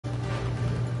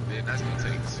shit, that's gonna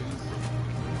take two.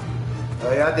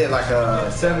 Oh yeah, I did like a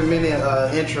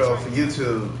 7-minute intro for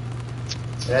YouTube.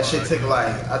 That shit took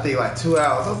like, I think like 2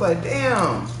 hours. I was like,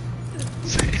 damn.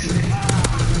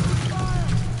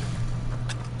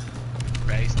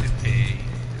 Price to pay.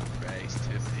 Price to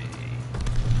pay.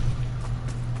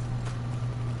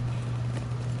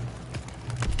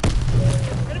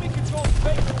 Enemy control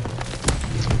space.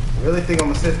 Really think I'm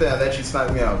gonna sit there and let you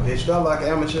snipe me out, bitch? Do I like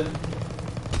amateur?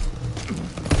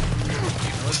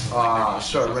 Ah,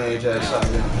 short range ass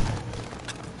shotgun.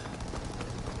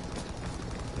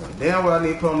 Damn, what I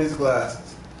need to put on these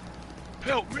glasses.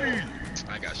 Help me!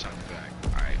 I got shot in the back.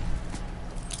 Alright.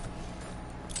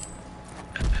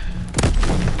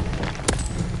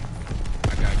 I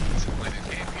gotta get to play this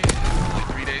game again. Like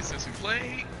 3 days since we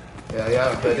played. Yeah, I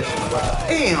haven't played this shit in a while.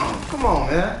 Damn! Come on,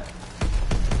 man.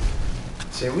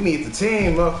 Shit, we need the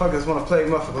team. Motherfuckers wanna play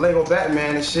motherfucking Lego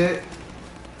Batman and shit.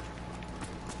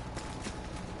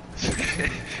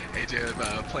 AJ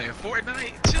playing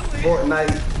Fortnite, chilling.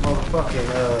 Fortnite, motherfucking,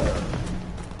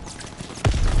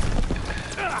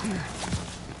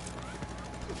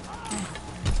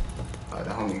 Alright,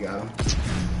 the homie got him.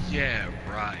 Yeah,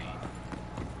 right.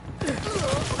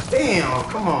 Damn,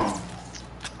 come on.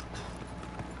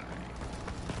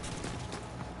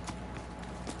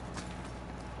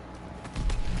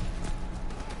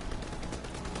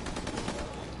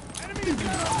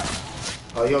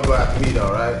 Oh, you'll go after me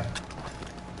though, right?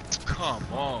 Come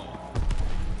on.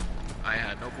 I ain't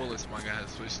had no bullets. My guy had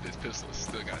switched his pistol.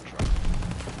 Still got dropped.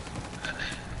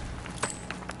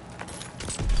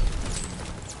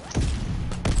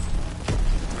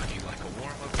 I need like a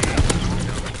warm-up game.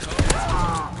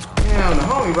 Damn, the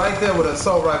homie right there with an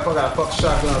assault rifle. I got a fucking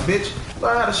shotgun, bitch.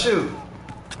 Learn how to shoot.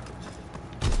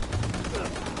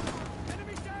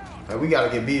 Hey, we gotta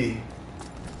get beat.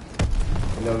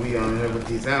 You know, we on here with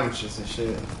these amateurs and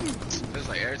shit. It's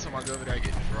like every time I go over there, I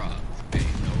get dropped. Ain't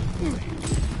no point.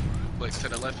 Look to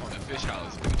the left on the fish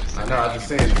house. I know, I just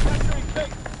seen it.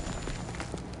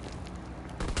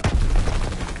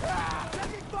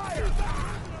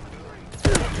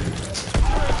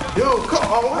 Dude,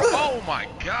 come on. Oh my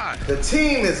god. The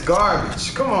team is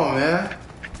garbage. Come on, man.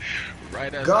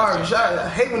 Right as garbage. I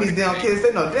hate when these damn kids,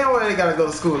 they know damn well they gotta go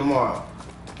to school tomorrow.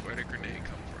 Where'd the grenade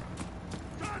come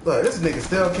from? Look, this nigga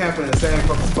still camping in the same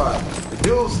fucking spot. The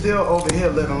dude's still over here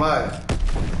living life.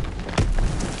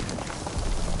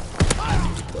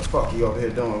 What the fuck you over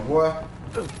here doing, boy?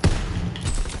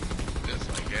 Just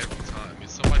like every time.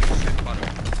 It's somebody sitting by the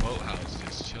boathouse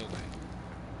just chilling.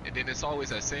 And then it's always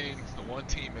that same, the one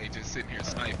teammate just sitting here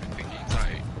sniping, thinking he's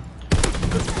tight.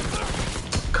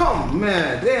 Come,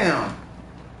 man, damn.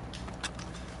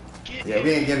 Yeah,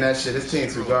 we ain't getting that shit. This team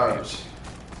too garbage.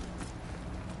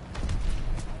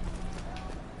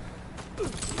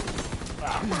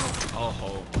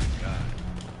 Oh my god.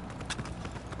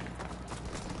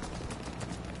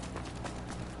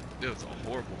 It was a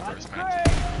horrible first match.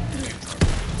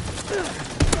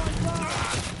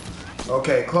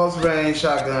 Okay, close range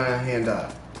shotgun, he ain't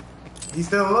died. He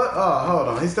still alive? Oh, hold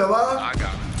on. He still alive? I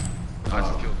got him. I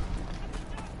just killed him.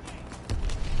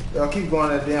 Y'all keep going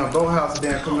to that damn boathouse and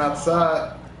then coming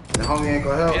outside. And the homie ain't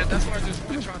gonna help. Yeah, that's why I just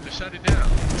been trying to shut it down.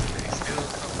 They still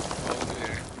come over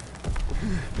there.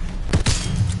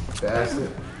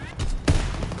 Bastard.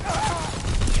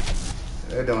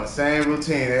 They're doing the same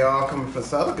routine. They all coming from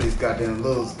south. Look at these goddamn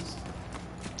losers.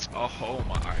 Oh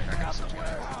my, alright, I got some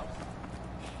guys.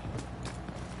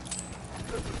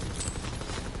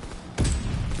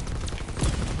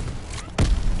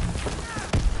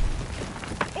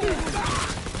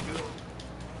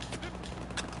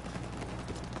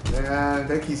 Man,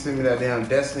 they keep sending me that damn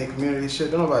Destiny community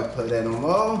shit. Don't nobody play that no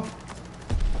more.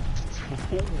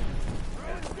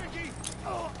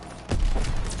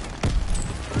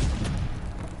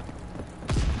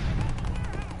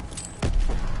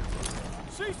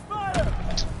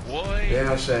 Boy.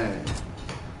 Damn shame.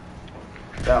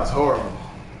 That was horrible.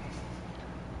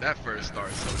 That first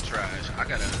started so trash.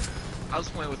 I was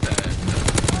playing with that.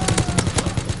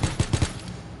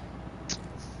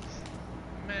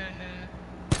 Man.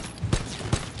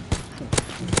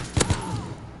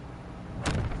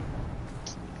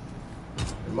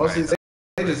 Most of these,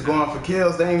 they just going for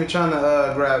kills. They ain't even trying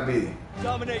to grab B.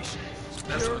 Domination.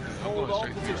 That's what I'm going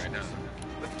straight through right now.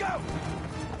 Let's go.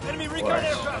 Enemy recon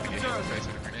aircraft observed.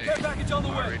 Care package on the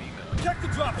way. Check the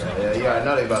drop zone. Yeah, you already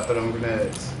know they about to throw them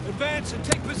grenades. Advance and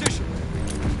take position.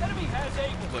 Enemy has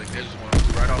a. Look, they just want to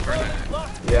right off her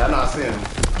head. Yeah, I know. I see him.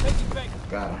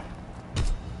 Got him.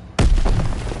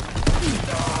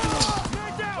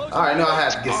 I already know I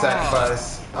had to get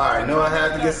sacrificed. I already know I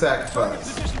had to get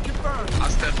sacrificed. Position confirmed. I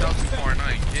stepped out too far and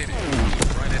I ain't get it.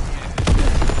 Right at the end.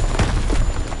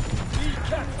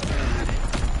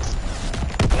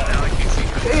 Now I can't see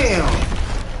her. Damn.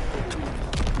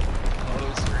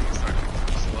 Whole screen started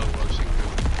to slow motion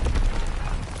good.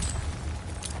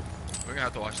 We're gonna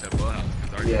have to watch that boathouse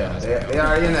because Yeah, they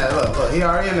already in there. Look, he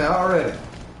already in there already.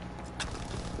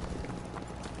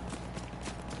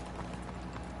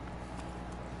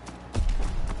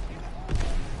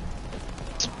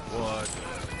 What?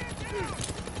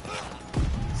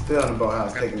 Still in the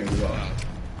boathouse taking niggas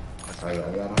off. I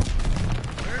got him.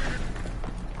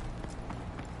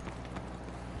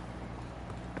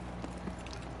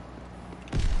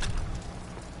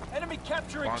 Enemy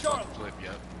capturing Bonds Charlie. off the clip,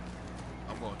 yep.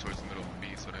 I'm going towards the middle of the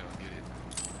B so they don't get it.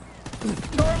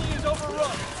 Charlie is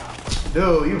overrun.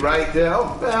 Dude, you right there.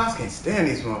 Oh, man, I can't stand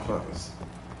these motherfuckers.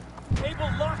 Cable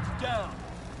locked down.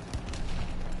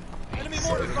 Enemy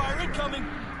mortar fire incoming.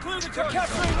 Clear the target.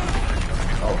 Capturing enemy.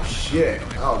 Oh, shit.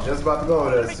 I was just about to go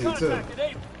over there to see, too.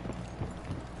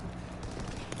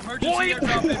 Emergency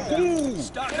aircraft inbound.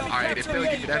 Stock up. Alright, if they'll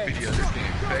give me that video, this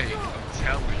game fake. I'm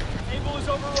telling you. Cable is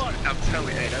overrun. I'm telling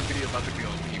you, hey, that video about to be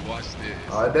on me. Watch this.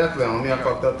 Oh, definitely on me. I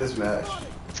fucked up this match.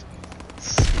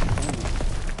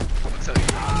 I'm telling you,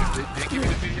 if they give me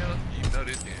the video, you know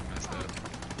this game messed up.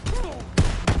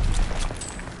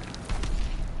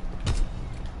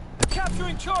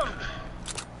 Capturing Charlie.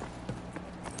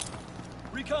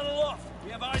 Recon aloft. We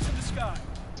have eyes in the sky.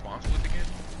 Spawn flip again?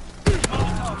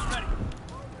 Molotovs ready.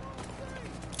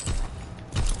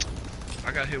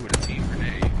 I got hit with a team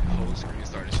grenade. The whole screen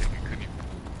started shaking. Couldn't even move.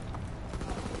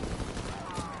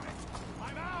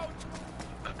 I'm out.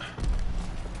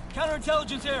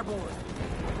 Counterintelligence airborne.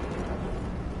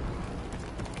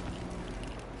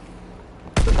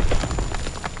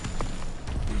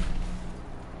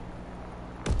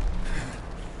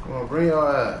 Come on, bring your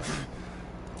ass.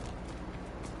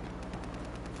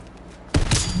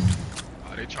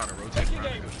 Oh, they trying to rotate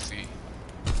around to go to C.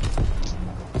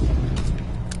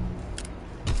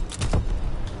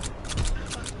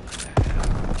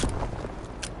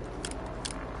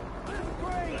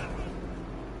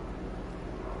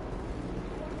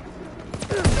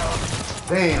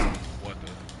 Damn. What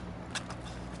the?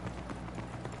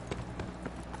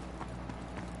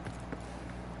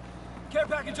 Care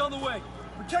package on the way.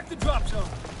 Protect the drop zone.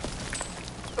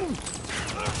 Oh,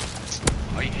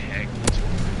 heck.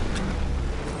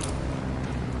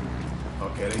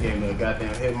 Okay, they gave me a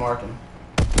goddamn hit marking.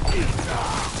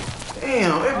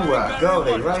 Damn, everywhere I go,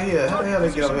 they right here. How the hell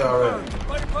they get over here already?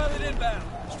 Fighter pilot inbound.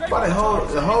 Why the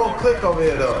whole clique over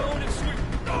here though? And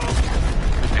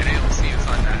they don't see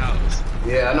inside that house.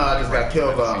 Yeah, I know. I just got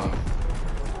killed by him.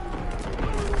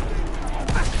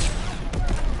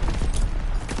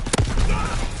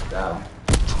 Got him.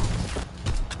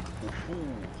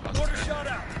 Mortar shot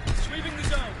out. Sweeping the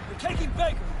zone. They're taking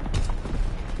Baker.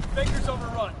 Baker's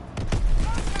overrun.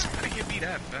 How did you be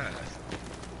that fast?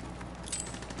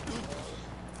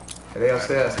 Hey, they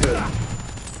upstairs too.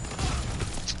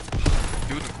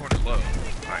 Dude in the corner low.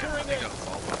 Alright, I think I'll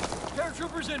fall back.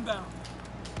 Paratroopers inbound.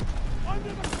 Under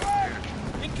the flag.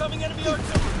 Incoming enemy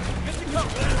artillery. Get the cover.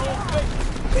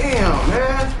 Damn,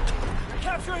 man.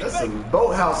 Capturing That's Baker. some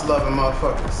boathouse loving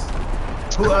motherfuckers.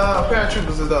 Who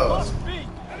paratroopers are those? Lost B.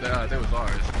 Nah, that was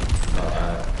ours.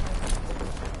 Alright.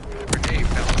 Grenade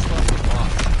fell as fuck with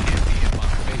box. Hit me in my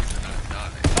face and I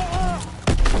died.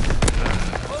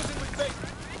 Closing with Baker.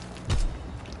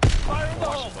 Fire in the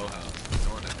Watch hole. the boathouse,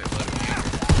 knowing that they let me in.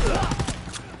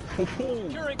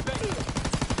 Securing Baker.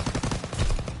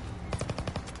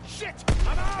 Shit!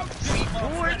 I'm out!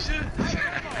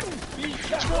 B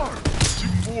captured.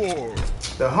 Two more.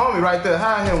 The homie right there,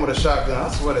 hide him with a shotgun. I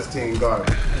swear this team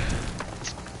garbage.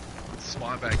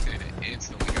 Spawn back then and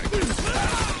instantly got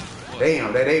killed.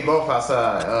 Damn, they both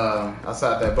outside.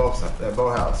 Outside that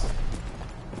boathouse.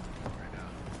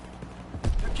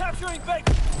 They're capturing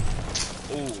Baker.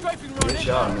 Oh, Strafing run Bitch,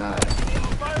 y'all inbound. not.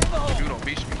 Fire in the hole. dude on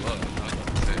beach me love. I was about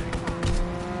to say.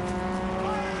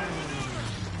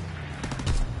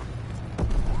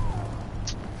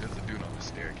 There's a dude on the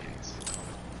staircase.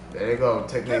 There you go.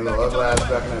 Take that little ugly ass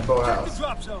back in that boathouse.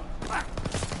 Drop zone.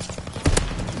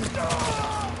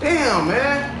 Damn,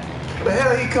 man. Where the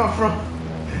hell he come from?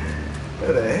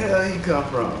 Where the hell he come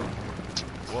from?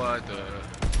 What the?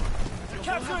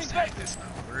 Capturing Baker. It's not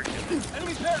working.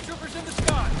 Enemy paratroopers in the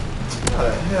sky. How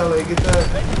the hell they get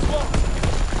that? Baker's lost.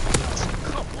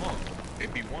 Come on.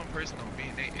 It'd be one person on B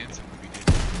and they instantly be getting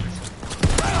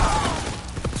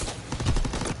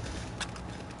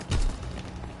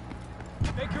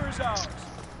Baker is ours.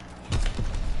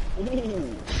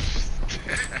 Ooh.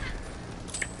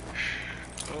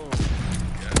 Oh my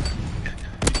god.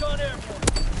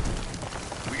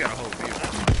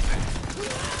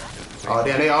 Oh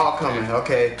damn, they all coming.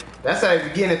 Okay, that's how you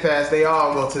beginning fast. They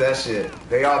all go to that shit.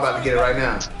 They all about to get it right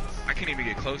now. I can't even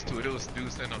get close to it. It was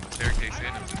dudes standing on the staircase in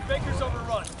him. Baker's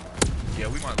overrun. Yeah,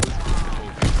 we might lose the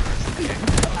whole thing.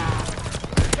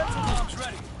 Get some bombs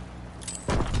ready.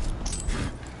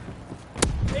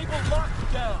 Able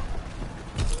locked down.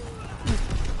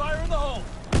 Fire in the hole.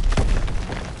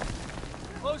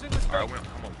 Closing with Alright, Baker.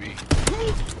 I'm on B.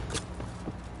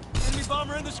 Enemy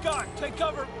bomber in the sky. Take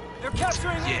cover. They're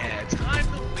capturing Able. Yeah, time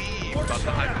to leave. Mortar About shot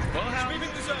behind out. this boathouse.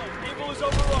 Sweeping the zone. Able is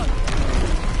overrun.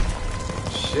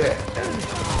 Shit.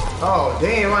 Oh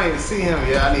damn, I didn't even see him.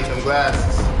 Yeah, I need them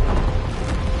glasses.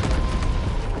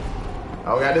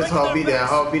 Oh, we got this whole B down,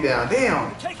 whole B down.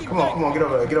 Damn. Come on, get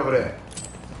over there, get over there.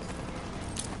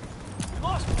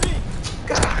 Lost B.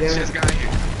 God damn This it. guy here.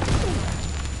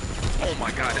 Oh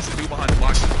my god, there's a dude behind the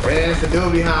box. Man, it's the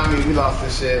dude behind me. We lost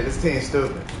this shit. This team's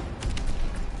stupid.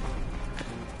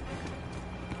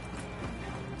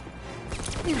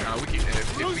 Nah, we can,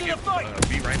 if we get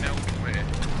B right now, we can win.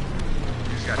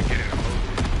 We just gotta get it.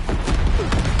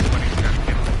 Somebody just gotta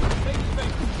get on.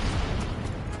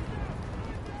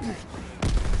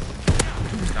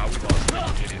 Nah, we lost. We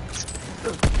can get it.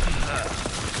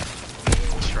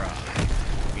 Try.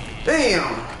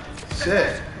 Damn.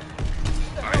 Shit.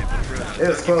 Alright, It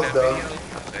was close though.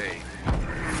 Hey.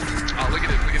 Oh, look at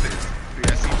this, look at this. We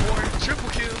got C4, triple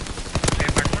kill.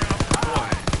 Came back around. Boy.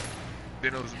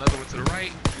 Then there was another one to the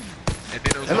right. And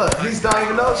then there was And look, he's don't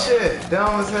even know shit.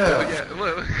 Dumb as hell. Yeah,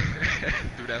 look.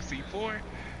 Through that C4,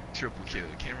 triple kill.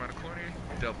 Came around the corner,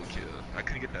 double kill. I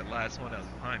couldn't get that last one that was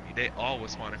behind me. They all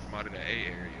was spawning from out of that A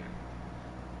area.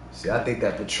 See, I think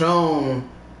that Patron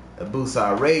boosts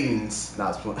our ratings.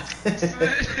 Nah, it's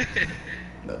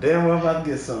no, damn well I'm about to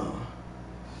get some.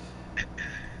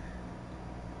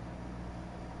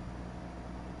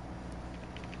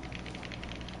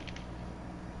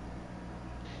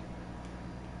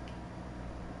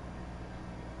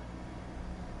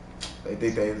 They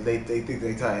think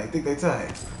they tight. They think they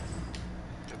tight.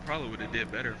 They probably would have did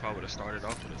better if I would have started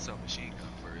off with a submachine gun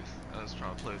first. I was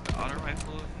trying to play with the auto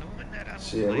rifle, knowing that I was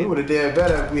Shit, we would have did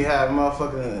better if we had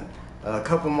motherfucking a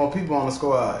couple more people on the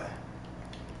squad.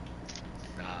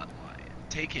 not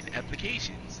taking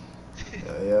applications.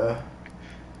 Yeah.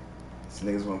 These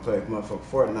niggas wanna play motherfucking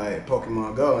Fortnite,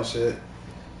 Pokemon Go and shit.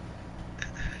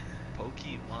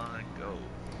 Pokemon Go.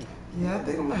 Yeah, I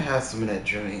think I'm gonna have some of that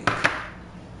drink.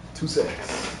 2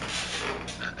 seconds.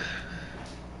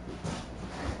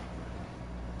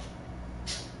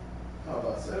 I was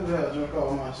about to say, I gotta drink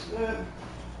all my shit.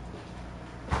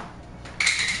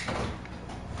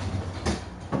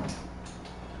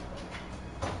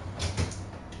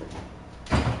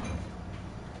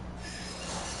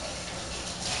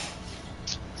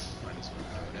 Might as well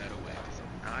throw that away because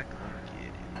I'm not gonna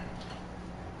get it.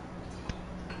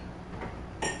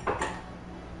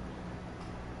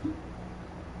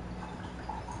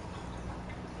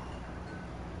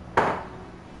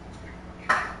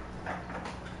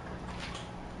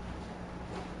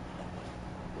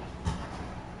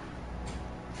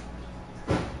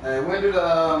 Hey, when did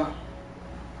the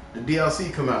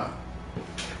DLC come out?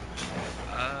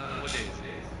 What day is it?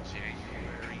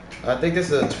 January. I think it's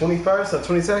the 21st or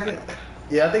 22nd.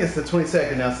 Yeah, I think it's the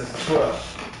 22nd now since the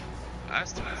 12th.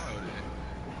 That's tomorrow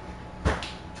then.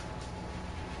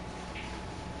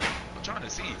 I'm trying to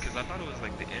see because I thought it was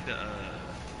like the end of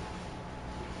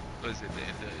what is it? The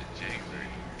end of January.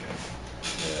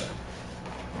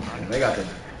 Yeah. And they got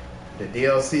the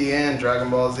DLC and Dragon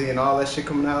Ball Z and all that shit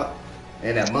coming out,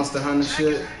 and that Monster Hunter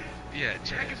shit. Yeah,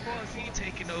 Dragon Ball Z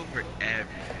taking over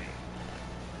everything.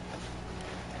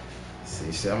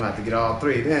 See, shit, I'm gonna have to get all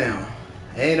three. Damn.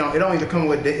 It don't even come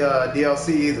with DLC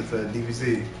either for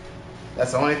DBZ.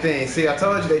 That's the only thing. See, I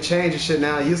told you they changed the shit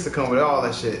now. It used to come with all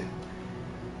that shit.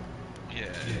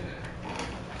 Yeah.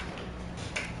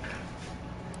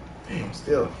 Damn,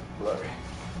 still blurry.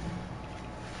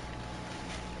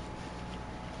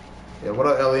 Yeah, what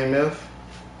up, Alien Myth?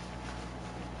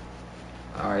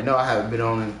 I already know I haven't been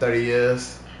on in 30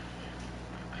 years.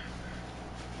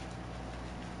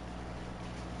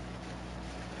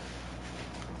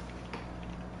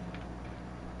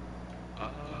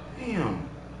 Damn.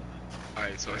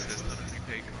 Alright, so it says another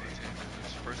prepaid content.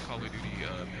 This first Call of Duty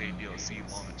paid DLC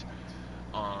launch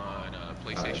on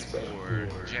PlayStation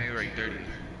 4 January 30th.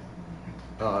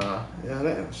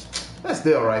 Yeah, that's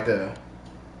still right there.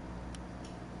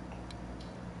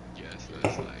 Yeah, so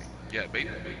it's like, yeah,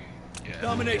 basically, yeah.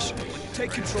 Domination.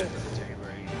 Take control.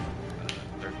 January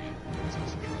 30th.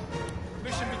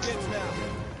 Mission begins now.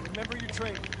 Remember your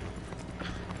training.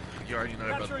 You already know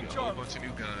about Capturing a whole Charlie. bunch of new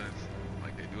guns,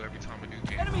 like they do every time a new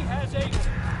game. Enemy has Able.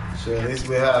 Shit, at least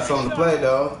we have something to play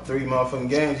though. 3 motherfucking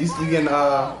games. You getting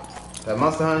that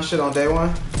Monster Hunter shit on day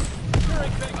 1?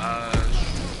 Securing base.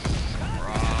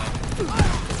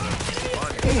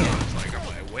 It's like I'm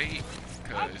like, wait,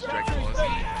 because Dragon Ball Z.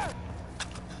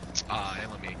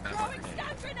 And let me ignite my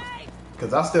grenade.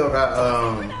 Cause I still got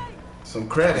some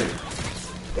credit.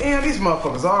 Damn, these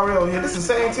motherfuckers all real here. This is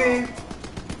the same team?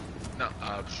 No,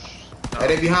 Hey,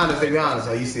 they behind us, they behind us.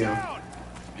 Oh, you see them.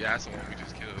 Yeah, that's the one we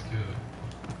just killed.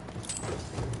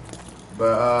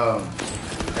 But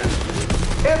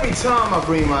every time I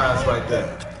bring my ass right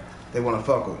there, they wanna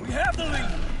fuck with We me. have the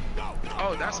lead.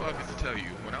 Oh, that's what I meant to tell you.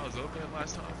 When I was over there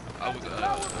last time, I was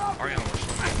Ariana was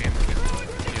showing me a game against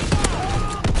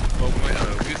but when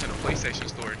we was in a PlayStation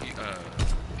store, he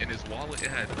in his wallet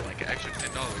it had like an extra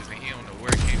 $10, and he don't know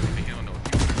where it came from. He don't know if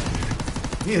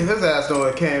he was His ass know where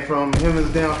it came from. Him and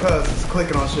his damn cousins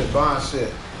clicking on shit, buying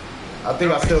shit. I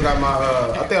think I still got my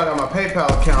I think I got my PayPal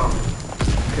account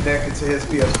connected to his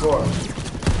PS4.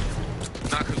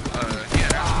 not because he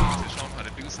had asked me to show him how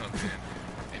to do something,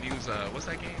 and he was what's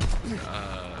that game?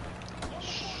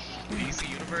 DC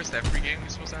Universe, that free game we're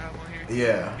supposed to have on here.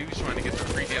 Yeah. He was trying to get the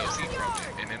free DLC from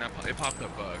it, and then it popped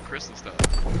up crystal stuff,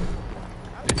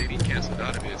 and then he canceled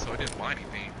out of it, so I didn't buy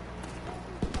anything.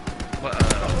 But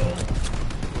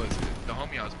was it? The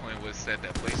homie I was playing with said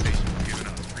that PlayStation was giving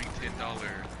out a free $10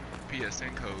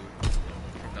 PSN code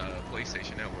from the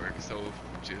PlayStation Network. So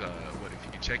if you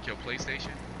can check your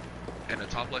PlayStation, in the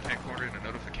top left hand corner in the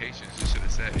notifications, it should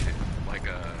have said like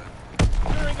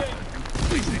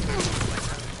PlayStation or something like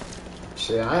that.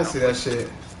 Shit, I didn't see that shit.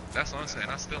 That's what I'm saying.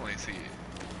 I still ain't see it.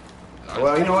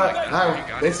 Well, you know what?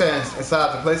 They say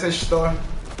inside the PlayStation store.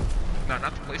 No,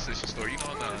 not the PlayStation store. You know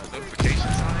on the notification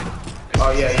side.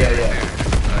 Oh yeah.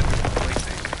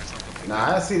 PlayStation or something like Nah, I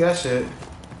didn't see that shit.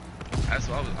 That's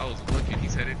what I was looking. He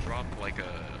said it dropped like a.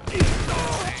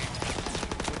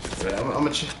 Yeah, I'm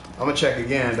gonna check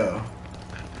again though.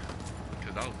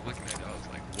 Because I was looking at it, I was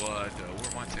like, what?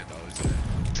 Where my $10 at?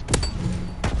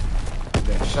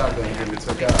 That shotgun that we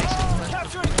took out.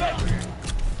 Capturing base.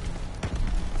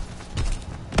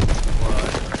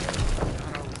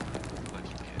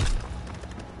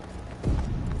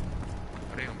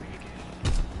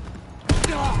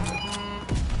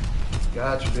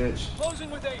 Gotcha, bitch. Closing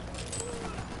with Able.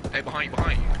 Hey, behind you,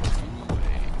 behind you.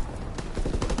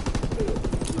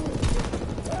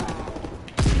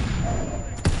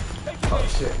 Oh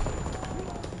shit.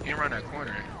 He didn't run that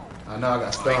corner. I know I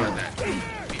got He stunned. got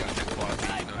that quad beat,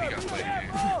 you know, he got played in.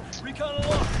 Recon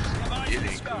aloft. Have eyes It in the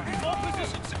ain't sky. good. All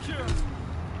positions secure.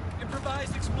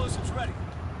 Improvised explosives ready.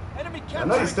 Enemy I captured.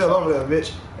 know he's still over there,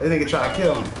 bitch. They nigga trying to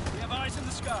kill me. We have eyes in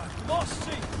the sky. Lost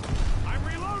C. I'm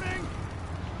reloading.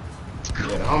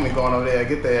 Yeah, the homie going over there,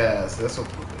 get their ass. That's what.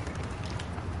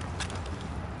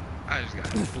 I just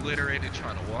got obliterated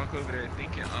trying to walk over there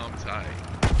thinking I'm tight.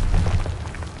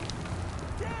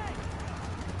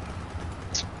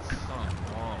 Come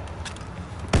on.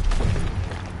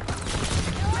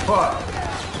 Fuck.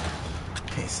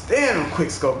 Can't stand them quick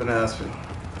scoping ass for.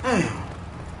 Damn.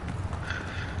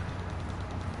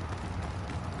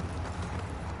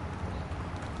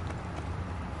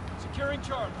 Securing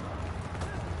Charlie.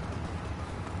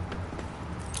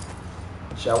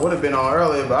 Shit, I would have been on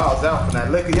earlier, but I was out from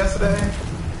that liquor yesterday.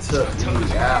 Took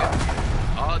me out.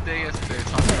 All day yesterday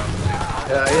talking about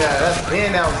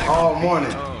Yeah, that was all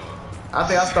morning. Oh, I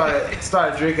think I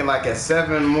started drinking like at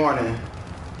 7 in the morning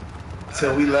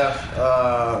till we left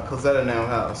Cosetta and them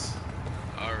house.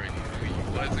 I already knew you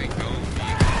wasn't gonna be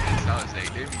at this house. They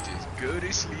be just go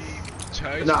to sleep.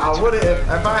 Charge No, I would have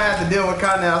if I had to deal with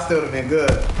Cotton, I still would have been good.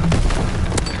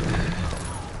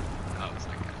 I was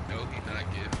like, I know he not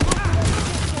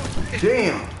getting.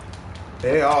 Damn.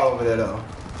 They all over there though.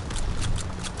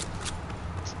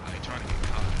 I ain't trying to get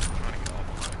caught. I'm trying to get all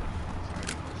behind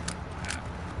him.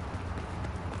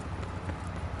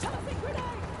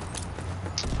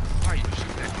 Why you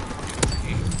shoot that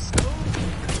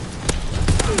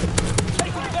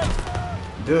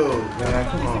dude? Dude, man,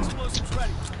 come on. Explosives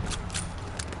ready.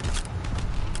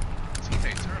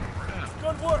 Teammate, turn him around.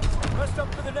 Good work. Rest up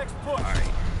for the next push.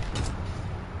 Alright.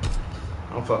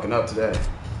 I'm fucking up today.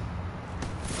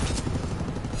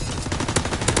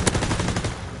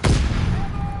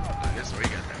 I guess where he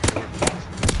got that door.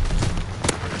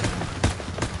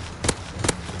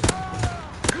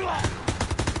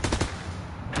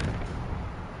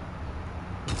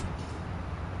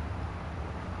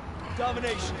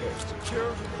 Domination.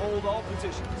 Secure. Hold all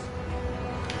positions.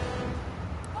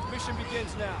 Mission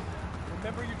begins now.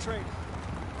 Remember your training.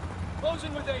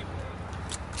 Closing with Able.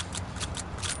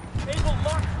 Able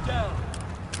locked down.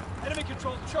 Enemy control.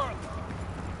 control Charlie.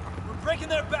 We're breaking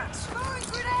their backs. Throwing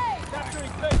grenade!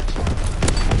 Capturing base.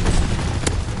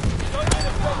 Going in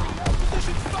effect.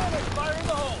 Position spotted. Fire in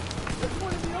the hole. There's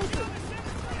one in the open.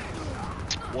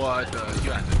 What?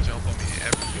 You have to jump on me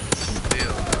everything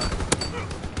still.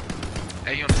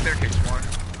 Hey, you on the staircase, Warren?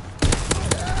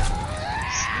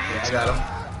 Yeah, I got him.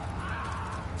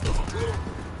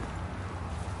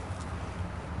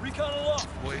 Recon aloft.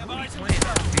 Boy, Have who eyes you in playing the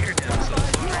that beard down so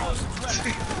far?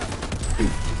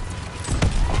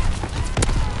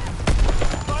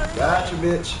 Fire in the Gotcha,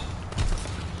 bitch.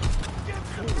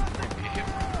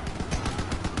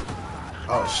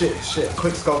 Oh shit.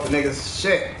 Quick scope the niggas.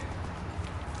 Shit.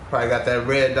 Probably got that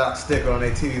red dot sticker on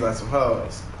their TV like some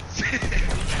hoes.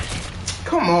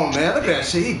 Come on, man. Look at that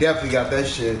shit. He definitely got that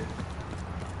shit.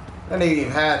 That nigga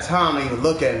even had time to even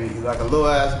look at me. Like a little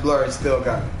ass blur, he still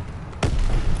got me.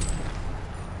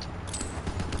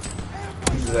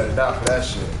 He just let it out for that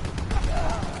shit.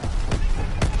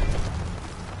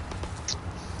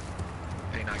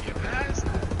 They not get past.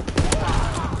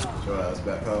 Get your ass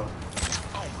back, ho.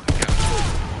 Oh my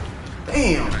god.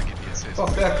 Damn. Can I get the assist?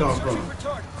 Fuck that come from? for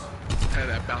targets. Had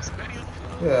that bounce Benny on the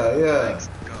floor? Yeah. Let's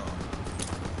go.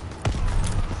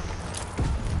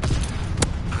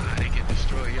 They get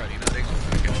destroyed. You already know they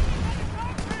gonna pick up.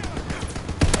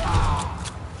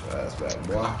 Get your ass back,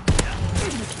 boy.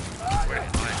 Where they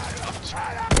lying at? I'm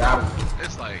trying. Got him.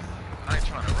 It's like, I ain't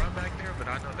trying to run back there, but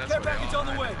I know that's Care where they package all on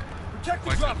the way. hiding. Protect the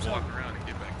Why drop can't zone. walk around and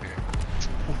get back there?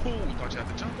 Ooh, thought you had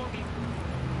to jump on me?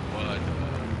 What?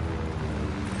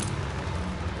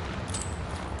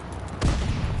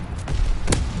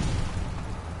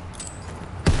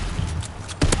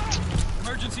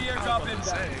 Emergency I airdrop was about to inbound.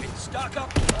 say. Stock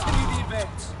up. Continue the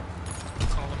advance.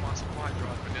 Call them on supply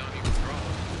drop, but they don't even drop.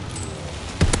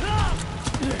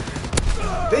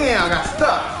 Damn, I got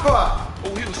stuck. Fuck.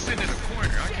 Oh, he was sitting in the corner.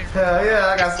 I can't. Hell yeah,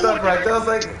 I got stuck right there. I was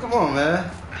like, come on, man.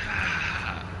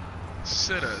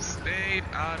 Shoulda stayed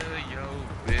out of your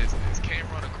business. Came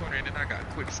around the corner and then I got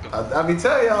quick scope. I be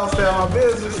telling y'all, stay on my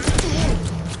business.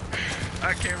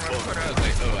 I came around the corner. I was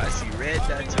like, oh, I see red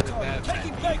dots on the map. I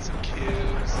need some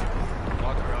kills.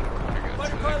 Walk around the corner. Got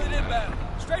Fighter two pilot niggas. inbound.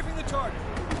 Strafing the target.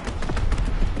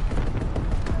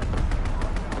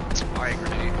 Alright,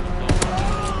 grenade.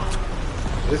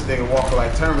 This nigga walking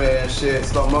like Terminator and shit,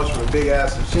 slow motion with a big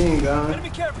ass machine gun. Enemy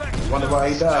care package. Wonder why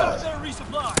he died. Better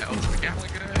resupply. That was the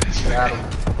Gatling good ass. Got him.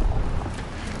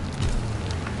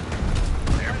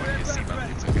 Everybody can see my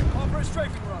kids took it. Call for a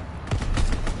strafing run.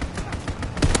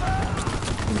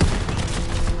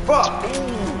 Fuck. Ooh,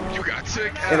 you got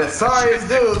took out. And the sorriest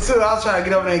dude too. I was trying to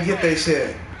get over there and get that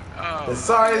shit. Oh, The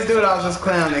sorriest dude, I was just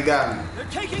clowning and got me. They're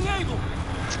taking Able.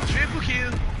 triple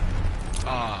kill.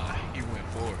 Ah, he went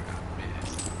forward. I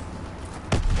missed.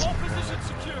 All positions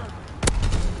secure.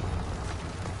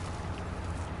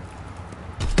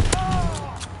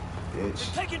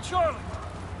 Bitch. They're taking Charlie.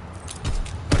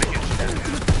 But it gets you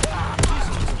down.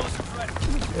 Diesel explosive ready.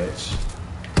 Bitch.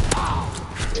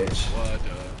 Bitch. What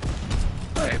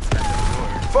hey, it's not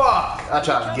that Fuck! I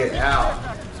tried to get out.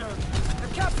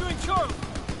 They're capturing Charlie.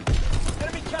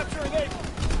 Enemy capturing Able.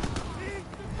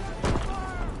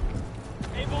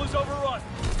 Able is overrun. door.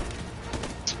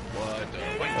 What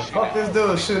why you shoot Fuck it? this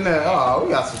dude shooting at. Oh, we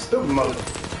got some stupid mother.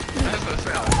 That's what I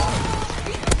said.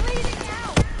 He's bleeding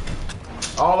out!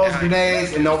 All those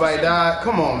grenades and nobody died.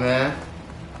 Come on, man.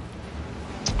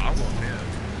 I want them.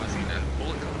 I seen that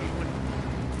bullet coming when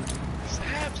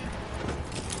stabbed you.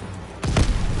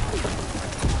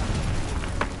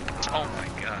 Oh my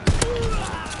god.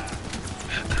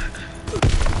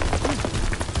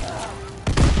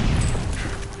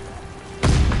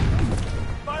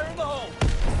 Fire in the hole.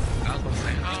 I was gonna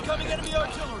say, oh, Incoming enemy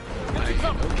artillery. I Get to ain't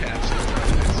cover. no capture.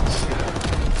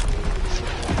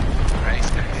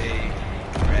 Christ, hey,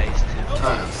 Christ.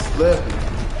 I'm slipping.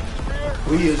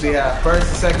 We usually have first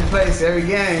and second place every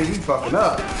game. We fucking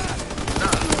up. Nah, I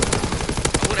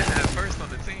would have had first on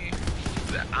the team.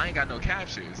 I ain't got no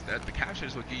captures. That the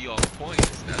captures will give you all the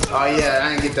points. That's Oh yeah, I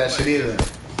didn't get that shit either.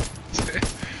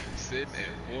 Sitting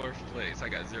in 4th place. I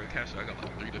got 0 captures. I got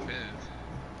like 3 defense.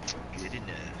 Good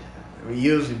enough. We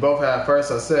usually both have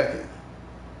first or second.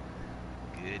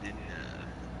 Good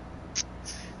enough.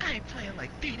 I ain't playing like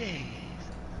 3 days.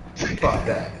 Fuck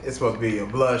that. It's supposed to be a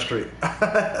blood streak.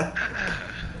 I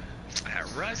had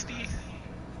Rusty.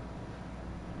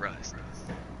 Rust.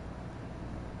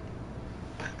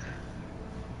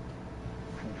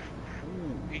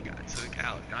 He got took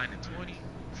out 9 and 20.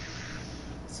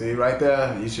 See right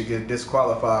there, you should get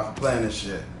disqualified for playing this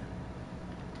shit.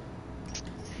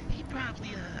 He probably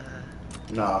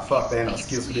Nah, fuck, there ain't no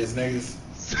excuse for this, niggas.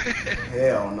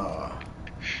 Hell no.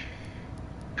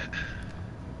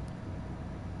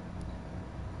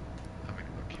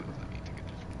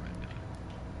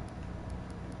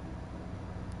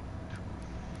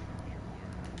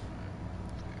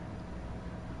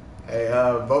 Hey,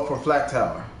 vote for Flag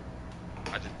Tower.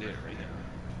 I just did it right now.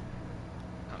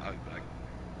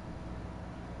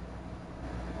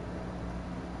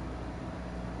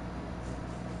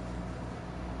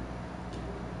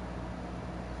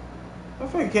 I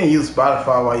think you can't use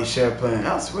Spotify while you share playing.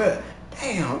 I swear.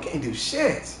 Damn, I can't do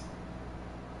shit.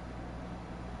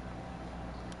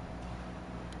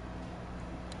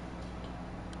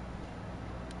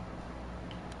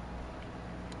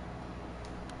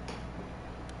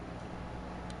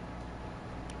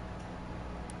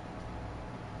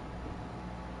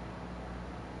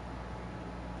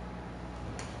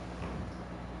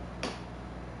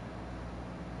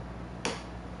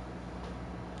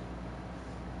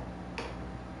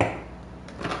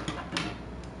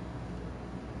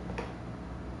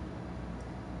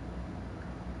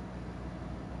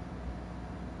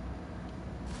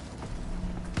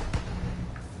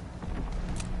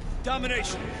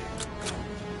 Domination.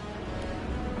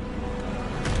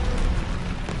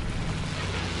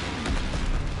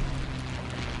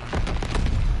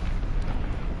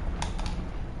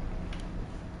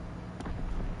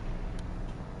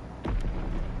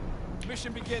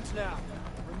 Mission begins now.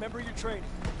 Remember your training.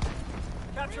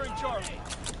 Capturing Charlie.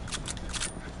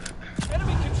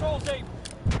 Enemy controls Able.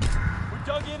 We're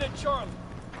dug in at Charlie.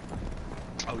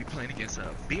 Are we playing against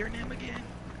Vietnam again?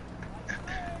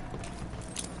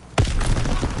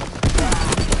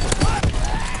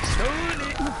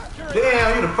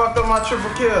 Damn, you done fucked up my triple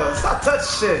kill. Stop touching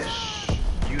shit.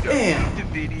 You don't Damn. need the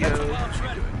video. You don't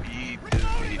need the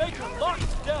video. Baker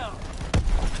locked down.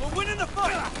 We're winning the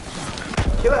fight.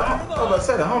 Get out. I was about to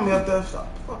say the homie up there. Stop.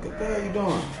 Fuck it. The hell you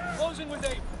doing? Closing with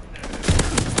Able.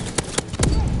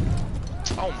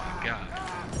 Oh my god.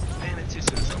 Paying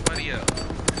attention to somebody else.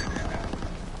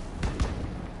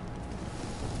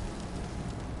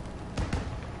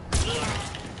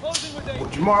 Closing with Able.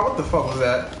 Jamar, what the fuck was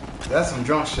that? That's some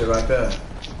drunk shit right there.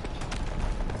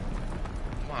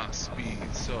 My speed,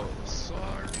 so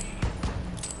sorry.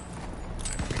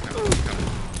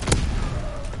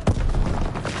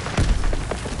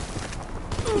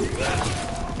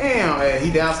 Damn, hey,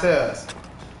 he downstairs.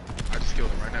 I just killed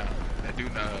him right now. That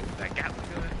dude, that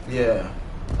Gatling gun. Yeah.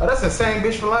 Oh, that's the same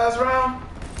bitch from last round?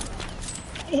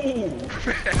 Ooh.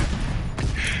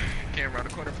 Came around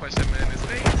the corner, punched that man in his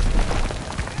face.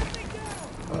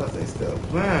 Oh, they still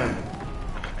playing.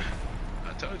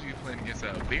 I told you playing against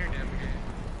Vietnam again.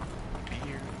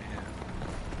 Vietnam.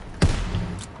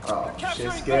 Oh,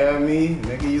 shit scared me.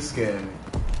 Nigga, you scared me.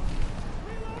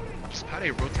 Just how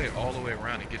they rotate all the way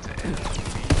around and get to N.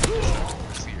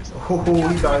 See yourself. Ooh,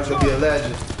 he thought he was gonna be a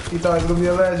legend. He thought he was gonna be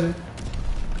a legend.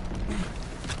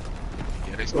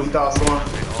 Yeah, they What he thought was going?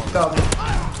 He thought,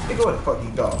 nigga, what the fuck you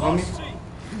thought, homie?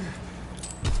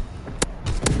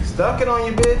 Stuck it on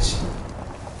you, bitch.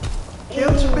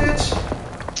 Killed you, bitch.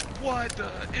 What the?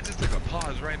 It just took a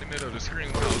pause right in the middle of the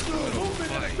screen when I was in the middle of the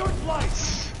fight.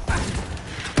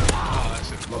 Oh, that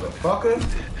shit Motherfucker.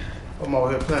 I'm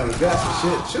over here playing with gas and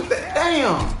shit. Shoot that.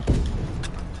 Damn.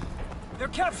 They're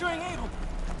capturing Able.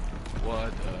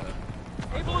 What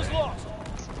Able is lost.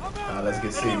 Let's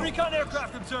get Enemy seen. recon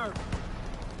aircraft observed.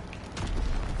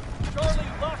 Charlie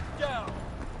locked down.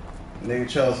 Nigga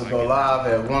chose to go live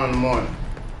at 1 in the morning.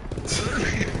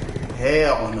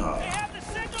 Hell no.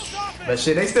 But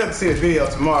shit, they still can see this video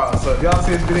tomorrow. So if y'all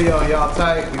see this video and y'all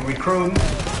tight, we recruiting.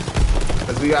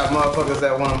 Cause we got motherfuckers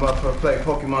that want to motherfucker play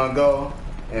Pokemon Go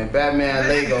and Batman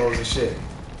Legos and shit.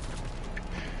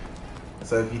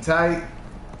 So if you tight,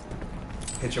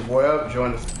 hit your boy up,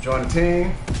 join the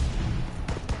team.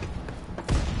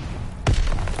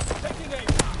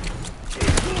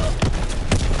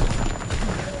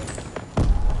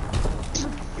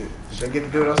 Should I get to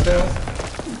do it upstairs?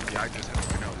 Yeah, I just have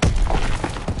to know.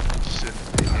 Shouldn't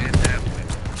have been in that way.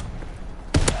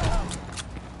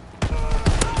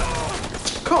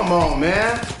 Come on,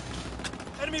 man.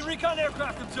 Enemy recon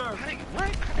aircraft observed.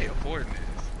 What? How they affording this?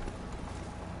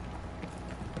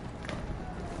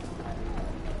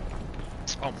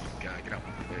 Oh my god, get out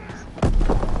my face.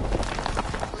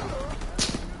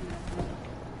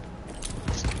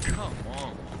 Come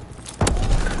on.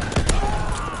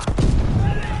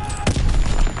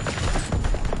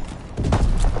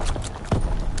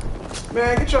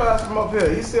 Man, get your ass from up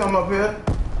here. You see him up here.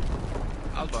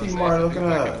 I was about to say, T-Mart looking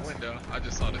back in ass. the window. I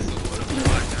just saw this silhouette of the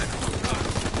black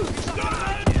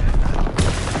guy.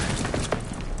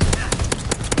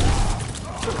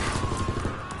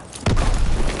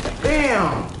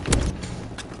 Damn.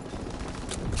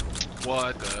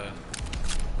 What the?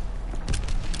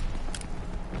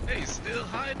 Hey, still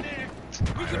hiding there?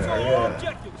 We control all Yeah.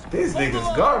 objectives. These Hold the niggas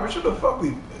line. garbage. What the fuck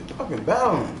we fucking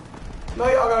battling? No,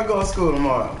 y'all gotta go to school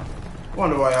tomorrow.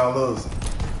 Wonder why y'all losing.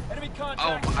 Enemy Oh,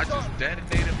 contact. I just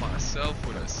detonated myself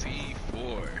with a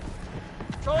C4.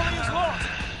 Charlie is lost.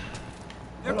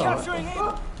 They're Hold on, capturing what the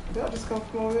Able. fuck? Did y'all just come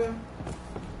from over here?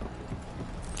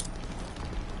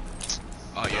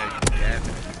 Oh yeah, you damn it.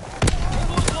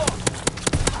 Able is lost.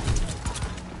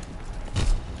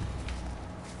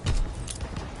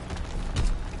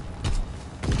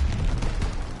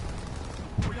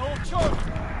 We hold Charlie.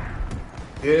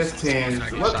 This team. I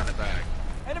get What? shot in the back.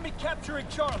 Enemy capturing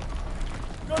Charlie.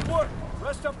 Good work.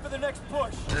 Rest up for the next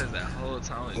push. That is that whole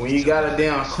time. When you got a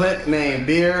damn clique named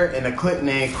Beer and a clique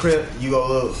named Crip, you go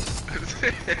lose.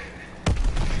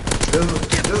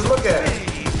 Just look at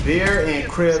it. Beer and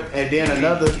Crip, and then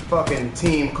another fucking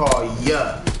team called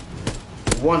Yuh.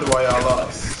 Wonder why y'all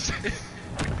lost.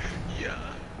 Yeah.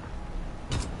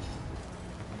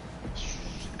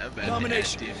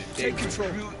 Domination. Take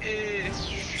control.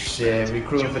 Shit,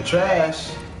 recruiting for trash.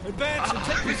 Advance and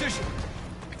take position.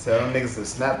 Tell them niggas to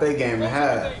snap their game in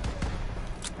half.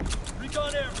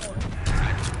 Recon airborne.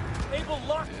 Able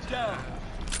locked down.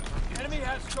 Enemy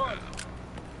has Charlie.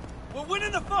 We're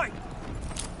winning the fight.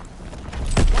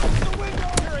 Watch the window.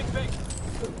 Hearing Baker.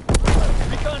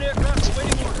 Recon aircraft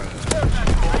awaiting orders. Aircraft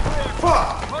awaiting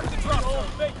Fuck! Mark the drop zone.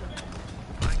 Baker.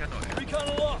 I ain't got no air. Recon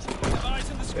aloft. Have eyes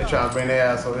in the sky. They trying to bring their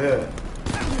ass over here.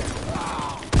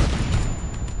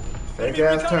 Fake Enemy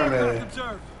ass recon Terminator. aircraft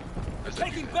observed. There's a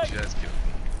Taking dude that Baker. just killed me.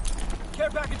 Care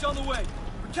package on the way.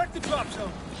 Protect the drop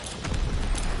zone.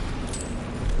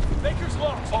 Baker's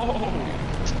lost. Oh!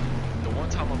 The one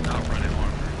time I'm not running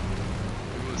armor,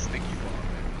 it was sticky bomb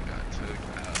and we got took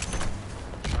out.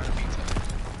 Trying to be tough.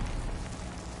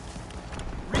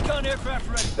 Recon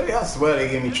aircraft ready. I swear they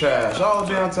give me trash all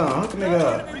downtown. Hook a nigga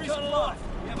up. Recon aloft.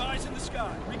 We have eyes in the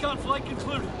sky. Recon flight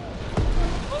concluded.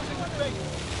 Closing with Baker.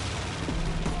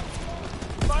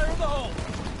 Fire in the hole.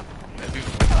 That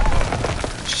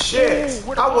dude, Shit!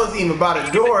 I wasn't even by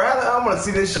the door. I want to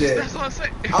see this shit. that's what I'm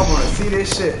saying. I want to see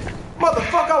this shit.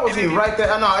 Motherfucker, I wasn't even right there.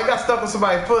 No, I got stuck with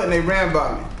somebody's foot and they ran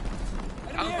by me.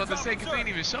 I was about to say, because they ain't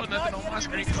even show nothing on my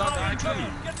screen because I'm dying too.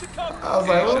 Get to cover. I was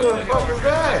like, who the fuck is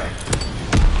that?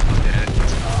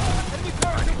 Enemy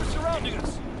paratroopers surrounding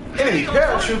us. Enemy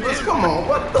paratroopers? Come on,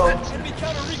 what the? Enemy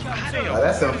counter recon. Oh,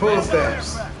 that's some food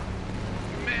stamps.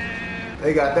 Man,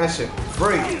 They got that shit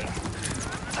free. he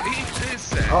is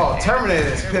sad. Oh, Terminator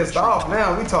is pissed off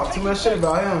now. We talk too much shit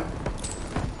about him.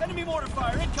 Enemy mortar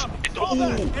fire incoming. Fall Ooh.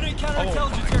 back. Enemy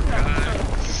counterintelligence aircraft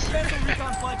observed. Cancel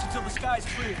recon flights until the sky's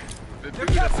clear. The They're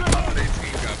dude at the capturing top of Able. their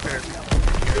team got parachuted.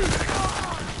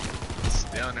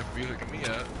 Down there for you hooking me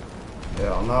up.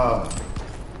 Hell no.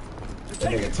 That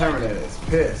nigga Terminator is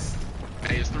pissed.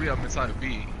 Hey, there's 3 of them inside of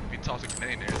B. If you toss a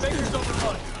grenade in there, it's Baker's open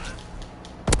running.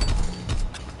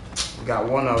 We got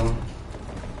one of them.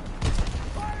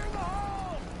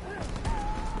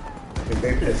 I think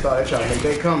they pissed off. They trying to make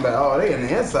their comeback. Oh, they in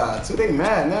the inside too. They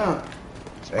mad now.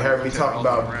 They heard me talk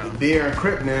about Beer and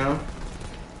Crip now.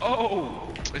 Oh!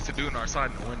 It's a dude on our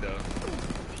side in the window.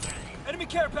 Enemy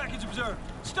care package observed.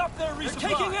 Stop their resupply. They're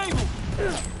taking Able.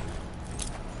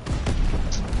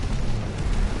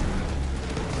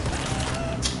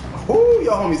 Ooh,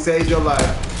 your homie saved your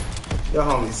life. Your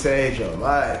homie saved your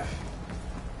life.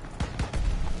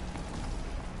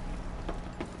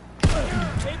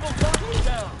 Able locked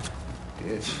down.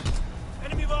 Bitch.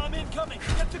 Enemy bomb incoming.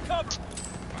 Get to cover.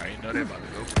 I didn't know they about to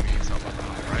go for me, so I'm about to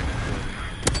hop right into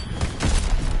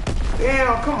it.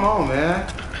 Damn, come on, man.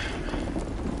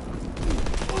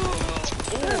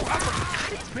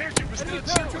 Paratroopers still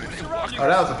chilling. They walking. Oh,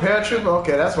 that was a paratrooper?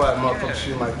 Okay, that's why that motherfucker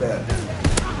shooting like that.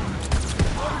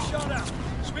 Mortar shot out.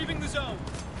 Sweeping the zone.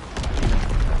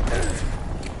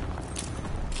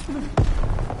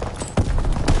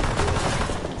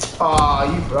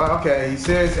 Oh, you okay? You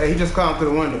serious? Hey, he just climbed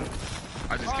through the window.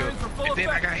 I just killed Firing for full and then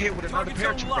I effect. got hit with another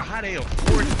Target's paratrooper. unlocked. How they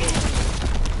afford me?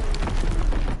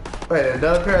 Wait,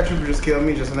 another paratrooper just killed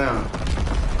me just now.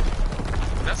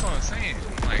 That's what I'm saying.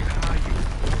 Like, how you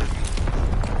afford me?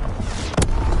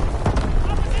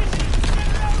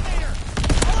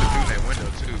 There's a dude in that window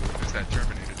too. It's that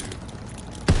Terminator dude.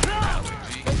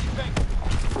 LMG.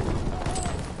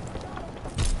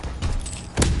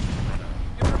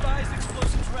 Improvised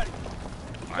explosives ready.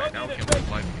 Alright, now we can play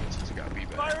life again since we got beat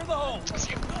back. Fire in the hole.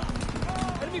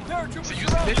 Enemy paratroopers So they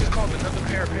surrounding. just called another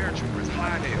pair of paratroopers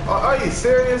hiding. Are you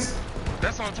serious?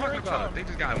 That's what I'm talking about. They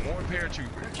just got more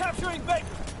paratroopers. They're capturing Baker.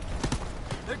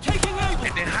 They're taking Able.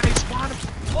 And then how they spawn them?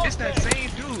 It's that same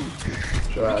dude.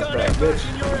 Your ass back,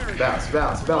 bitch. Bounce,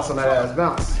 bounce, bounce on that ass,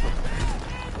 bounce.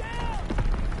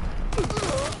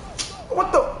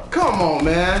 What the? Come on,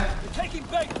 man. They're taking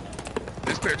Baker.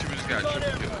 This paratrooper just got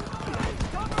triple killed.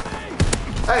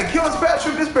 Hey, kill this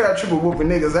paratrooper. This paratrooper whooping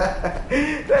niggas ass.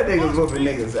 That nigga's whooping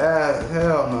niggas ass.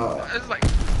 Hell no. It's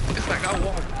like I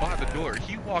walked by the door.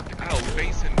 He walked out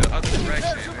facing the other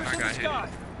direction, and I got hit.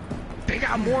 They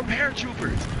got more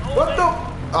paratroopers. What the?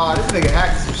 Oh, this nigga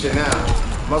hacked some shit now.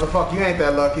 Motherfucker, you ain't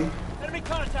that lucky. Enemy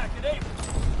contacted, Able.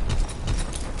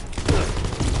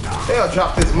 They'll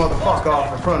drop this motherfucker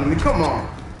off in front of me. Come on.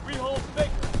 Rehold Baker.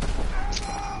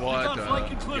 What?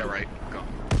 Yeah, right. Go.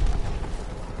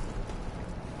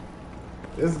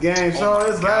 This game sure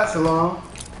is lasting long.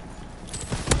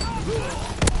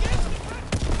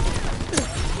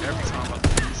 Every time I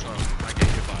do something, I get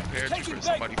hit by a paratrooper.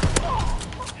 Somebody.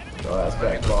 Your ass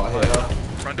back, ball head up.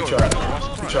 Front door.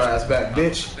 Get your ass back,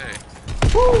 bitch.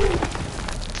 Woo!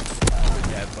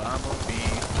 That bomb will be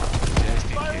just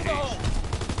in case.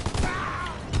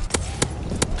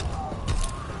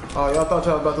 Oh, y'all thought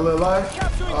y'all was about to live life?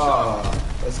 Oh,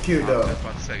 that's cute though. I was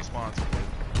about to say sponsor.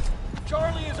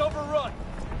 Charlie is overrun.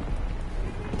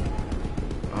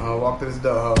 Walk through this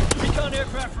door, ho. Recon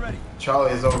aircraft ready.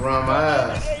 Charlie is overrun my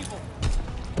ass. Able.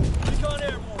 Recon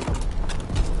airborne.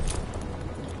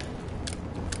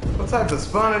 What type of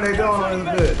spun are they doing on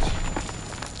this bitch?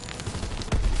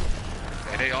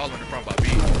 Hey, they all in the front by B.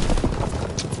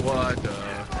 What the?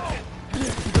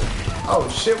 Oh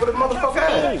shit, what a motherfucker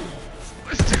at?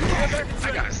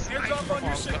 I got sniped from all,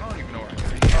 I don't even know where I got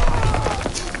hit.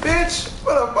 Bitch,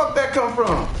 where the fuck that come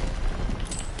from?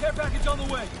 Care package on the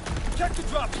way. Check the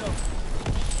drop zone.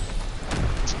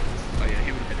 Oh yeah,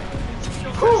 he would have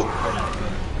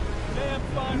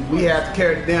been. We have to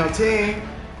carry the damn team.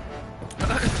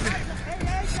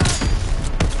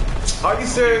 Are you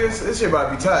serious? This shit about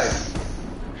to be tight.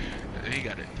 He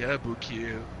got a double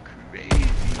kill. Crazy.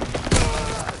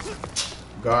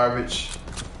 Garbage.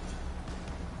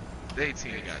 They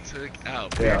team got took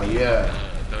out. Hell yeah.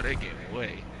 Though they getting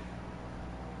away.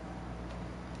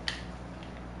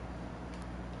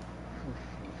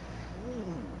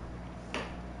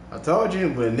 I told you,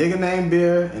 with a nigga named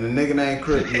Beer and a nigga named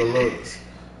Crip, you'll lose.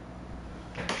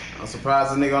 I'm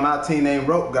surprised a nigga on our team named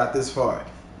Rope got this far.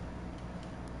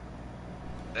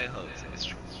 That hoe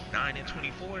says 9 and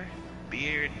 24.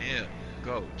 Beer nil.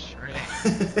 Go. Trey.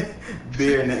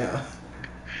 Beer now.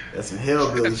 That's some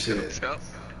hillbilly shit.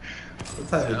 What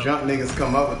type of drunk niggas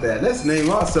come up with that? Let's name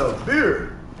ourselves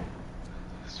Beer.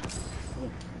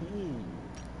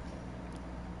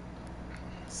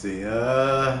 See,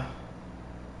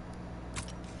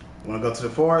 wanna go to the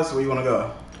forest? Where you wanna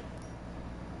go?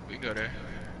 We go there.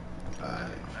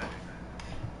 Alright.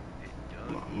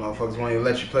 Motherfuckers want you to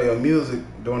let you play your music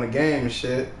during the game and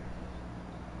shit.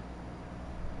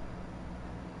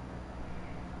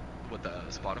 What, the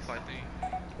Spotify thing?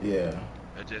 Yeah.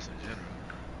 Or just in general?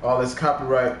 All this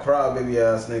copyright crybaby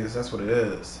ass niggas, that's what it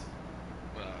is.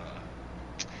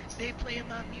 They playing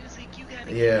my music, you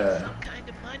gotta Yeah. get some kind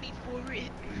of money for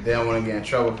it. They don't want to get in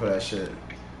trouble for that shit.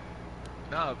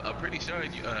 No, I'm pretty sure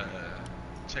you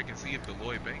check and see if the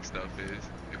Lloyd Banks stuff is.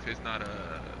 If it's not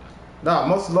Nah,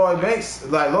 most of Lloyd Banks,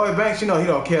 you know, he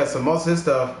don't care. So most of his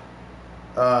stuff,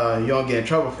 you don't get in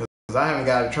trouble for. Cause I haven't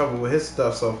got in trouble with his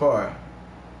stuff so far.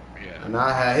 Yeah. And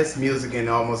I had his music in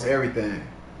almost everything.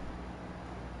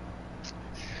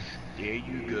 There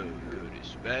you go. Go to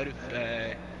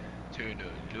Spotify. Turn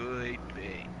on Lloyd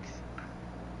Banks.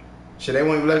 Shit, they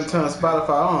won't even let me turn Spotify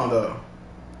on though.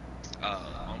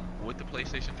 With the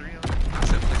PlayStation 3 on? I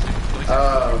said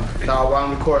PlayStation 3. No, while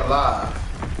I'm recording live.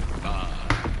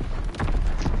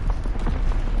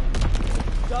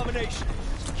 Domination.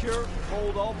 Secure.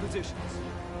 Hold all positions.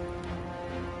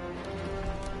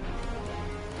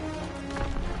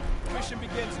 Mission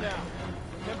begins now.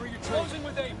 Remember your closing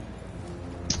with aim.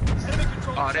 Enemy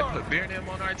control. Oh, they put Beer and them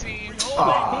on our team.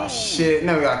 Oh shit,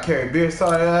 now we gotta carry Beer,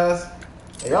 sorry ass.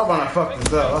 Hey, y'all wanna fuck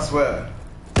this up, I swear.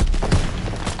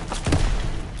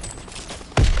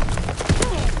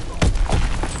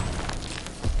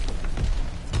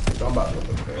 I'm about to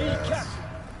look at their ass.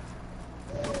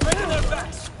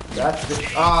 Gotcha.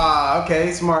 Ah,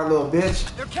 okay, smart little bitch.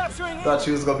 They're capturing. Thought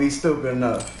you was gonna be stupid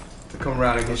enough to come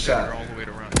around and get shot. All the way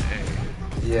around the head.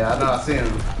 Yeah, I know, I see him.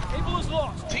 Able is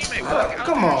lost. Teammate,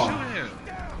 Come on.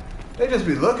 They just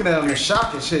be looking at him and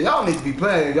shock and shit. Y'all need to be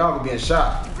playing. Y'all be being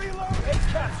shot.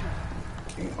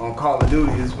 On Call of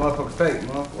Duty, this motherfucker fake,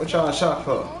 man. What y'all in shock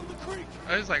for?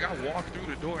 It's like I walk through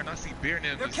the door and I see Beer and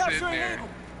them just sitting there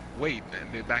waiting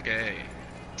and they're back at A.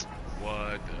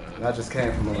 What the? And I just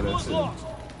came from over there too.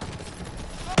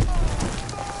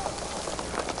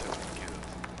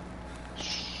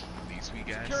 These sweet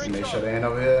guys. Make sure they ain't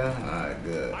over here. Alright,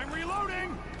 good. I'm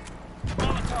reloading.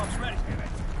 Molotov's ready.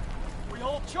 We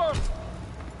hold Charlie.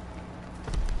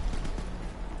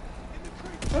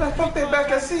 How the fuck they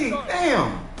back at sea?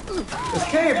 Damn. This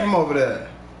came from over there.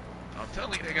 I'm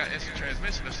telling you, they got instant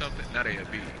transmission or something. Now they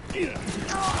at B.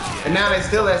 And now they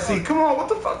still at sea. Come on, what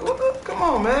the fuck? Come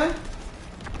on, man.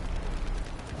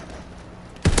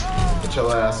 Put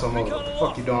your ass on over. What the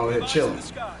fuck you doing over here chilling?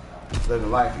 Living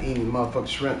life, eating motherfucking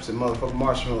shrimps and motherfucking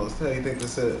marshmallows. What the hell you think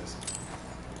this is?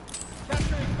 Oh,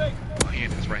 he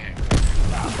in his right hand.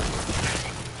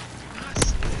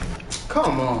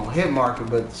 Come on, hit marker,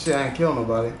 but shit ain't kill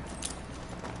nobody.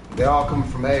 They all coming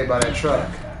from A by that truck.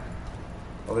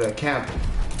 Over there camping.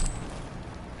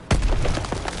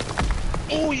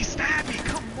 Oh, he stabbed me.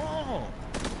 Come on.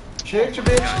 Shake your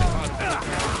bitch.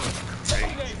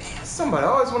 Somebody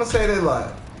always want to say they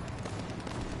lie.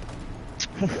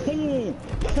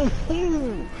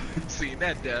 Seen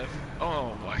that death.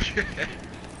 Oh my god.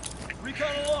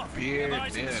 Recon aloft. Beard,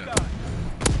 Eyes in the yeah. sky.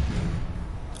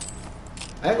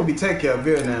 I ain't gonna be taking care of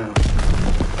beer now.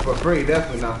 For free,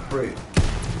 definitely not for free.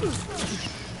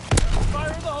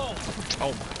 Fire in the hole.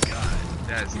 Oh my god.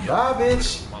 That's Bye, bitch.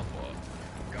 my fault.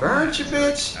 Burnt you,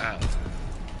 bitch. Ow.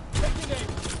 Taking aim.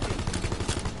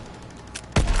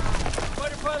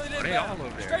 Fighter pilot Oh, they all over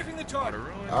there. Strafing the By target. the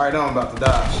ruins. I already know I'm about to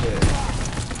die. Shit.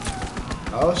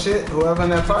 Oh shit, whoever in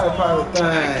that fire pilot thing.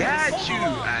 I got you.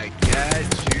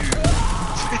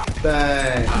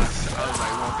 Thanks. I was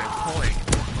like, want that point.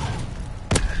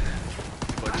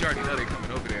 But you already know they're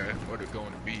coming over there or they're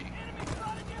going to B.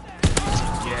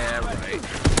 Yeah, right.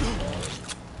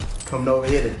 Coming over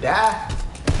here to die.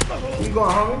 Where you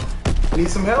going, homie? Need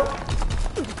some help?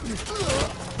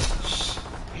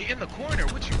 He in the corner.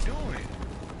 What you doing?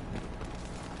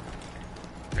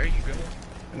 There you go.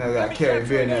 And I gotta carry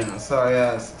beer now. Sorry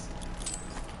ass.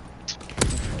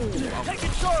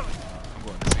 Taking Charlie. I'm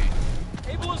going to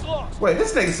see. Able is lost. Wait,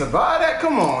 this nigga survived that?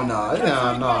 Come on, nah,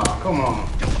 come on.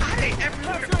 Yo, why they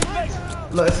everywhere? Capturing base.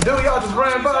 Look, dude, y'all just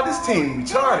ran by this team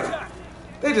retarded.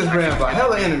 They just ran by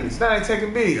hella enemies. Now they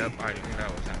taking B. Yep, I already knew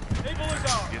that was happening. Able is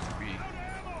ours. Get to B.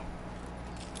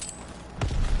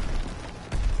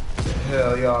 What the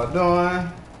hell y'all doing?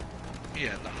 He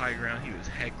had the high ground. He was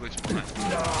heck glitch behind.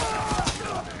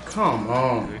 Come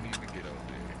on. Couldn't even get up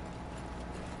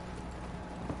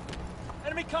there.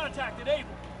 Enemy contacted. Able.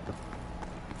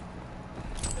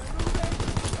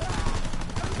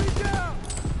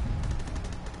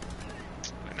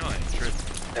 I know I ain't tripping.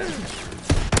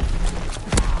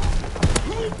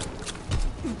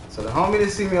 So the homie that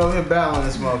see me over here battling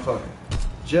this motherfucker.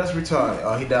 Just retarded.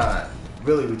 Oh, he died.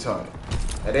 Really retarded.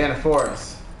 At the end of the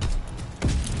forest.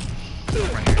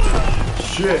 Right here.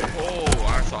 Shit. Oh,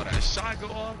 I saw that shot go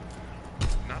off.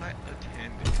 Not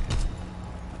attended.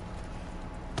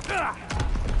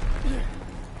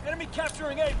 Enemy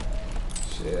capturing Able.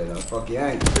 Shit, no fuck you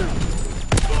ain't.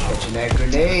 Catching that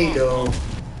grenade though.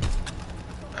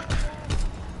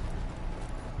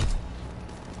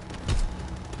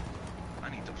 I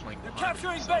need to flank They're behind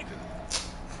capturing him or Bacon.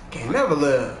 something. Can't never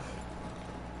live.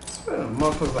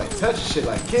 Motherfuckers like touching shit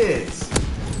like kids.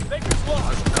 Baker's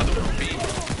lost. That's another one. B.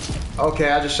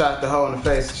 Okay, I just shot the hoe in the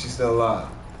face and she's still alive.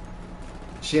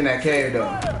 She in that cave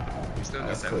though. We still got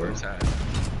That's that cool. first half.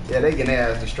 Yeah, they getting their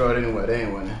ass destroyed anyway. They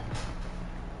ain't winning.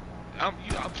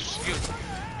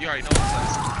 You already know I'm playing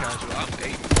super casual. I'm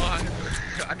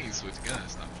 85. I need to switch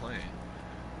guns. Stop playing.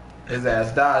 His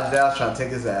ass dodged out trying to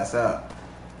take his ass out.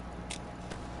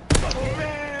 Oh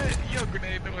man, yo,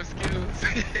 grenade throwing skills.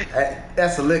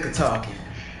 That's a lick of talking.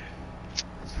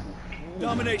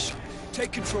 Domination.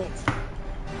 Take control.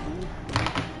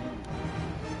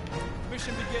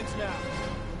 Mission begins now.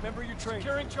 Remember your training.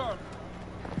 Securing Charlie.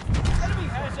 Enemy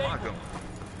has Able.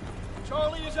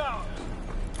 Charlie is ours.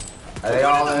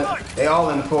 They all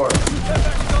in the forest.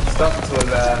 Stuck to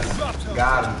his ass.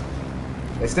 Got him.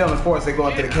 They still in the forest. They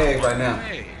going through the cave right now.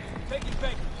 Hey. Taking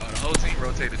Bacon. The whole team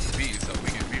rotated to B, so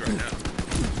we can B right now.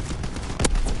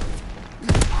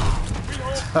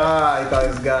 Ah, he thought he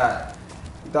was a god.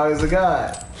 He thought he was a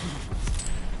god.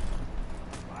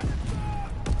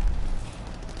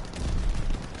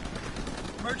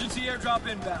 Emergency airdrop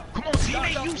inbound. Come on,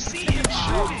 teammate, you see him.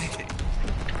 Shoot it.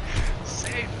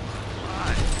 Save my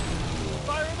life.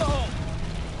 Fire in the hole.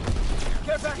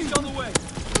 Care package on the way.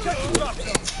 Check the drop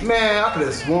zone. Man, I could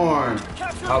have sworn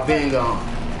I've been gone.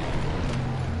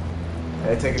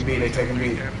 They taking B. They taking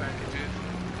B. Care packages.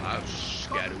 I've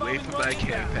gotta wait for my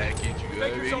care package. You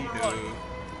already know.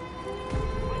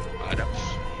 I know.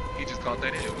 He just caught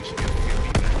that in. We should get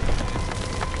me back.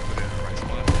 Put it in the right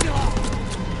spot.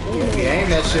 He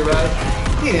aimed that shit right.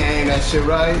 He didn't aim that shit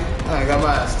right. I ain't got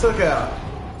my ass took out.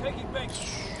 Taking Bacon.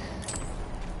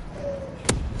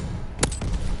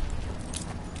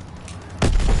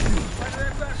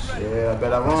 Shit, Yeah, I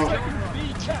bet I won't.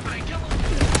 Be kept.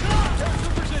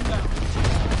 Paratroopers inbound.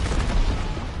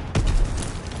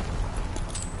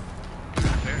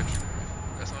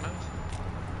 That's on us?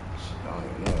 Shit, I don't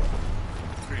even know.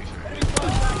 Pretty sure. Enemy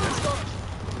contact is started.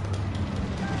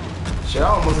 Shit, I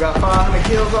almost got 500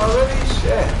 kills already.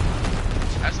 Shit.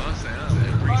 That's what I'm saying.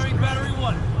 Firing battery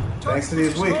 1. Thanks to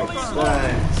these weapons.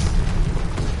 Thanks.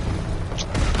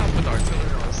 I put the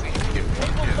artillery on scene to get one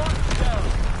Able kill. box down.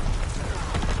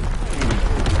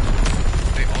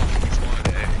 They all can be spawned,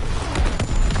 eh?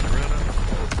 For real though?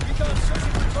 Recon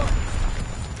searching for target.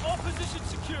 All positions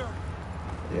secure.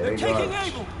 Yeah, They're they taking got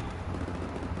Able.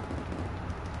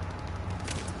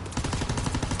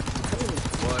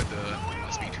 What the?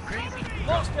 Must be too crazy.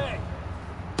 Lost A.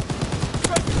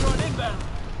 Strikers run inbound.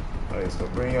 Alright, so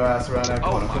bring your ass around that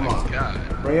Oh corner. Come my on.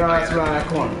 god. Bring your Oh, ass yeah, around I that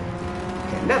corner.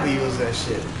 Can never use that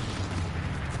shit.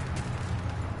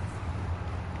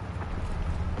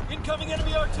 Incoming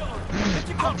enemy artillery.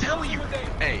 I'm telling you.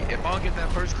 Hey, if I don't get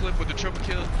that first clip with the triple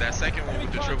kill, that second one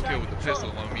with the triple kill with the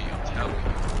pistol on me, I'm telling you.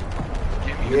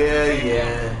 Give me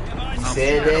Yeah. You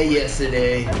said that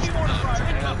yesterday.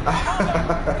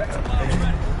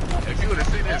 If you would have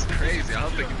seen this crazy, I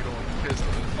don't think you would have won the pistol.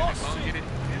 If I don't get it,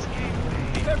 this game.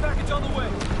 Care package on the way.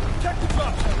 Check the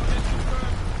drop zone.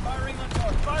 Confirmed. Firing on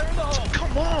target. Fire in the hole.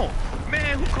 Come on!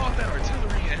 Man, who called that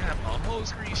artillery and had my whole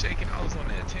screen shaking? I was on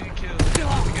that 10 kills. I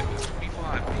was to get this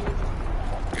 25 kills.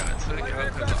 Got took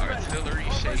out because the artillery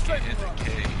shaking in the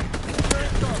cave.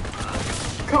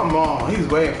 Come on. He's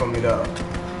waiting for me though.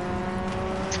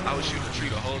 I was shooting the tree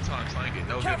the whole time, so I didn't get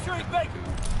no hit. Capturing Baker.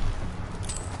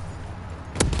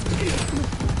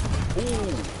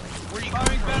 Ooh! Where you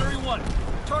Firing coming battery from? 1.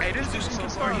 Hey, this dude's so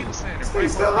smart. He was saying it He's right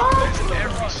still before. He alive? missed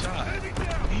every shot.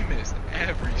 He missed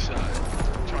every shot.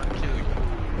 Trying to kill you.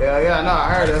 Yeah, no,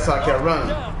 I heard that's why I kept running.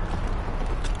 Down.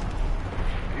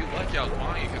 He was lucky I was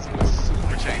behind you because he was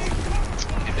super chasing.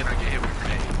 And then I get hit with a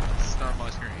grenade. Stun my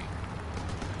screen.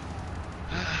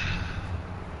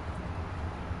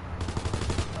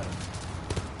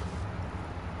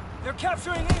 They're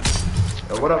capturing him.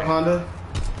 Yo, what up, Honda?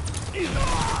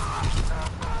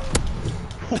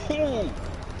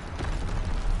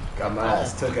 Got my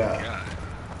ass took out. God.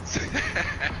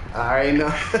 I already know.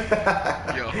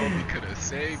 Yo, homie could have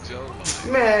saved your life.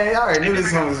 Man, I already knew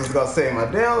this homie was gonna save my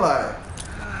damn life.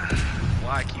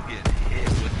 Why I keep getting hit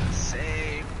with the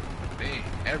same thing?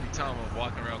 Every time I'm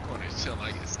walking around corners, chill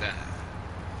like it's stabbed.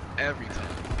 Every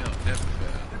time. You know, never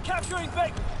fail. They're capturing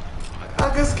Baker.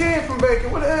 I just came from Baker.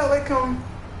 What the hell they come?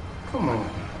 Come on.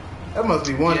 That must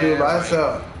be one dude by right.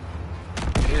 himself.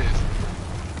 It is.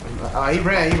 He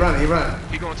running. He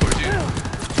going towards you.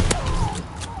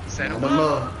 Set him The up.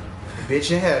 mother.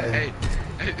 Bitch in heaven. Hey,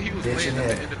 he was Bitch laying in at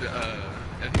the heaven. end of the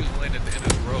he was laying at the end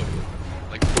of the road,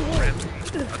 like friendly.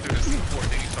 I threw the C4,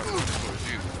 then he started running towards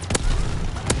you.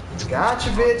 Gotcha,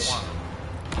 bitch.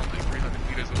 I'm like 300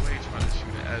 meters away trying to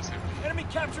shoot an ass at me. Enemy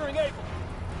capturing Able.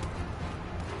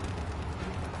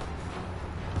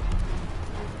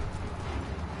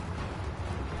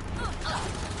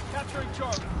 Capturing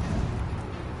Charlie.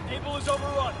 Able is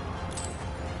overrun.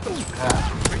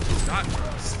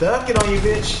 Ah, stuck it on you,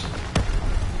 bitch.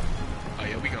 Oh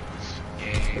yeah, we go.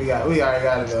 We Yeah. already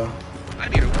got it though. I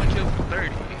needed 1 kill from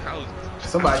 30. I was.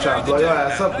 Somebody trying to blow your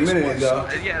ass up a minute ago.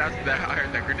 Yeah, I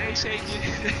heard that grenade shaking.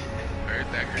 Heard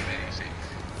that grenade shaking.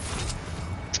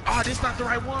 Oh, this not the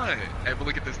right one. Hey, but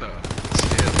look at this though.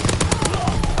 Chill.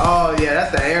 Oh yeah,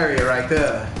 that's the area right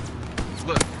there.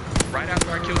 Look, right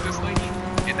after I killed this lady,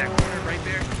 in that corner right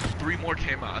there, 3 more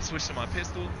came out. I switched to my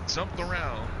pistol, jumped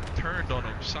around, turned on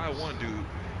him, shot one dude,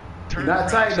 turned Not around,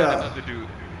 tight shot though. another dude.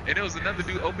 And it was another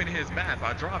dude opening his map.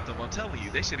 I dropped him. I'm telling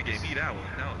you, they should have gave me that one.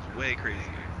 That was way crazy.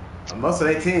 Most of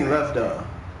their team left though.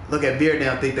 Look at Beard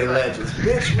now, think they legends.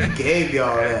 Bitch, we gave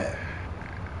y'all that.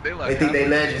 They think they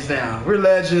legends now. We're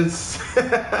legends.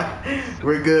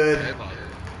 We're good.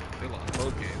 They lost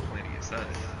both games, plenty of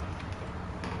suns.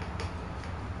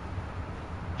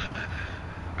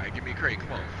 Alright, give me a crate,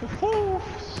 come on. Woo-hoo.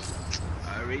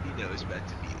 I already know it's about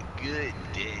to be a good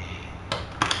day.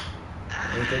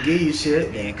 They can give you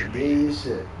shit. They can give you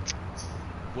shit.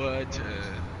 What?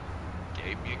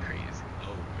 Gave me a crate. It's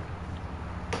over.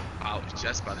 I was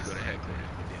just about to go to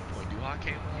headquarters, but then Point Duha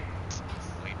came up.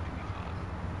 Wait, let me find.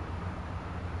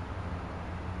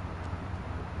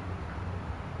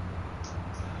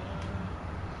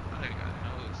 I ain't got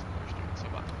no more students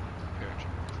about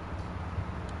paratroopers.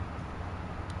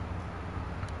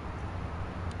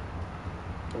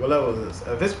 What level is this?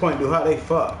 At this point, dude, how they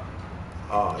fuck?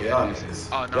 Oh, y'all niggas.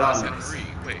 Oh, no, Y'all I said niggas. 3.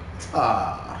 Wait.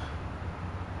 Ah.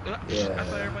 I Yeah.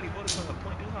 thought everybody voted for the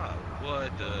Point Duha.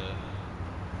 What the?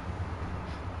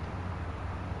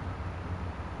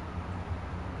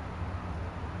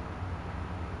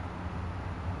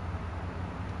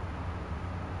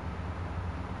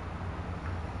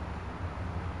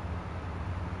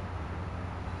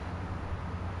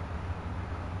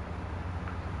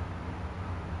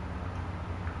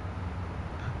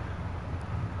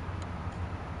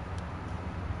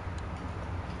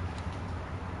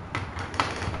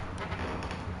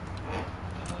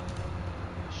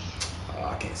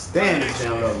 stand this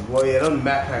damn level, boy. Yeah, them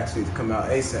map packs need to come out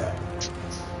ASAP.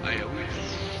 Oh yeah,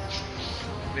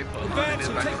 they put Advance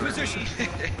and back take in the position.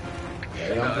 Yeah,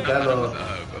 they don't No, put no, that that was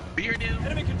little. beer now.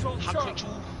 Enemy control Hot Charlie.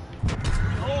 control.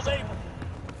 Hold Able.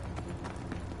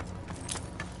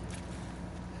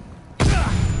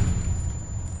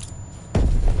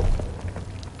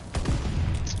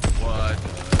 What?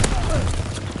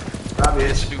 Stop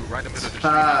This it. dude right in the middle of the street.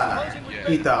 Ah, Yeah,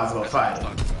 he thought I was gonna that's what I fight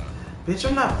was him. talking about. Bitch,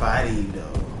 I'm not fighting you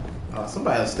though. Oh,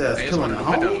 somebody upstairs Hey, it's killing one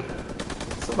the in the window.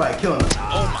 homie. Somebody killing the.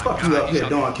 Oh my Fuck God, you up he here shot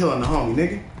doing me. killing the homie,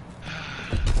 nigga.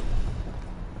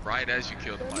 Right as you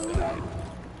killed him, I died.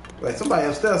 Wait, somebody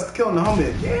upstairs killing the homie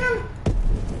again?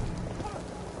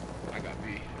 I got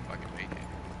B if I can make it.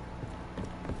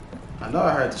 I know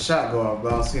I heard the shot go off, but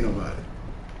I don't see nobody.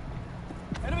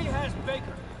 Enemy has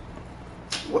Baker.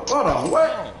 Hold on,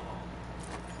 what?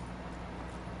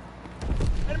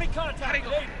 Enemy How contact. they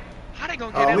gonna, Able. how they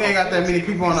gonna get Oh, in we ain't on got that many 14?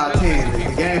 people on our Still team. 60 The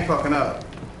people. game fucking up.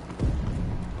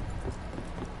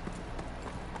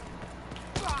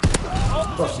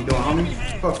 Fuck you doing,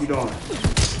 homie? Fuck you doing?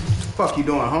 Fuck you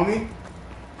doing, homie?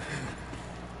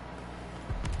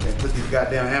 They put these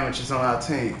goddamn amateurs on our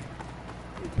team.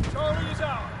 Charlie is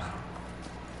ours.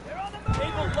 They're on the move.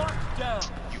 Able locked down.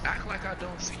 You act like I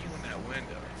don't see you in that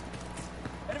window.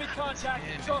 Enemy contact.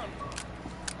 Man. Charlie.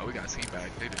 Oh, we got C back.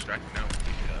 They distracted now with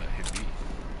the hit B.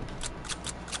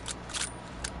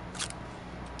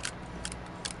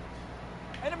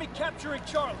 Enemy capturing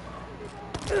Charlie.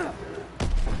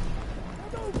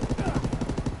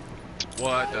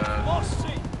 What the? Lost C.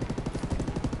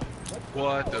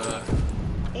 What the?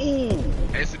 Ooh!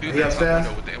 It's the dude He that's top upstairs?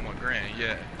 window with the M1 grand,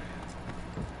 yeah.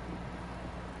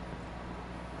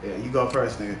 Yeah, you go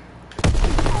first, nigga.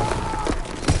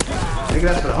 Nigga,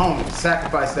 that's for the homie.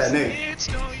 Sacrifice that nigga.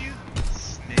 Snitch, don't you?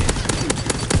 Snitch.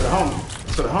 For the homie.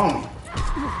 For the homie.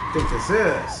 Think this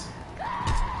is?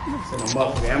 Some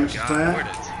motherfucking amateurs God, playing. where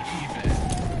the team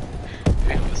at?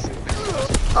 They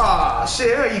was Ah,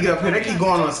 shit, how you get up here? They keep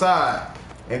going on the side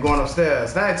and going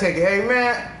upstairs. Now they take it. Hey,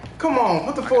 man, come on,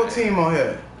 put the full team on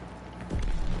here.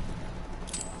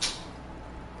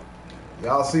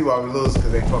 Y'all see why we lose,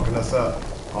 because they fucking us up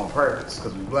on purpose,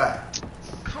 because we black.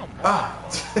 Come on. Ah.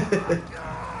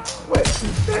 Wait,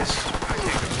 bitch. I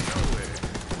can't go nowhere.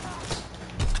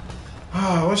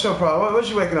 Ah, what's your problem? What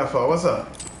you waking up for? What's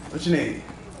up? What you need?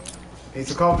 Need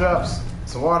some cough drops?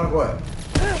 Some water? What?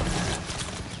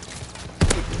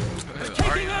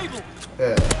 Taking Able.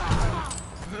 Yeah.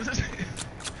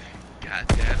 God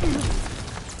damn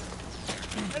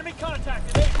it. Enemy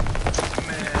contacted. Able.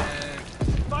 Man.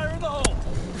 Fire in the hole.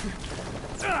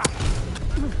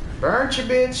 Burnt you,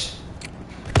 bitch.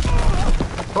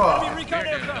 Enemy Fuck. recon They're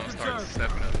aircraft gonna start reserved.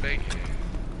 stepping up big.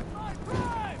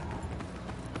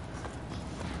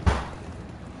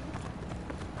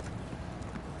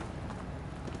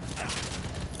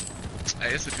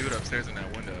 Hey, it's a dude upstairs in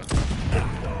that window.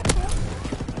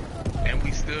 And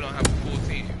we still don't have a full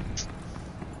team.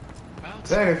 About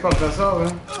to- Dang, they fucked us over.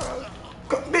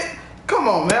 Come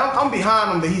on, man. I'm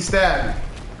behind him, but he stabbed me.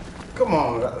 Come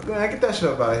on, man. Get that shit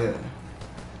up out of here.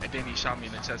 And then he shot me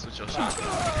in the chest with your shotgun.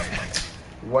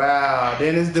 Wow.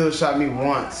 Then this dude shot me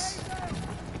once.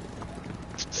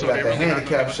 So got they the really not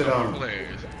handicap gonna shit give us no on. more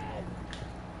players.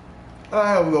 How the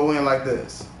hell we gonna win like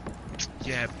this?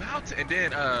 Yeah, about to. And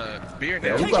then Beer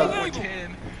Yeah, now we 2 about- and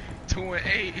 10, 2 and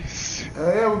 8.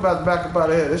 Hell yeah, we about to back up out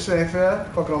of here. This shit ain't fair.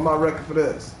 Fucking on my record for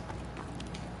this.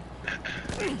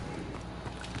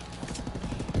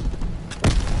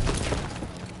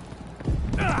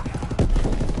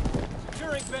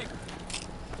 Securing Baker.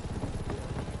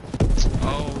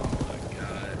 Oh my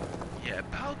god. Yeah,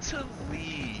 about to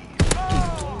leave.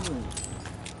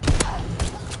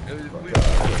 It was, we were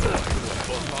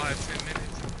for 5-10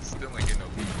 minutes, still ain't getting no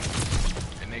beat.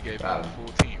 And they gave out a full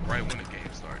team right when the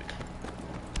game started.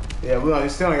 Yeah, we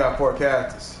still only got 4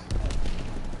 characters.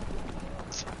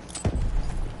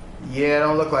 Yeah, it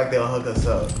don't look like they'll hook us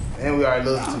up. And we already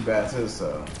losing too bad too,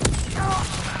 so.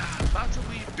 About to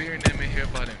leave Beer and them in here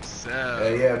by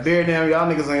themselves. Yeah, beer damn,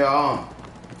 y'all niggas on your own.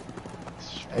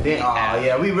 And then, oh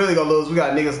yeah, we really gonna lose. We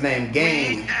got niggas named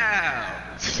Gang.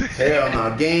 Hell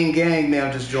no, Gang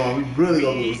now just joined. We really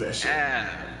gonna lose that shit.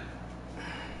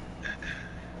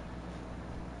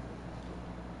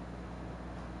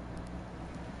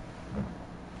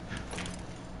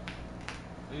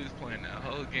 We was playing that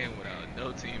whole game without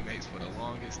no teammates for the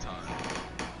longest time.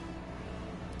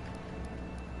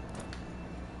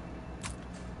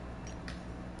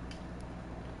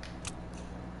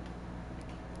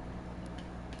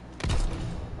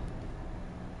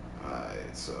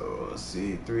 Alright. So let's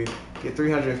see, get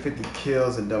 350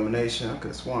 kills in domination. I could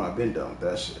have sworn I've been done with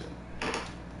that shit.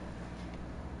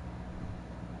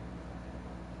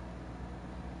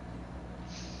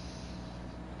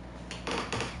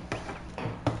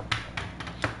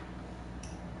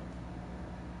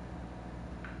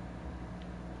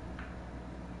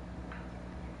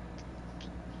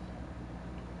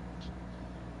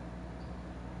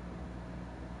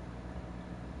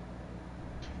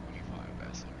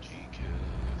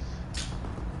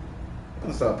 I'm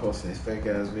gonna start posting these fake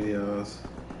ass videos.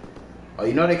 Oh,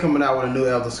 you know they coming out with a new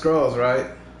Elder Scrolls, right?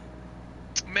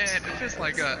 Man, if it's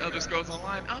like Elder Scrolls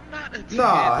Online, I'm not a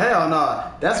Nah, hell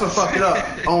no. That's what fucked it up.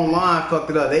 Online fucked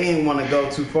it up. They ain't want to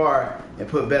go too far and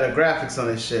put better graphics on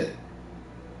this shit.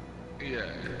 Yeah.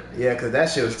 Yeah, cause that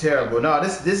shit was terrible. No,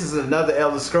 this is another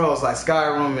Elder Scrolls like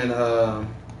Skyrim and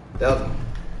the other.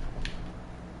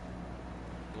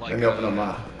 Like, Let me open up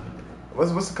my.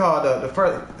 What's it called? The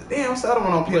first. Damn, what's the other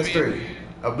one on PS3?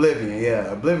 Oblivion.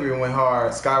 Yeah, Oblivion went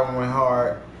hard. Skyrim went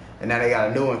hard, and now they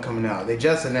got a new one coming out. They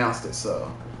just announced it,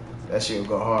 so that shit will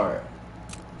go hard.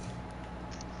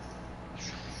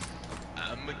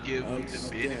 I'ma give you the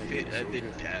benefit of the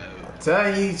doubt.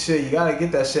 Telling you, shit, you gotta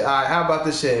get that shit. All right, how about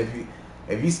this shit?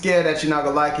 If you scared that you're not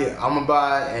gonna like it, I'm gonna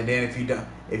buy it, and then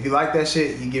if you like that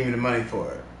shit, you give me the money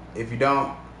for it. If you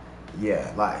don't,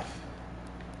 yeah, life.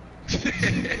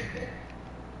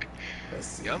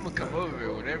 Yeah, I'm gonna come over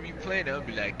here whenever you play it. I'll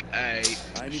be like, alright.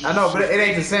 I know, but it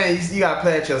ain't the same. You gotta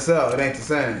play it yourself. It ain't the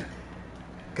same.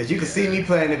 Cause you can see me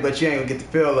playing it, but you ain't gonna get the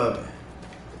feel of it.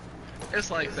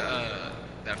 It's like that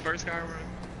first Skyrim.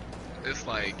 It's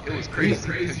like it was crazy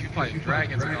because you fight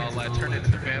dragons and all that, turning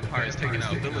into vampires, taking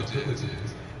out villages.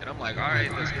 And I'm like, alright,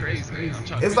 that's crazy. I'm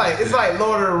trying it's like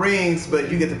Lord of the Rings,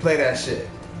 but you get to play that shit.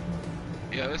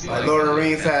 Yeah, it's like Lord of the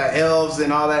Rings had elves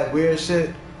and all that weird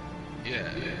shit.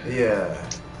 Yeah.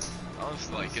 I was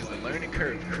like, is the learning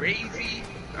curve crazy?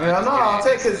 Yeah, no, I'll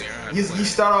take it because you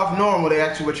start off normal. They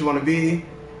ask you what you want to be.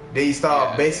 Then you start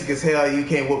off basic as hell. You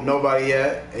can't whoop nobody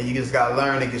yet, and you just gotta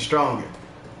learn and get stronger.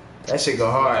 That shit go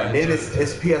hard. And then it's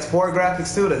PS4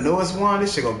 graphics too, the newest one.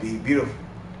 This shit gonna be beautiful.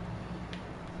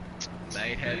 I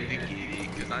ain't had to get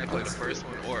it because I ain't played the first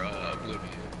one or Oblivion.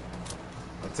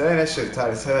 I'm telling you, that shit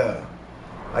tight as hell.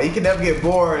 Like, you can never get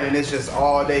bored, and it's just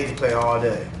all day. You can play all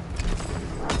day.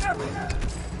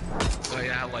 So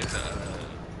yeah, I like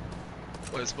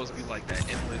what it's supposed to be like that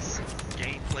endless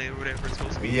gameplay or whatever it's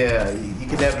supposed to be. Yeah, you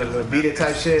can never beat it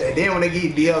type shit. And then when they give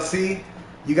you DLC,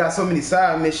 you got so many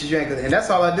side missions you ain't gonna, and that's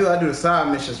all I do. I do the side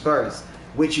missions first,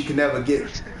 which you can never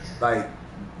get like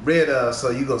rid of. So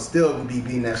you gonna still be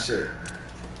beating that shit.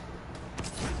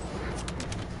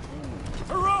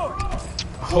 Heroic!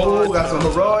 Oh, got some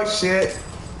heroic shit.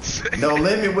 No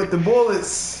limit with the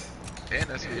bullets. And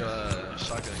that's your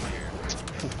shotgun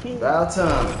gear. About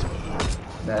time.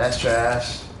 Nah, that's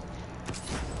trash.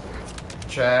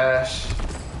 Trash.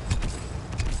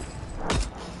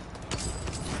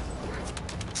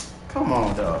 Come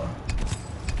on, dog.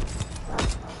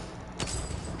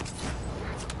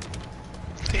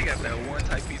 He got that one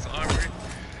type piece of armor.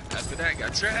 After that,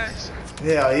 got trash.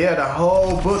 Hell yeah, the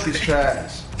whole book is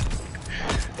trash.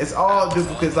 It's all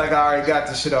duplicates like I already got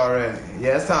this shit already.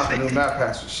 Yeah, it's time for new map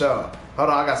packs for sure. Hold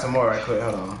on, I got some more right quick.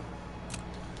 Hold on.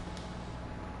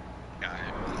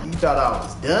 You thought I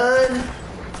was done?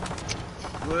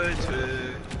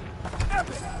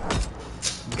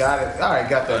 Got it. I already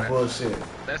got that bullshit.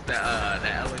 That's that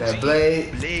LMG. That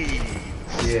blade.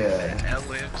 Yeah. That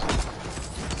LMG.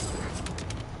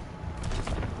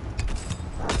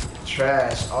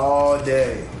 Trash all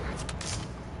day.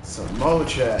 Some more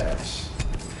trash.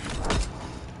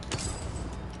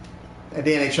 And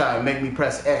then they try to make me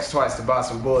press X twice to buy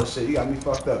some bullshit. You got me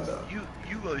fucked up though. You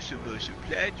want some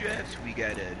supply drops? We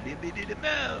got a limited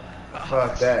amount.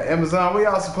 Fuck that. Amazon, where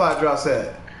y'all supply drops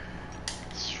at?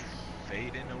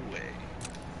 Fading away.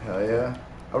 Hell yeah.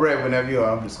 I'm ready whenever you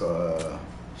are. I'm just gonna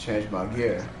change my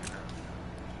gear.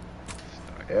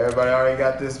 Everybody already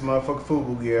got this motherfucking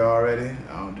FUBU gear already.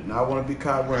 I do not want to be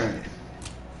caught wearing it.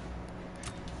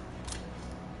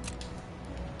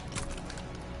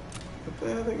 What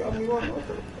the hell they got me on?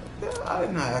 I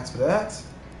did not ask for that.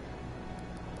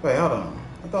 Wait, hold on.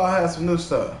 I thought I had some new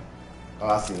stuff. Oh,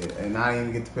 I see it. And I didn't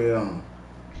even get to put it on.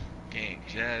 Game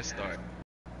just started.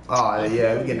 Oh,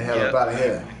 yeah, we getting the hell up out of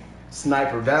here.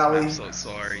 Sniper Valley. I'm so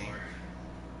sorry.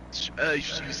 You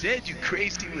said you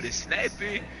crazy with a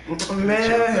sniper.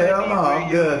 Man, hell no,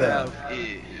 I'm good at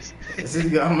it.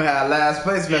 I'm gonna have last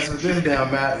place messing with this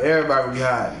damn map. Everybody will be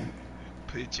hiding.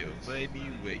 Put your money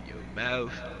where your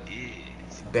mouth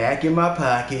is. Back in my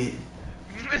pocket.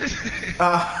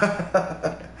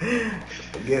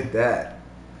 Forget that.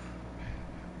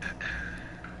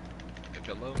 If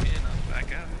you're low man, I'm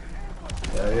back out.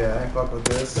 Yeah, I ain't fuck with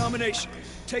this. Domination.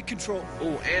 Take control.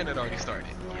 Oh, and it already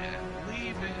started. Yeah,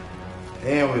 leave it.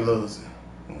 And we losing.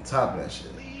 On top of that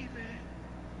shit. Leave it.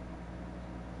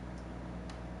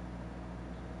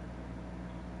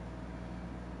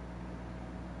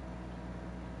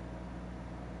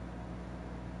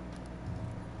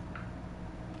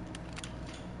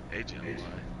 Hey, Jamar.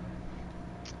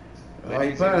 Oh,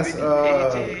 you playing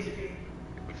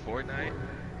Fortnite?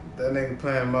 that nigga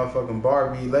playing motherfucking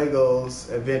Barbie,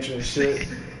 Legos, adventure and shit.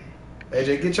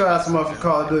 AJ, get your ass some motherfucking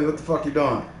Call of Duty. What the fuck you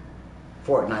doing?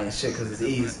 Fortnite and shit, cause it's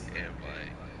easy. Yeah,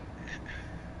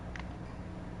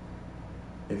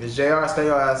 If it's JR, stay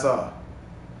your ass off.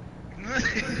 I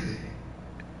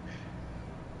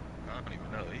don't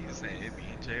even know. He was saying it be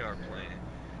JR playing,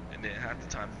 and then half the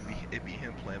time it be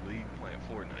him playing, but he be playing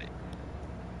Fortnite.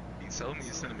 He told me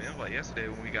to send him an invite yesterday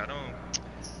when we got on.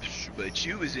 But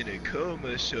you was in a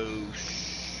coma, so.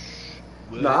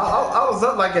 No, I was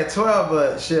up like at 12,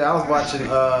 but shit, I was watching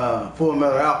Full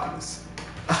Metal Alchemist.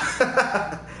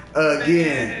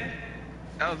 Again.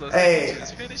 Hey,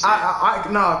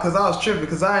 no, cause I was tripping,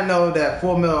 cause I know that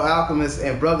Full Metal Alchemist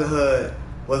and Brotherhood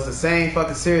was the same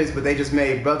fucking series, but they just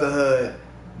made Brotherhood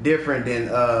different than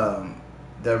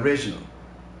the original.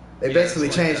 They basically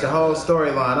changed the whole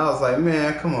storyline. I was like,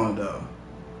 man, come on, though.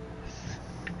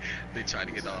 They trying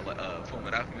to get all Full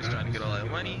Metal Alchemist trying to get all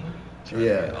that money.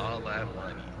 Yeah. All that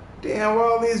money. Damn, where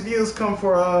all these views come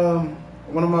for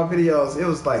one of my videos? It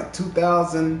was like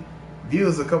 2,000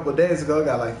 views a couple of days ago. I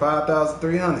got like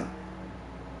 5,300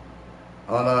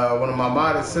 on one of my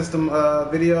modded system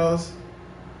videos.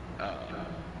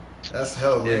 That's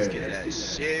hell Let's weird. get that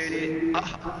shared.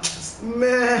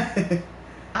 Man.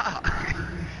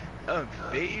 I'm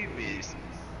famous.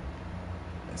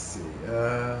 Let's see.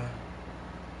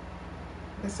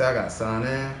 Let's see. I got signed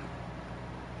in.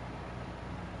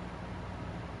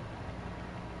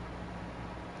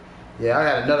 Yeah, I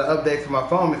got another update for my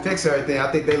phone to fix everything.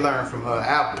 I think they learned from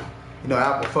Apple. You know,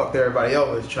 Apple fucked everybody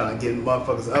over trying to get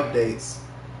motherfuckers updates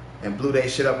and blew they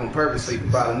shit up on purpose so you can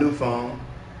buy a new phone.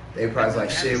 They probably like,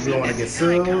 shit, we don't want to get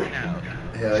sued.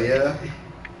 Hell yeah.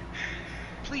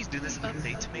 Please do this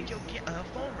update to make your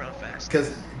phone run faster.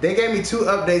 Because they gave me 2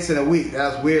 updates in a week.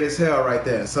 That's weird as hell right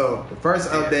there. So the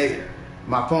first update,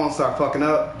 my phone started fucking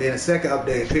up. Then the second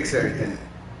update fixed everything.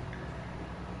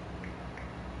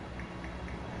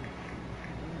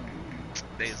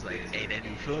 They was like, hey, that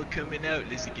new phone coming out.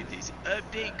 Let's get this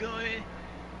update going.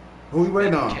 Who we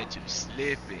waiting on? Catch him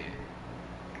slipping.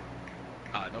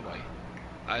 Nobody.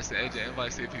 I said, AJ,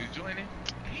 invite, see if he was joining.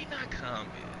 He not coming.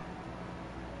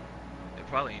 It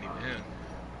probably ain't even him.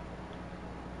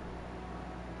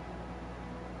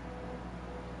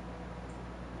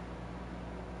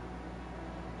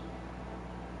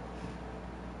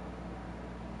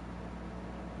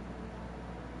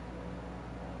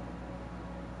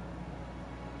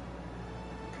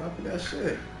 Copy that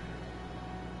shit.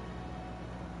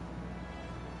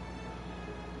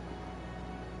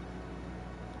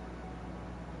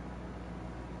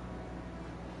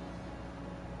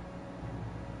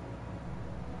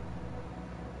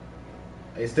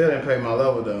 They still didn't pay my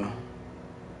level though.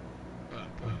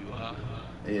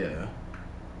 Yeah.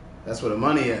 That's where the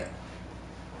money at.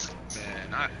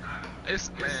 Man, it's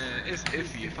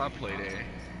iffy if I play there.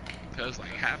 Cause like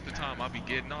half the time I'll be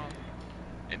getting off.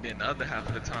 And then the other half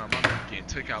of the time, I'm getting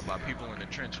took out by people in the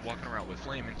trench walking around with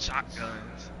flaming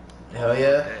shotguns. Hell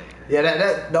yeah. Yeah,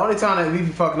 that the only time that we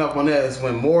be fucking up on that is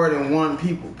when more than one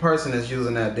person is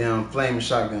using that damn flaming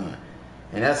shotgun.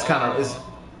 And that's kind of,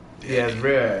 it's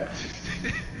rare.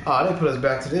 Oh, they put us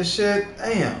back to this shit?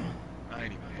 Damn. I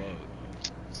ain't even vote.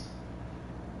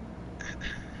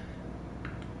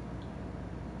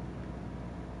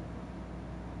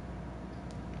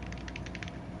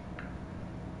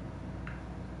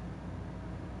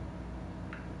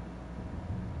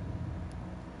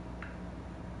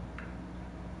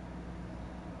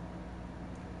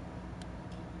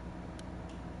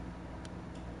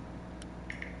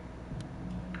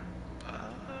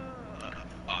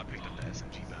 I picked up the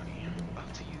SMG bounty. I'm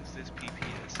about to use this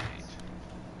PPSH.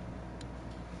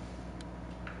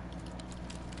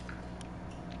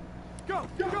 Go!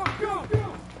 Go! Go!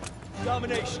 Go!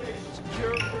 Domination.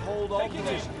 Secure and hold all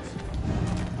positions.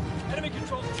 Enemy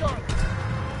controls Charlie.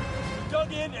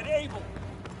 Dug in and able.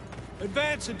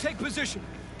 Advance and take position.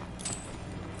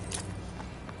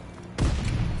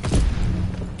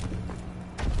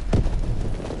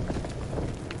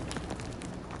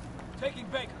 Taking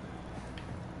Baker.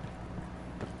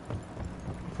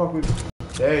 Fuck we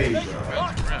There you Baker, go.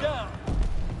 lock him down.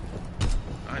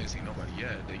 I ain't seen nobody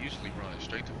yet. They usually run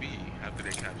straight to B after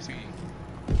they cap C.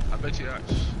 I bet you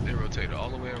they rotated all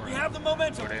the way around. We have the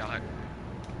momentum. Where they hide.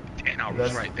 And I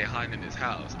was right. They hiding in this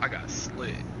house. I got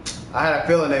slid. I had a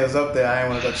feeling they was up there. I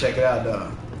didn't want to go check it out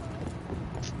though.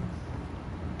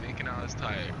 Thinking I was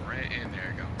tired. Ran in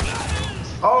there.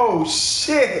 Got Oh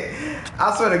shit!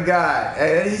 I swear to God,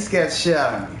 hey, he scared the shit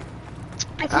out of me.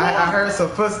 I heard some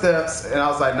footsteps and I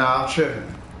was like, nah, I'm tripping.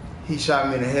 He shot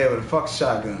me in the head with a fucking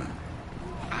shotgun.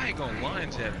 I ain't gonna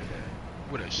lunge at him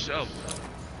with a shovel.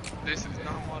 This is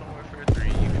not Modern Warfare 3.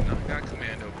 You do not got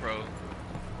Commando Pro.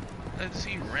 Let's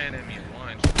see, ran at me and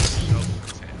lunged with a shovel in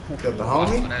his hand. Killed the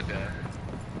homie? That guy.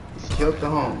 Killed the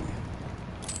homie.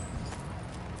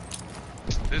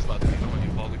 This is about to be annoying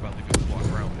if all we about to do is walk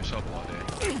around with a shovel all day.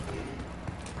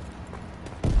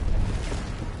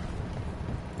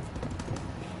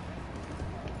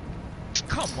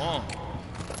 Come on.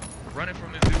 Running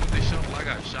from this dude with this shovel, I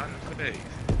got shot in for days.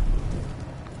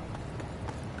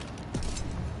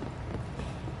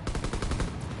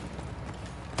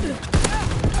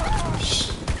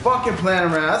 Fucking playing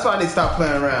around. That's why I need to stop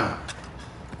playing around.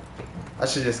 I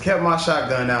should just kept my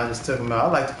shotgun down and just took him out. I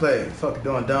like to play. Fucking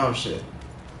doing dumb shit.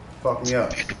 Fuck me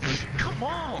up. Come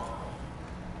on.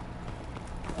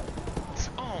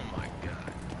 Oh my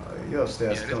god. You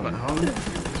upstairs killing the homie.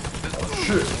 Oh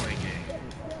shit.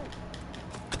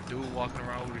 Dude walking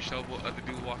around with a shovel, other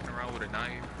dude walking around with a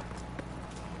knife.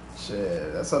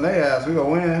 Shit, that's on their ass. We gonna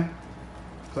win.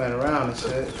 Playing around and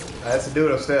shit. That's the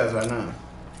dude upstairs right now.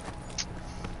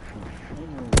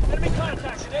 Enemy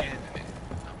contact today.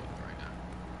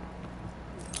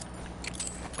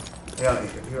 Yeah,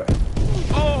 you're right.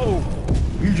 Oh!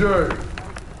 You jerk.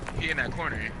 He in that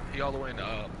corner. He all the way in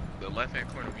the left-hand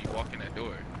corner when you walk in that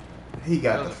door. He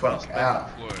got the fuck out.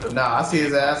 Nah, I see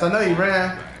his ass. I know he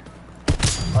ran.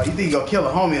 Oh, you think you gonna kill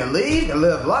a homie and leave and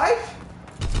live life?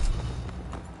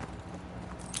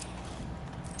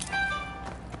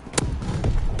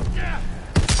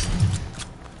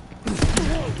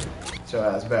 Get your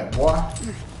ass back, boy.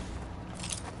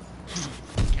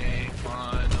 Can't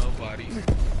find nobody.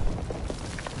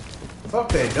 Fuck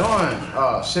they doing?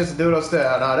 Oh, shit's the dude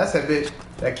upstairs. Oh, no, that's that bitch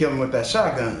that killed him with that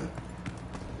shotgun.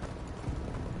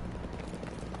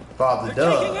 Father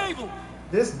Doug.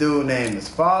 This dude name is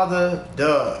Father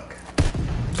Doug.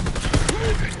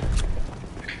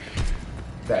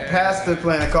 That pastor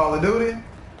playing Call of Duty?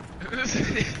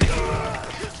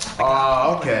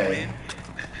 Oh, okay.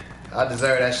 I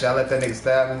deserve that shit. I let that nigga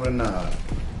stab me with a knife.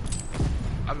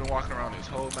 I've been walking around this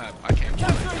whole map. I can't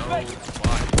find nobody.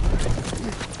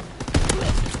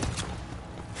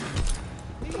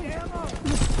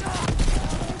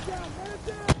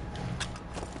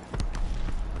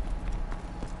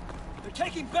 They're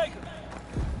taking Baker.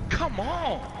 Come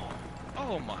on!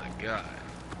 Oh my god.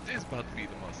 This is about to be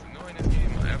the most annoyingest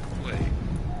game I ever played.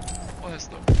 What's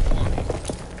the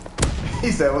point?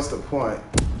 He said, what's the point?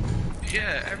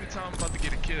 Yeah, every time I'm about to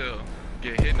get a kill,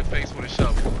 get hit in the face with a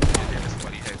shovel, and then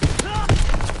somebody hits me.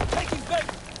 Taking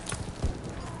Baker.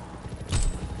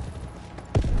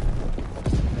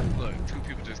 Look, 2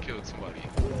 people just killed somebody.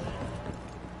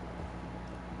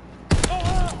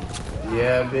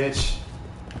 Yeah, bitch.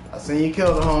 I seen you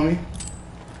kill the homie.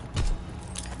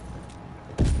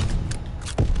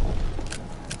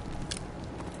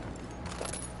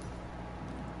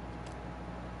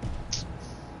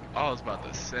 I was about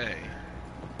to say.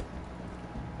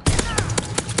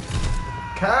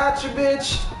 Catch you,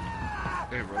 bitch.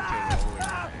 They rotated all the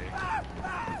way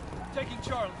around. Taking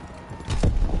Charlie.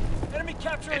 Enemy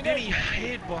capturing And then he A.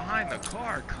 hid behind the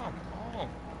car. Come on.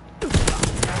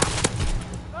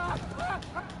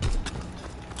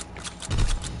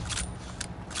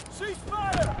 Cease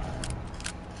fire.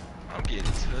 I'm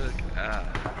getting took out.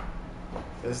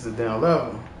 This is the down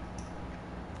level.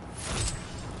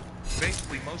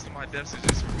 Basically, most of my deaths is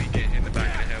just from me getting in the back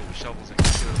of the head with shovels and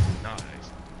kills with knives.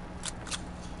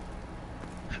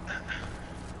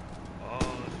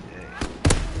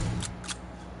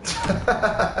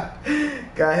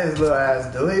 Got his little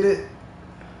ass deleted.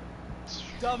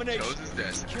 Domination. Chose his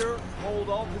destiny. Secure, hold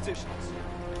all positions.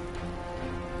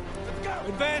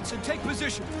 Advance and take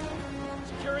position.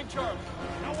 Securing Charlie.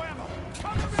 No ammo. C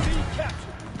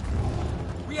captured.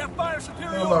 We have fire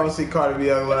superiority. Hold on, see Carter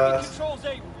be ugly ass. Controls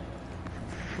A.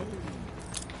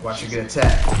 Watch her get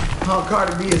attacked. Huh,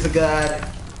 Carter B is a god.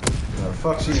 No, the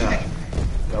fuck she not.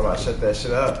 Y'all about to shut that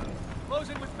shit up.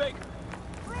 Closing with Baker.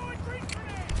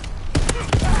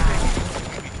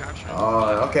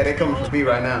 Oh, okay, they coming for B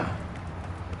right now.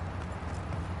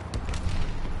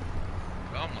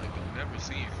 I'm like, I'll never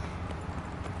see him.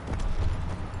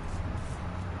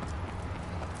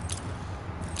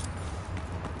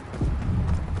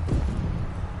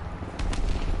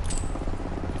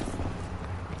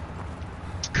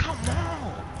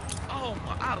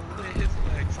 I lit his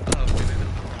legs up and then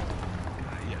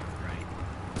yeah, right.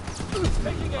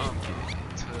 Taking I'm aim.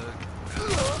 getting took.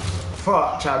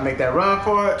 Fuck, try to make that run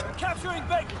for it. Capturing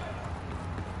Baker.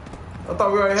 I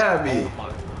thought we already had B. Oh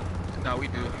my. No, we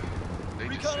do. They just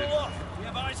Recon said, aloft. We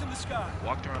have eyes in the sky.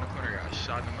 walked around the corner, got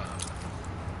shot in the mouth.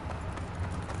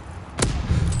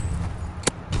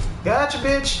 Gotcha,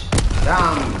 bitch.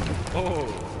 Down.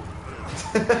 Oh.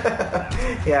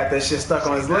 He had that shit stuck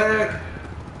on his leg.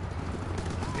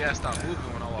 Yeah, I stopped moving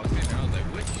when I walked in there. I was like,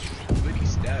 what he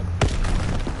stabbed?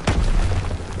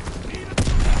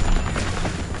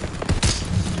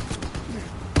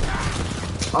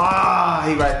 Ah,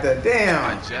 he right there. I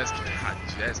Damn. just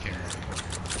can't.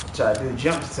 Try to do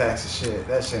jump attacks and shit.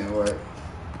 That shit ain't work.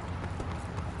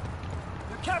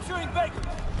 They're capturing Baker.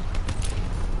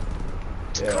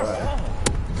 Yeah, right.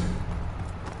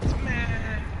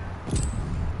 Man.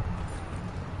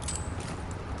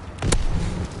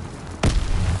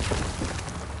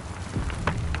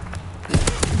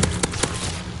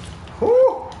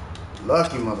 Whoo!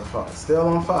 Lucky motherfucker. Still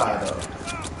on fire though.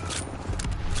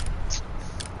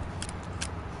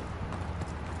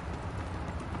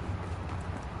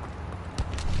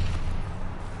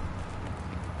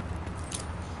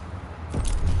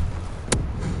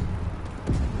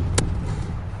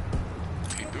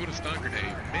 He threw the stun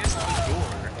grenade, missed the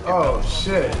door. Oh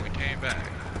shit. And came back.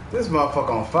 This motherfucker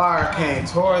on fire came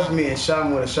towards me and shot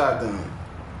me with a shotgun.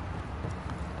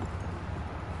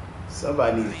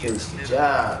 Somebody need to finish the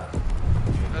job.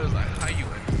 I was like, how you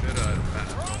in the middle of the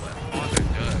battle? Like, on the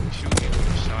gun, shooting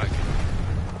with a shotgun.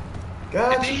 And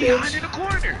Gotcha, then he hid bitch. in the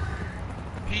corner.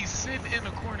 He's sitting in the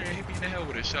corner and hit me in the head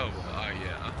with a shovel. Oh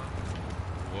yeah,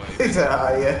 Boy, He said,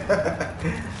 oh yeah.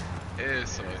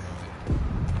 it's so annoying.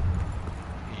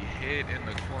 He hid in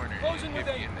the corner and Closing hit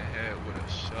with me aim. in the head with a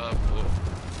shovel.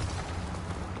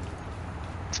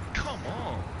 Come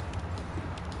on.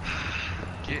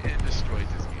 Getting destroyed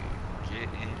this game.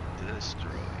 Getting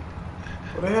destroyed.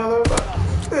 What the hell,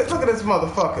 everybody? Look at this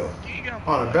motherfucker. You got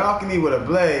On a balcony with a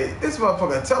blade. This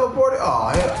motherfucker teleported? Oh,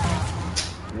 hell.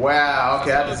 Wow,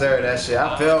 okay, I deserve that shit.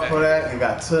 I fell for that and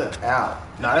got took out.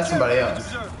 Nah, that's somebody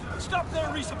else. Stop there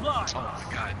and resupply. Oh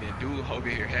my god, then dude over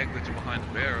here head glitching behind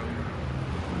the barrel.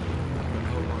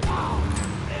 Hold on.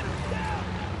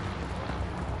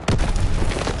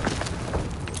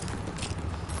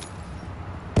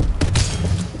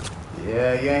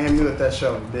 Yeah, you ain't hit me with that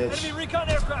shovel, Enemy bitch. recon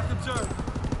aircraft observed.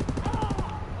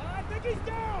 I think he's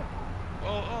down.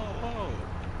 Oh.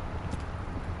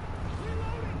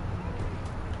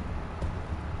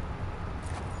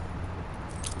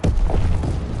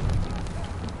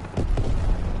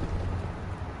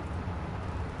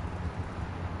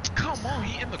 Come on,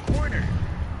 he in the corner.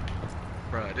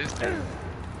 Bruh, this dude.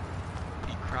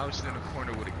 He crouched in the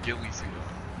corner with a ghillie suit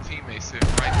on. Teammate sitting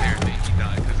right there and then he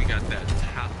died because he got that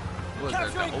what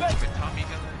was that, the ultimate Tommy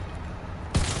gun?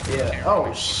 Yeah.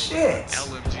 Oh, shit.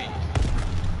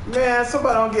 LMG. Man,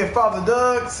 somebody don't get Father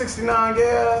Doug 69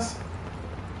 gas.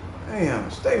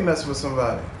 Damn, stay messing with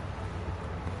somebody.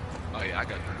 Oh yeah, I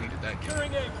got deleted that game.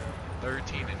 Securing aim.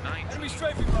 13 and 19. Enemy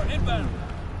strafing run inbound.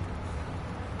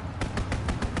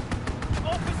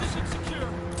 All positions secure.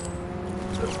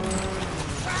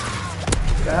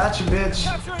 Gotcha, bitch.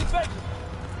 Capturing Baker.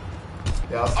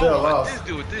 Y'all still Oh, lost. this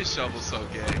dude with this shovel so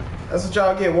gay. That's what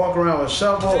y'all get walking around with a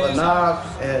shovel, a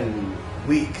knife, and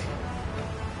weak.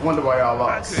 Wonder why y'all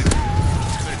I lost. couldn't do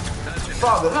nothing.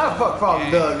 Father, how the fuck Father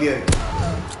Doug get it?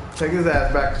 Take his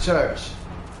ass back to church.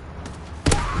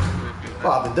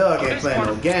 Father Doug ain't playing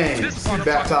no games. He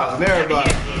baptizing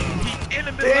everybody. He in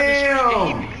the middle of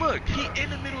the street. Look, he in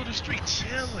the middle of the street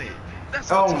chilling. That's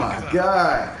what Oh I'm my talking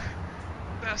about. god.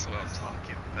 That's what I'm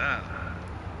talking about.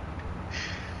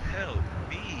 Help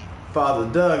me. Father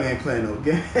Doug ain't playing no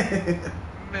game.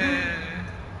 Man,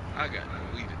 I got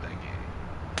deleted that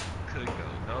game. Couldn't go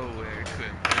nowhere,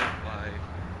 couldn't live life.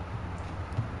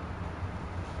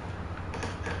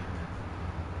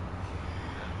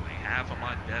 Like half of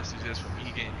my deaths is just from me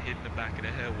getting hit in the back of the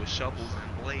head with shovels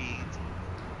and blades.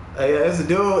 Hey, there's a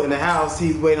dude in the house.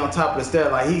 He's waiting on top of the stair,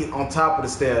 like he on top of the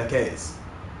staircase,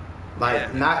 like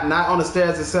Yeah. not on the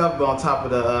stairs itself, but on top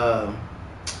of the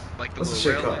Like the what's the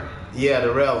little shit railing. called? Yeah,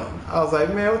 the railing. I was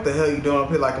like, man, what the hell you doing up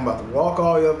here? Like I'm about to walk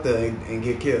all the way up there and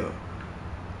get killed.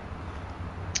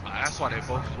 That's why they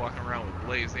both was walking around with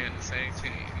blades. They're in the same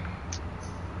team.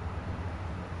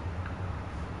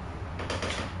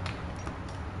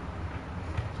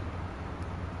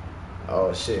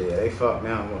 Oh shit, yeah, they fucked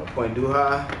now. I'm gonna point do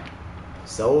high.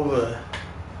 It's over.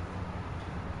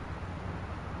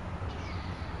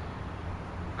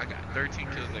 I got 13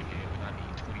 kills that game and I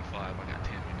need 25. I got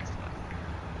 10 minutes left.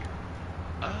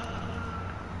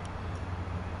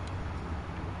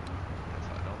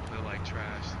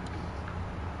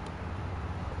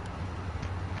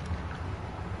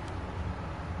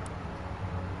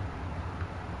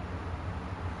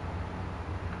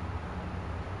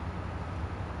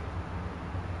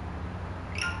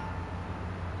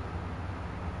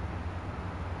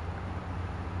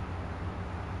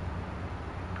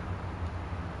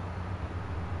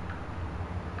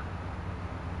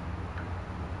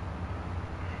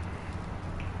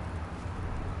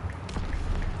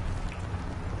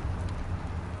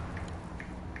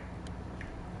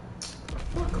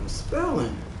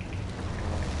 spelling? I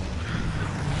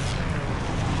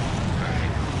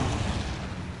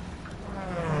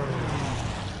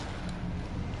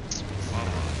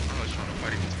was trying to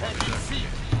fight against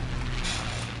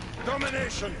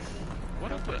Domination.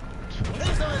 What up with? Laser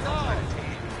is out.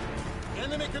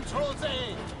 Enemy controls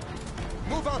A.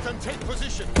 Move out and take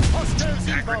position. Hostiles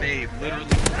That inbound. grenade literally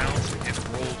bounced and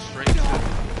rolled straight to him.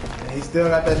 And he still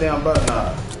got that damn button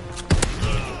knob.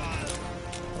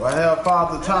 Well, hell,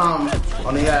 Father Tom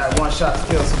only had one shot to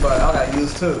kill somebody. I got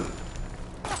used two.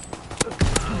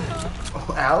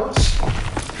 Oh, ouch.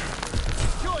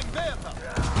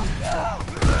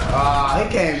 Ah, he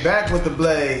came back with the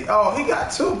blade. Oh, he got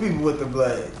two people with the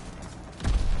blade.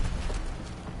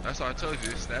 That's why I told you,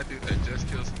 it's that dude that just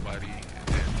killed somebody. And,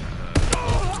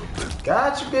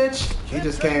 Gotcha, bitch. He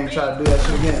just came and tried to do that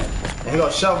shit again. And he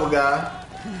go shovel guy.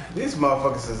 These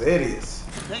motherfuckers is idiots.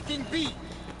 Taking B.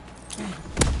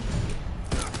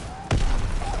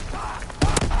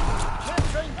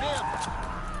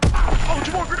 oh,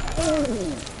 Jamar,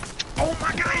 oh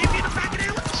my God, he hit me in the back of the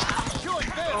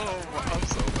head. Oh, I'm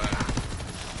so bad.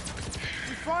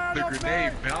 The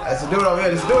grenade bounced. That's a dude over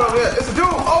here. This dude over here. It's a dude.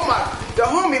 Oh my. The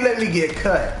homie let me get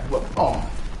cut. Oh,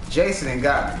 Jason ain't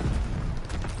got me.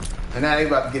 And now they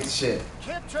about to get the shit.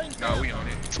 No, we on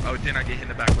it. Oh, then I get hit in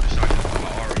the back with a shotgun.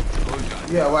 Oh, Ari. Oh,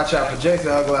 you gotta watch out for Jason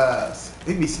ugly ass.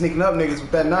 He be sneaking up niggas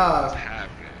with that knife.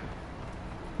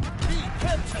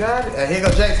 God, here go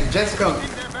Jason. Jason coming.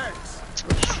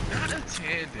 Not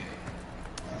intended.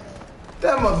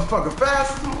 That motherfucker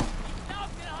fast.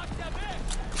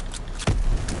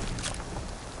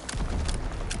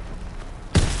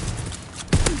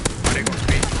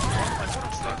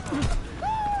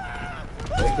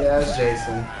 Big ass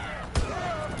Jason.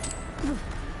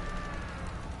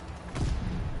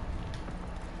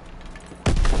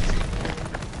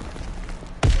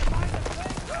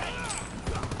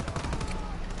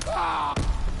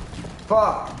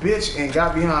 Fuck, bitch, and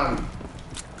got behind me.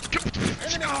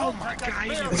 Oh my God, he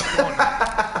hit me.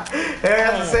 Hey,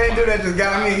 that's the same dude that just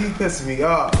got me. He pissing me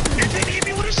off. And then he hit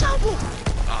me with a shovel.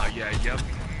 Oh yeah, yep.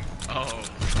 Oh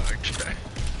my God.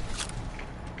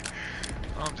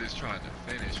 I'm just trying to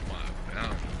finish my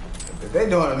bounty. If they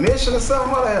doing a mission or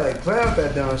something, why the hell they playing with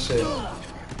that dumb shit?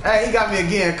 Hey, he got me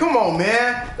again. Come on,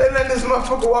 man. They let this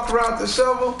motherfucker walk around with the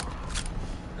shovel.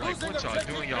 Like, what y'all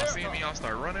doing? Y'all see me? Y'all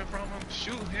start running from him?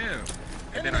 Shoot him.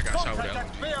 And then I got shot with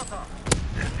LMG.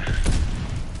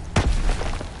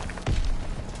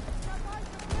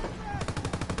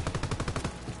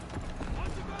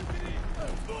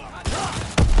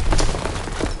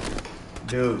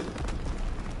 Dude.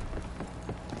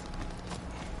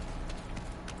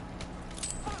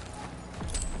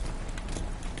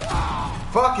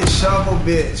 Fucking shovel,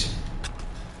 bitch.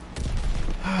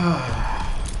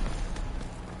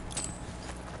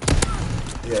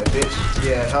 Yeah, bitch.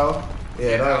 Yeah, hoe.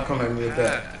 Yeah, don't come at me with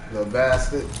that, little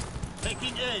bastard.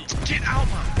 Taking A. Get out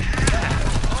my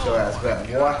path. Your ass back,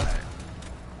 boy.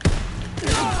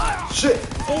 Shit.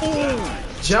 Oh.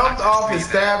 Jumped off and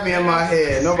stabbed me in my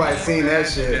head. Nobody seen that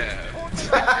shit.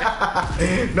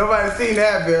 Nobody seen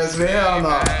that, bitch, man. Hell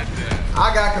no.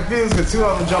 I got confused because two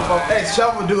of them jump off. Hey,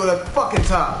 shovel dude at the fucking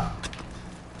top.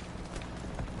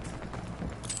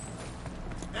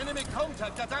 Enemy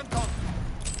contact at Anton.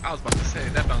 I was about to say,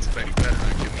 that bounce better than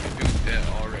killing the dude dead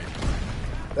already.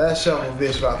 That shovel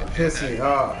bitch about to piss me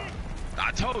off.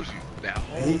 I told you, that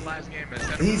whole last game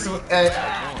at He's, oh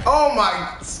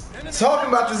my, talking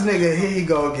about this nigga, here you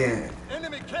go again.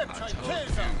 Enemy captured.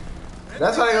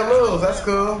 That's how they gonna lose, that's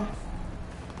cool.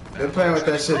 They're playing with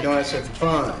that shit, doing that shit for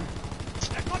fun.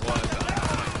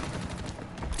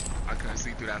 I couldn't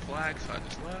see through that flag, so I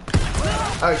just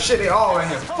left. Oh shit, they all right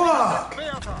here. Fuck!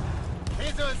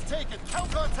 Taser is taken.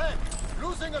 Counter-attack.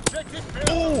 Losing objective.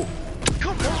 Oh!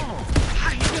 Come on! How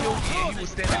he killed me and he was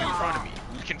standing in front of me,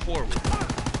 looking forward.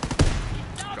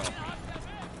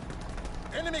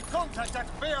 Enemy contact at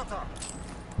Beata.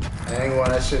 I ain't want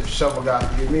that shit for shovel guy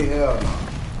to give me hell no.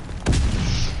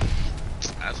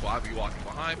 That's why I be walking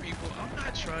behind people. I'm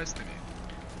not trusting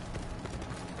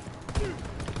it.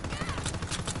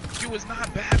 You was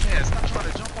not Batman. Stop trying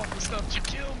to jump off the stuff to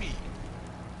kill me.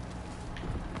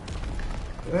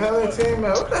 What the hell is their team,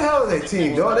 man? What the hell is their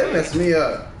team, dog? They messed me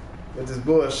up with this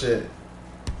bullshit.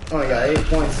 I only got 8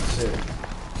 points and shit.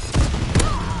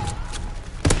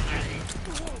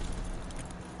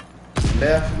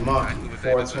 Left monkey,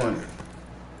 420.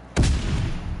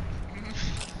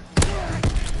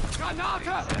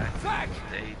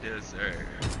 They deserve.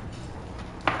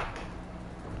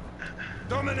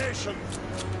 Domination.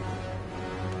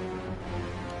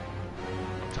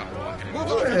 I'm tired of walking in What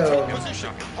the hell?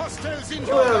 position. Hostiles Who the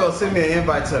hell inbound. gonna send me an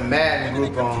invite to a Madden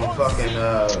group on fucking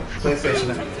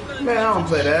PlayStation? Man, I don't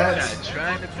play that. Not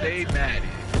trying to play Madden.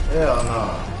 Hell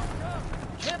no.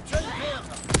 Capture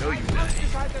Bertha. No, you not.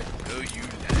 No, you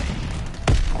not.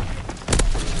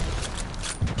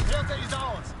 Bertha is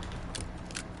ours.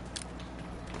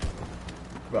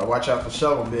 Gotta watch out for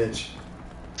Shovel, bitch.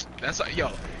 That's like, yo,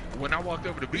 when I walked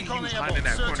over to B, he Recon was airborne, hiding in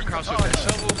that corner, searching crouched for with that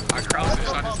targets. shovel. I crouched and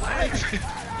shot his legs.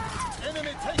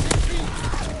 Enemy taking B.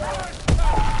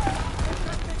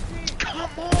 Come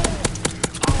on!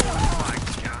 Oh my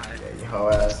god. Yeah, you hoe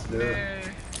ass dude. Man.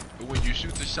 When you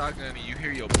shoot the shotgun and you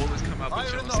hear your bullets come out but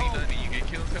you don't see nothing, you get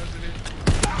killed because of it.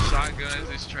 Shotguns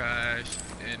is trash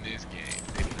in this game.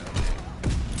 They know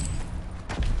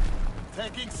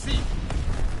that. Taking C.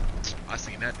 I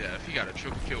seen that death. He got a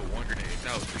triple kill with one grenade.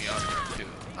 That was me out of kill.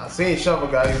 I seen Shovel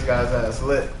got his guy's ass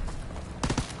lit.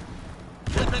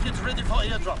 Get package ready for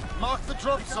airdrop. Mark the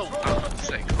drop zone. I was about to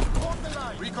say,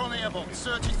 Recon airborne,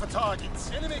 searching for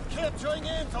targets. Enemy capturing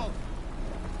intel.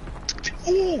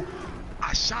 ooh!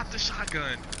 I shot the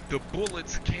shotgun. The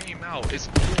bullets came out. It's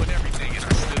blue and everything, and I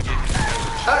still get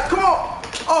hit. Come on!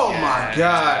 Oh my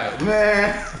god,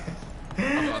 man.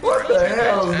 What the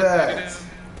hell is that?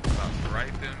 I'm about to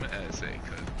write them an essay,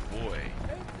 cause boy,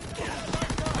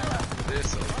 this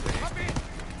so big.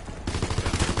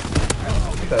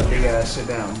 Put that big ass shit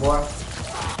down, boy.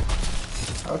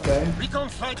 Okay. Recon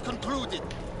flight concluded.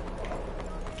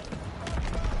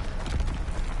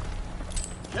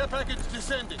 Care package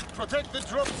descending. Protect the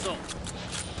drop zone.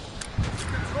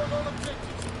 Control all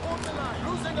objectives. Hold the line.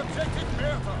 Losing objective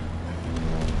Bertha.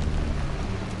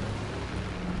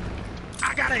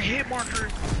 I got a hit marker,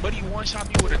 but he one-shot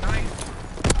me with a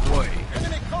knife. Boy.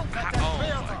 Enemy contact at Oh my,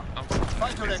 Bertha. I'm so tired of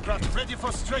Fighter this aircraft game. ready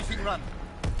for strafing run.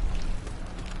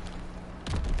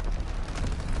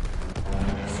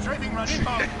 Strafing run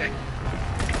inbound.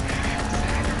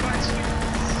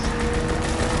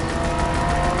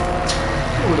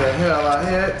 Who the hell I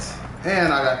hit?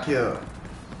 And I got killed.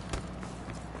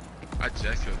 I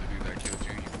just killed the dude that killed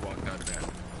you. You walked out of that.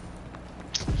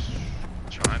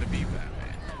 Trying to be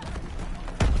Batman.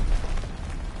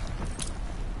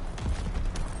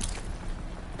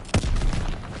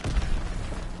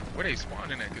 Where they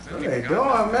spawning at? Cause What they doing,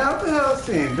 man? What the hell is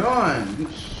this team doing?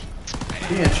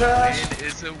 Being trash? Win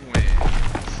is a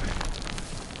win.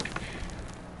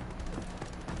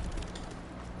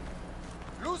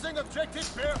 Losing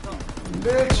objective Bertha.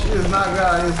 Bitch, it's not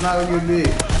God. It's not a good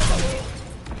beat.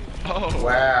 Oh.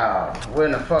 Wow.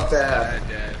 When the fuck that happened?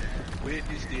 Dad.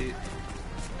 Witnessed it.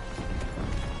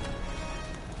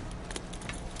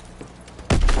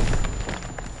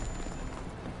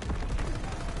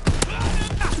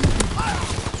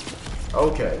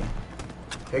 Okay.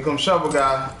 Here comes Shovel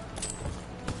Guy.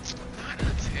 Not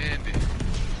intended.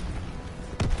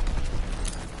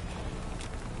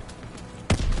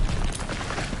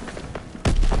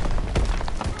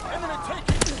 Enemy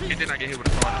taking C. And then I get hit with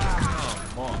a car.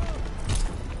 Come on.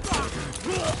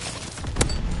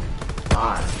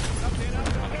 Alright.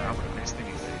 I would have missed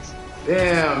anyways.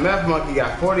 Damn, Meth Monkey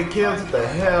got 40 kills. What the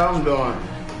hell I'm doing?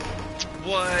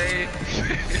 What?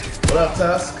 What up,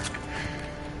 Tusk?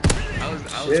 I was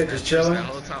Shit, just chilling. the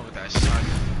whole time with that shotgun.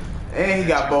 And he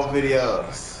got both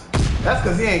videos. That's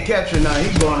because he ain't capturing none.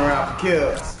 He's going around for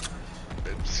kills.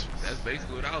 That's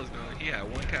basically what I was doing. He had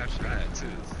one capture, I had two.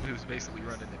 He was basically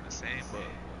running in the same boat.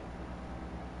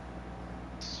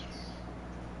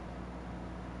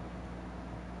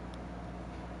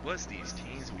 What's these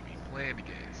teams we be playing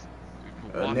against?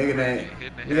 We be A walking nigga around named, getting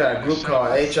hit in the we head got a with group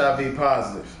called shovels. HIV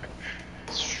positive.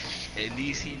 At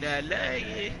least he not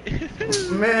lying.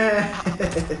 Man. At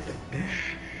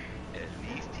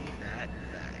least he not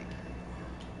lying.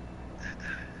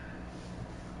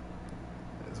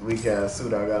 This weak ass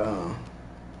suit I got on.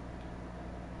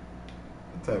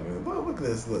 What type of, look at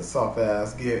this little soft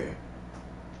ass gear.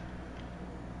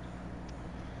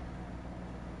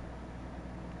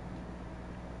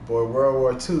 Boy, World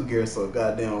War II gear so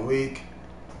goddamn weak.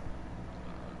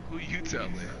 Who you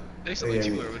telling? They should They let gave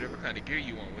you me- wear whatever kind of gear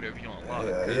you want, whatever you unlock.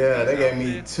 Yeah, they gave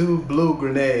me 2 blue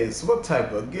grenades. What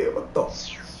type of gear? What the?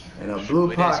 And a blue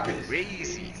But pocket. That's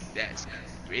crazy. That's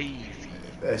crazy.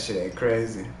 That shit ain't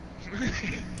crazy.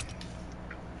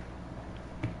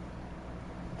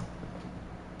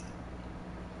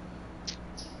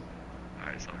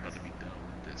 Alright, so I'm about to be done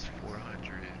with this 400.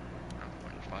 I'm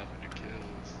like 500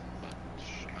 kills. But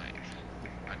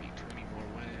I need 20 more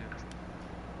wins.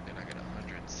 Then I get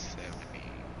 170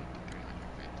 with the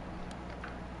 350.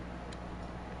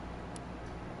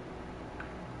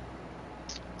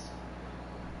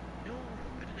 No,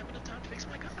 I didn't have enough time to fix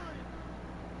my gun.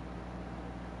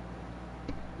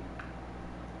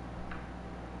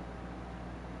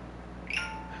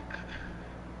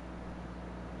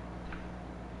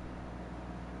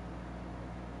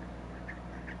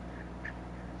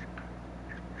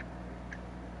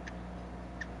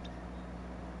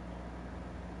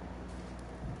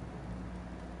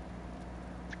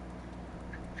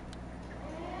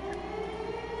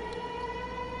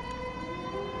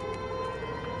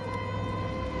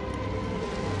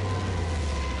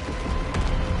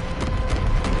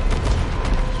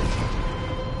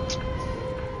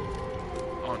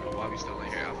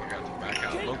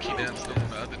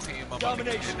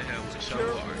 the hell with a Secure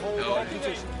shovel and hold all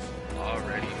positions.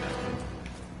 already know.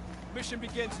 Mission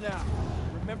begins now.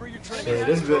 Remember your training. Yeah,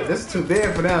 this is too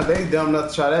big for them. They dumb enough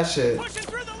to try that shit. Pushing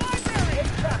through the library.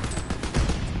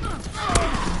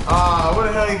 Ah, what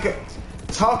the hell he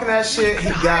talking that shit? He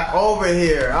got over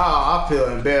here. Ah, I feel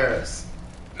embarrassed.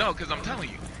 No, because I'm telling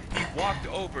you, he walked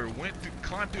over,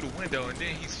 climbed through the window, and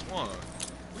then he swung.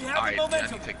 We have Alright, the I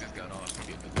momentum. need to take this gun off.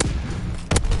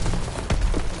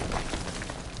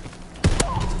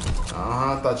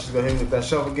 I thought you was gonna hit me with that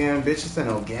shovel again, bitch. This ain't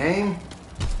no game.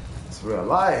 It's real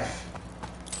life.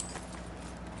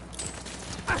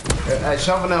 Hey,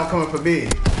 shovel now coming for B.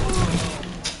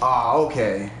 Ah,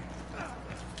 okay.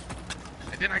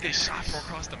 And then I get shot from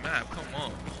across the map. Come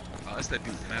on. Oh, that's that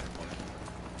dude's map point.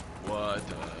 What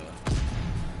the?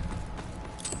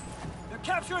 They're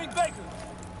capturing Baker.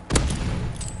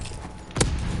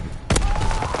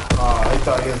 Oh, he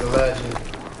thought he was a legend.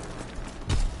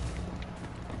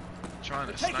 Trying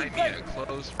to snipe me at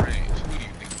close range. Who do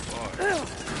you think you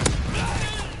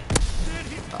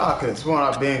are? I could have sworn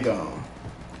I've been gone.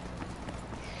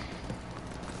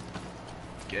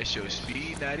 Guess your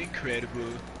speed not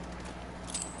incredible.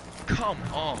 Come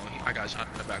on. I got shot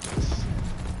in the back. Did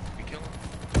we kill him?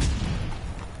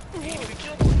 Did we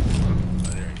kill him?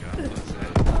 Oh, there you go. Let's say.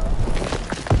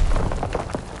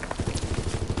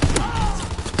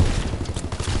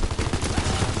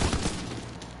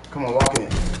 Come on, walk in.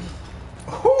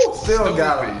 Whoo, still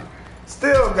got him.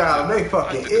 Still got him. They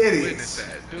fucking idiots.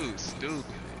 Dude, stupid.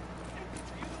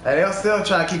 Hey, they'll still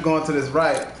try to keep going to this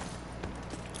right.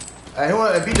 Hey, who?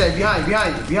 Hey, BJ, behind you.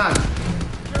 I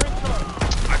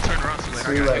turned around too late.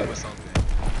 I got hit with something.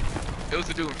 It was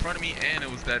the dude in front of me, and it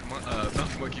was that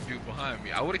monkey dude behind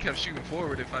me. I would have kept shooting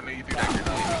forward if I knew you threw that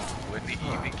grenade. Wouldn't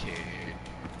even care.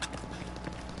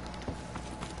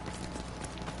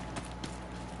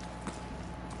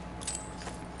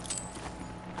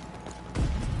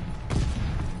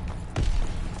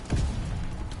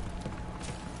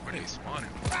 Where they spawning?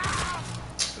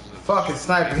 Fucking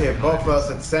sniper hit both of us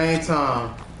at the same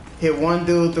time. Hit one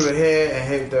dude through the head and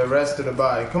hit the rest of the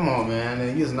body. Come on, man.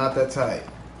 And he was not that tight.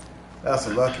 That's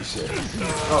some lucky shit.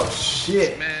 Oh,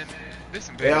 shit. Man,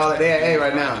 listen, They all at A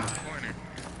right now.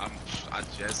 I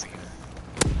just seen it.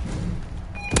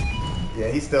 Yeah,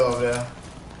 he's still over there.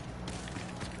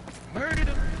 Murdered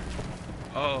him.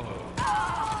 Oh.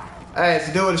 Hey, it's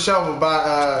a dude with a shovel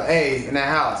by A in that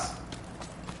house.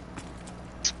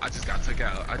 I just got took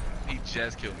out. He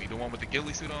just killed me. The one with the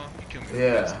ghillie suit on, he killed me.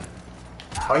 Yeah.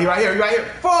 Oh, he right here. He right here.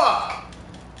 Fuck!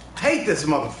 Hate this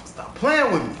motherfucker. Stop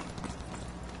playing with me.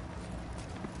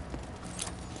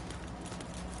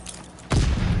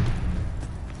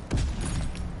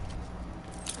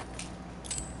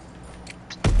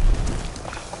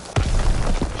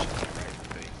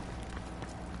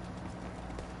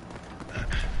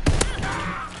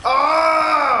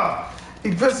 Oh! He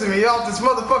pissing me off. This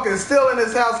motherfucker is still in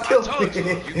his house. Killed me. You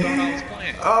thought I was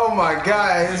playing. Oh my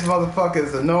god, this motherfucker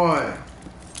is annoying.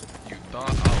 You thought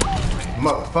I was playing.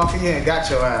 Motherfucker, you ain't got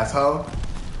your ass, ho.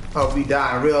 Hope you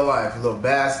die in real life, you little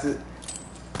bastard.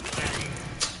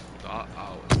 Thought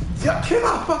I was. Yeah, can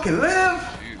I fucking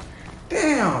live? Dude,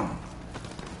 Damn.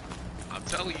 I'm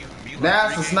telling you, me like Now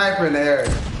it's a sniper in the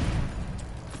area.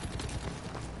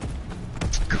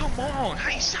 Come on, how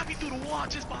you shot me through the wall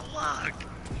just by luck?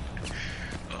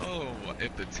 Oh,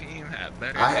 if the team had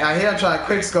better. I hear him trying to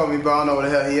quick scope me, but I don't know where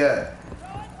the hell he at.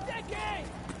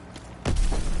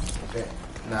 Okay.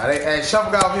 Nah, hey,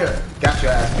 shovel guy over here. Got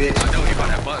your ass, bitch. I know he about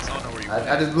that bus. I don't know where you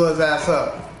I just blew his ass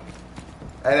up.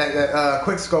 Hey, that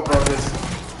quick scope bro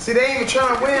just. See, they ain't even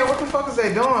trying to win. What the fuck is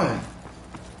they doing?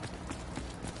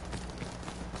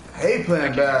 I hate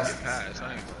playing bastards.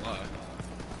 I ain't gonna lie.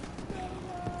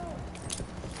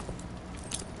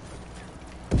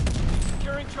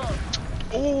 Securing charge.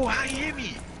 Oh, how you hit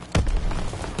me?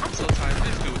 I'm so tired of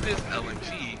this dude. This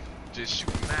LMG just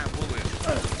shooting mad bullets.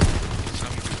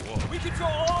 Shot me through the wall. We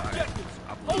control all objectives.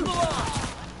 Hold the line.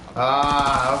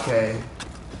 Ah, okay.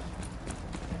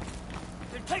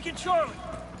 They're taking Charlie.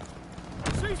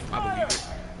 Cease fire.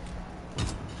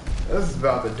 This is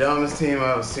about the dumbest team I've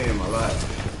ever seen in my life.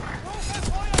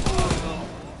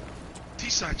 He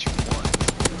shot you once.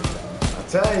 I'm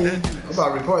telling you, I'm about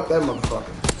to report that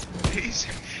motherfucker.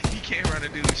 He came around a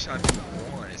dude who shot you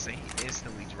once and he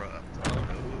instantly dropped. I don't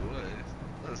know who it was.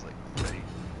 It was like great.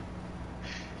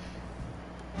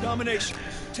 Domination.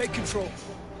 Take control.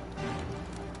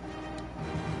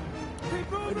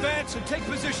 Advance and take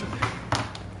position.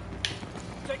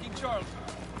 Taking Charlie.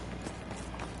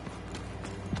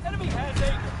 Enemy has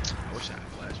A. I wish I had a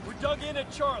flash. We're dug in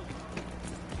at Charlie.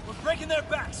 We're breaking their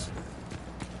backs.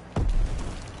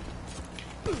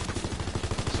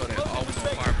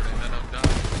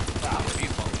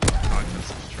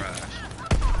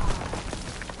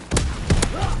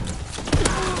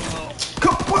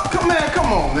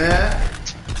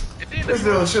 This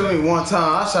dude shoot me one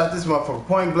time. I shot this motherfucker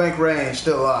point blank range,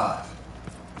 still alive.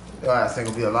 Your ass think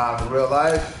he'll be alive in real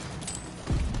life?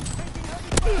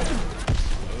 Look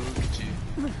at you.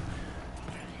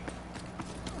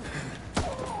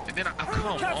 And then come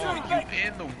on, you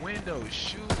in the window,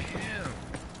 shoot him.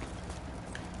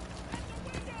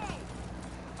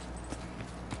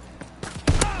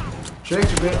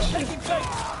 Tricked you,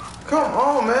 bitch. Come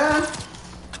on, man.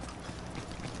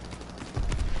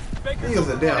 He was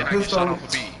a damn pistol. Shot off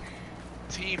a beat.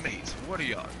 Teammates, what are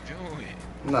y'all doing?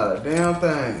 Not a damn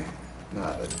thing.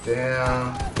 Not a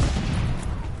damn.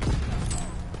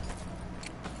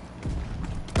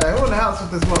 Hey, who in the house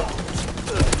with this mother?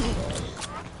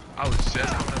 I was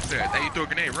just coming upstairs. Hey, you threw a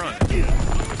grenade, run.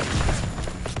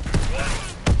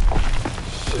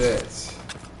 Shit.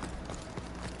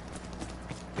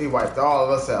 He wiped all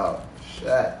of us out.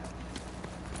 Shit.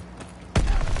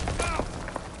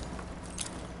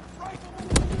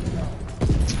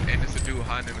 And there's a dude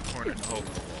hiding in the corner in the hole.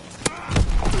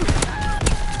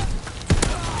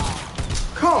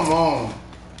 Come on.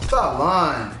 Stop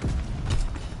lying.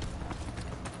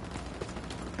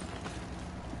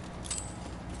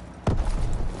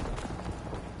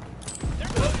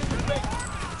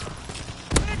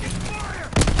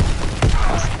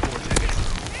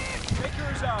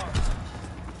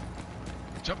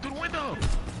 Jump through the window.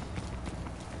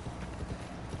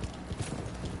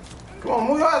 Come on,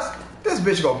 move your ass. This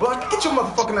bitch go block. Get your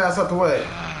motherfucking ass out the way.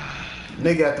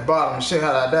 Nigga at the bottom, shit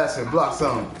had audacity to block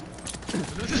something. Hey,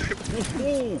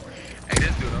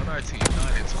 this dude on our team,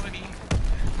 9 and 20.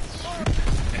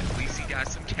 At least he got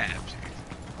some captures.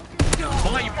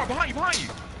 Behind you, behind you, behind you.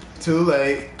 Too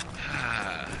late.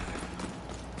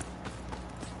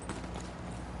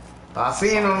 I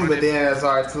seen him, but then it's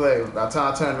already too late. By the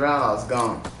time I turned around, I was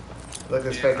gone. Look at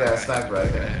this fake ass sniper right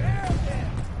here.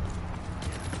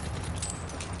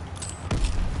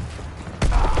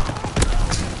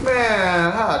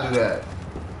 Man, how'd I do that?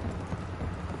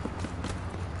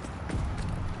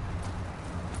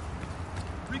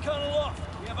 Recon aloft.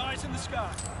 We have eyes in the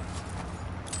sky.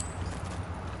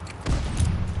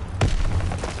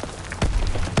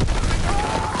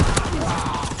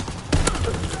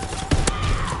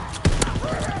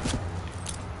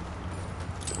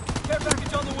 Care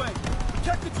package on the way.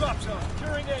 Check the drop zone.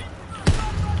 Securing A.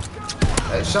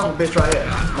 Hey, shovel bitch right here.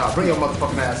 Nah, bring your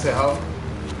motherfucking ass here, ho.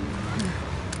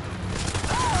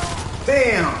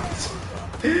 Damn!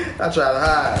 I tried to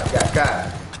hide. Got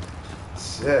caught.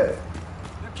 Shit.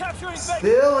 They're capturing base.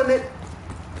 Still in it.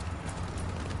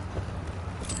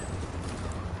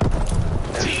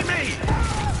 Teammate!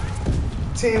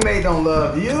 Teammate don't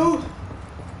love you.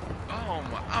 Oh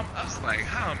my, I was like,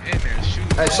 how I'm in there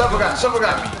shooting. Hey, shovel got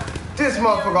me. This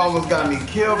motherfucker almost got me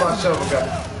killed by shovel got.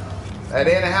 Hey,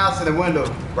 they in the house in the window.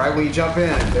 Right when you jump in.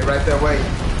 They right there waiting.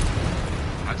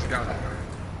 I just got it.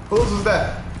 Whose was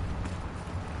that?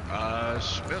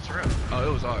 That's right. Oh,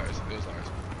 it was ours. It was ours.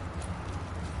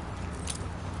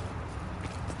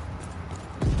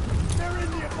 They're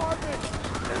in the apartment.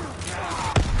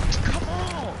 Come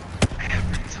on!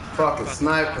 Every time. Fucking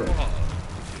sniper.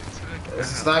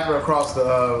 There's a sniper across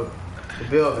the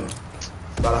building.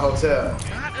 By the hotel.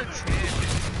 Not attended.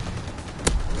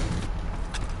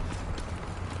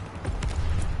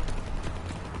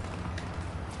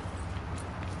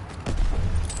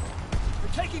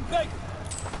 We're taking bait.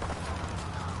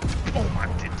 Oh my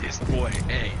goodness, boy.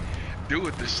 Hey, dude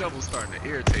with the shovel starting to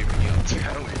irritate me. I'm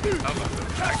telling you. I'm about to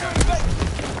back out of this.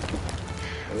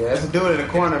 Yeah, there's a dude in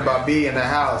the corner by B in the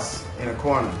house. In the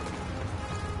corner.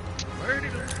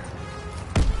 Murdered her.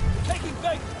 Taking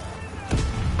bait.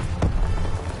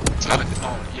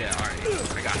 Oh, yeah, alright.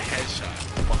 I got a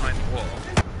headshot behind the wall.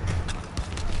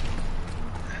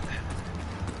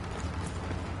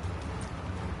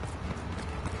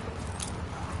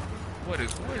 What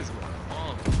is going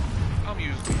on? I'm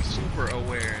usually super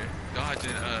aware,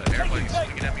 dodging, everybody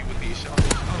swinging at me with these shots.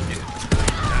 I'm getting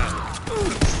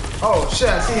Oh shit,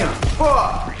 I see him.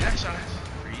 Fuck! 3 headshots.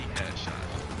 3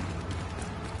 headshots.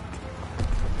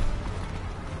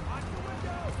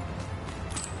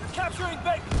 They're capturing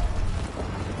bait.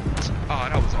 Oh,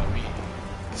 that was on me.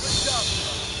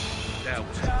 That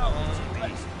was on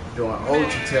me. Doing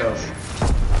ultra terrible.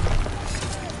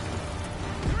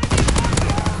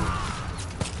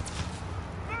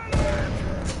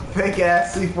 Fake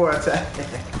ass C4 attack.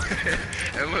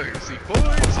 And look, C4.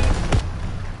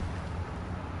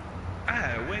 I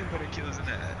had way better kills than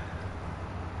that.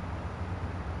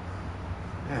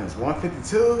 Man, it's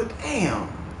 152. Damn. I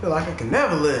feel like I can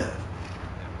never live.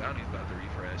 And Bounty's about to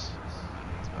refresh.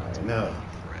 I know.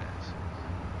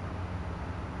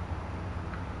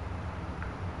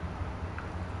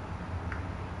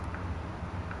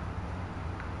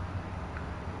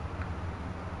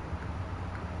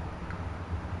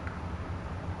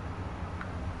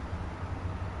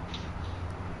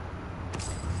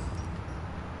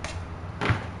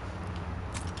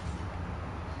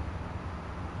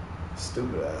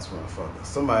 Stupid ass motherfucker.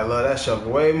 Somebody love that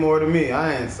shovel way more than me.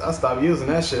 I stopped using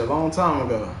that shit a long time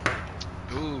ago.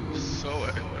 Ooh, so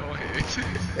annoying.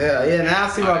 Yeah. Now I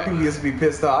see why people used to be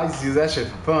pissed off. I used to use that shit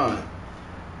for fun.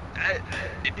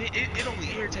 It only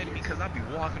irritated me because I'd be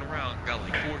walking around, got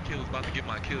like 4 kills, about to get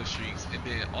my kill streaks, and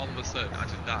then all of a sudden I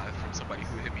just died from somebody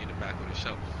who hit me in the back with a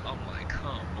shovel. I'm like,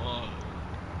 come on.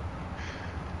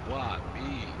 Why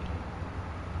me?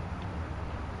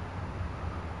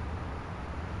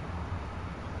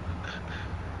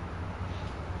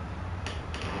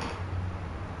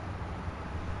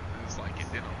 It's like,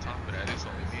 and then on top of that, it's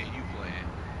only me and you playing.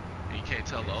 And you can't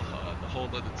tell the whole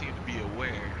other team to be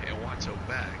aware and watch your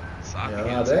back. So I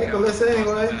Yeah, they ain't gonna listen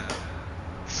anyway.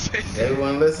 They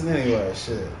wouldn't listen anyway,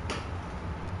 shit.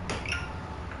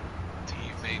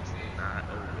 Teammates not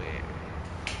aware.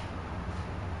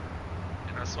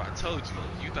 And that's why I told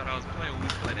you. You thought I was playing when we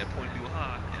played at Point Blue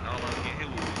High, and all I was getting hit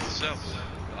with was a shovel.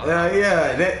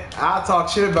 Yeah. I talk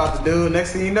shit about the dude.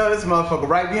 Next thing you know, this motherfucker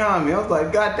right behind me. I was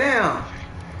like, goddamn.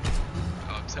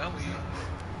 I'm telling you,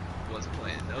 wasn't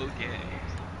playing no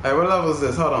games. Hey, what level is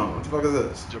this? Hold on. What the fuck is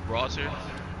this? Gibraltar.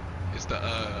 It's the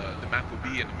map will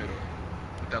be in the middle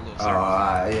with that little Oh, circle.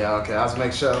 alright, yeah, okay. I was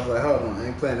making sure. I was like, hold on, I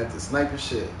ain't playing at the sniper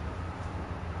shit.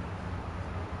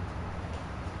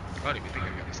 I don't even think I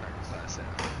got a sniper class out.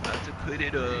 About to put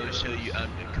it on, show you I'm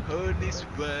the coolest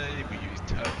one, but you was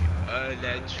talking all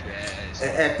that trash.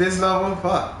 At this level,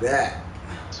 fuck that.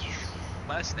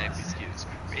 My sniper skills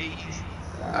crazy.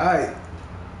 Alright.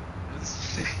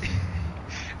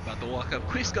 About to walk up,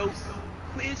 Quisco.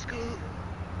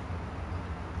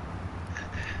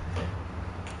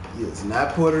 It's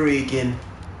not Puerto Rican.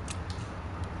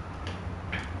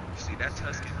 See that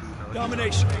Tuscan dude, though.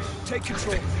 Domination. Take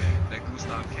control. That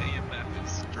Gustav Canyon map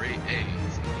is straight A's. He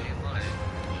ain't lying.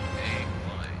 He ain't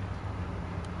lying.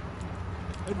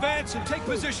 Advance and take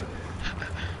position.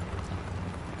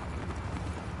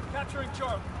 Capturing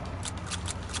Charlie.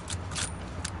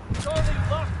 Charlie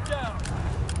locked down.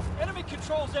 Enemy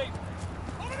controls Able.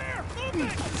 Over there!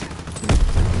 Movement!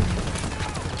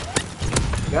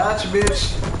 Gotcha,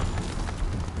 bitch.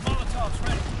 Molotov's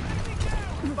ready.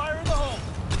 Fire in the hole.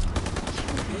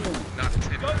 Not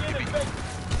intended. Dug in Give me and baked.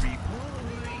 3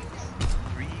 points.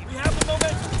 3 We have the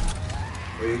momentum.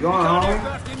 Where you going, Got homie?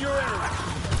 aircraft in your area.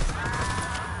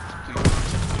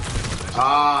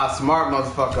 Ah, smart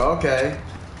motherfucker. Okay.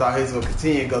 Thought he was gonna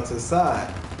continue to go to the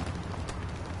side.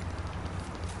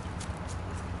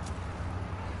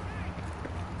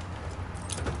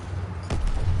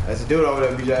 There's a dude over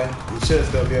there, BJ. He should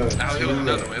still be over there. No, it was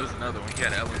another one. It was another one. He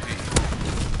had an LMG.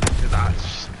 Cause I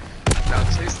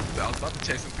was about to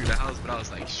chase him through the house, but I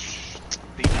was like, shh.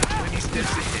 Think 20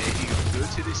 steps ahead. He gonna go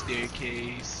to the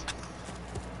staircase.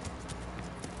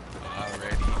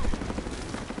 Already.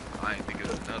 I ain't think it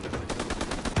was another one.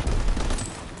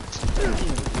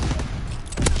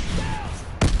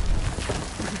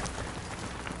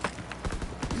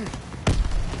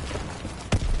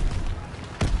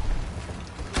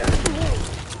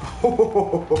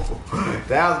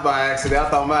 That was by accident. I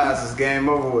thought my ass was game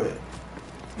over with.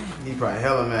 He probably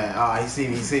hella mad. Ah, he see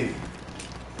me.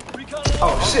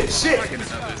 Oh, shit. I get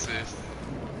another assist.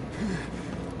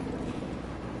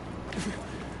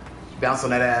 Bounce on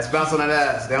that ass.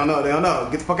 They don't know.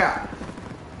 Get the fuck out.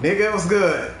 Nigga, what's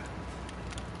good?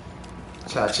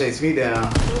 Try to chase me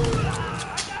down.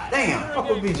 Damn, fuck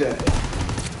with BJ.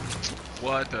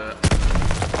 What the?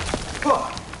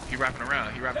 Fuck. He wrapping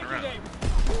around.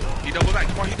 He doubled back.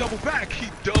 Come on, he doubled back.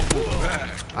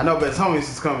 I know, but his homies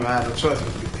is coming. I have no choice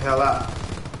but to get the hell out.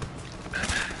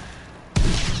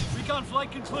 Recon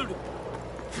flight concluded.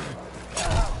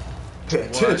 Pay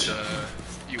attention.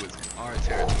 You was in our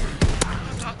territory.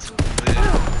 Not to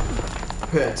live.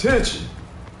 Pay attention.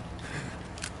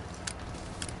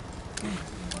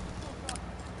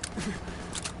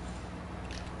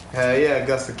 Hell yeah,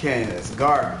 Augusta Canyon. It's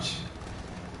garbage.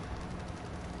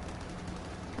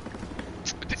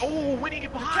 Oh, when he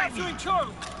get behind me. Capturing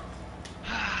Charlie.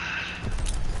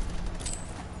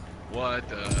 What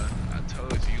the? I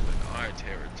told you in our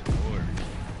territory.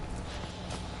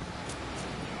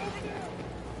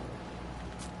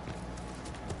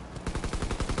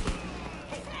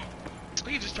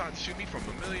 He just tried to shoot me from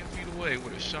a million feet away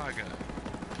with a shotgun.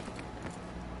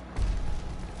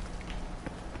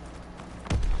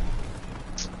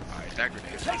 Alright, that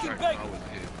grenade started when I was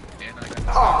hit. And I got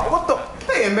Oh, what the?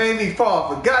 They made me fall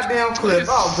off a goddamn cliff.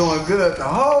 I was doing good the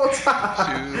whole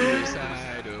time.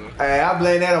 suicidal. Hey, I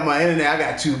blame that on my internet. I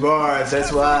got 2 bars.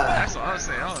 That's why. That's what I was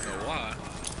saying. I don't know why.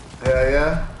 Hell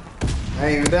yeah. I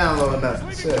ain't even downloading nothing.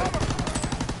 Shit.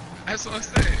 That's what I'm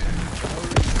saying.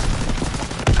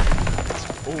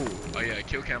 Oh, a Oh yeah,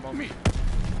 kill cam on me.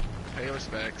 Pay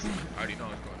respects. I already know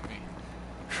it's going to me.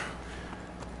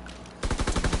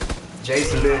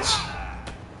 Jason, bitch.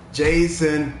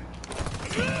 Jason.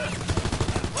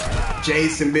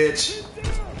 Jason, bitch.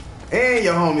 And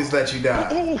your homies let you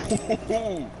die. Ooh.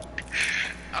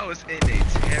 I was in their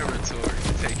territory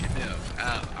taking them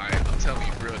out. Alright, I'm telling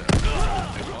you, real though.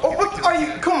 Oh, what are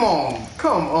you? Come on.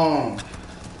 Come on.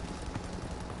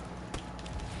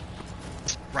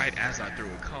 Right as I threw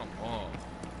it, come on.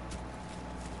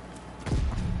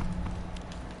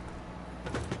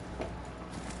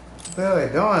 What the hell are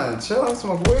they doing? Chill,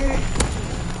 smoke weed.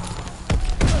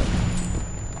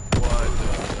 What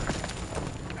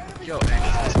the? Yo,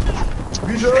 Angus.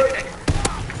 You sure?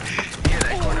 Yeah,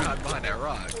 that corner hide behind that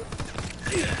rock.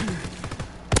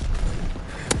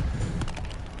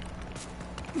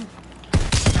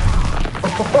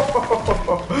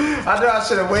 I know I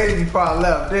should have waited before I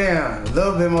left. Damn, a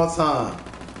little bit more time.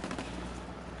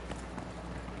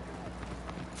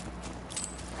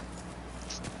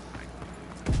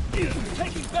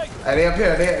 Hey, they up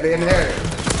here. They in the area.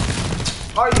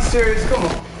 Are you serious? Come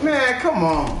on, man. Come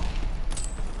on.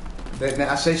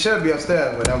 I say should be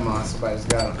upstairs, but never mind. Somebody's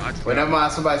got them. But never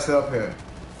mind. Somebody's still up here.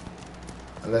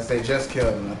 Unless they just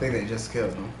killed him. I think they just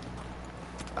killed him.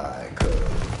 Alright, cool.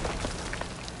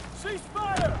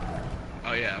 Ceasefire!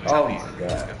 Oh yeah, I'm Oh telling my you,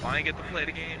 God. if I ain't get to play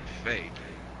the game, fake.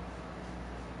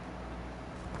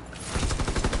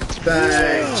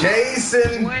 Dang,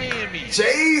 Jason! Playing me.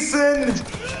 Jason!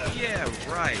 Yeah,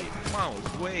 right. Mine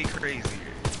was way crazier.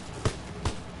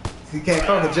 You can't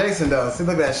fuck with Jason though. See,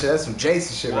 look at that shit. That's some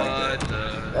Jason shit right What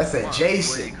there. the? That's a Mine was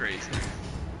Jason. way crazy.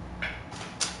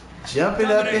 Jumping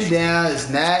up and down is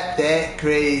not that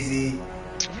crazy.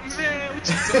 Man, what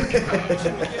you talking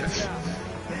about?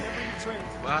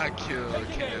 My kill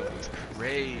cam was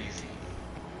crazy.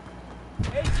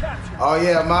 Oh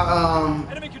yeah,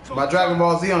 my Dragon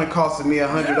Ball Z only costed me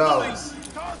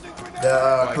 $100.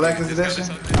 The collector's edition.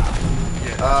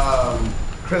 Yeah.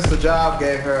 Crystal Job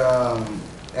gave her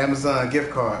Amazon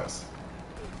gift cards.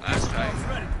 That's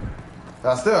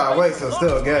nice. I wait, so it's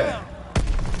still good.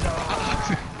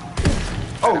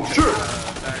 Oh sure.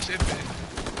 Bad shipping.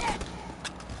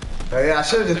 Yeah, I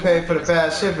should have just paid for the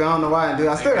fast shipping. I don't know why I didn't do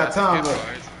it. I still got time, but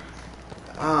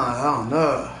I don't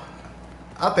know.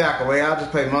 I think I can wait. I'll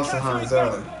just pay Monster Hunters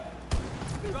early.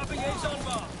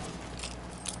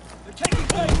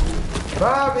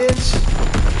 Bye, bitch.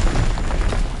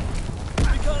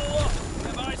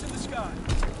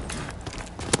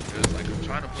 It was like I'm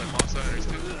trying to play Monster Hunters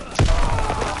too.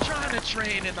 I'm trying to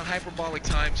train in the hyperbolic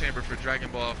time chamber for Dragon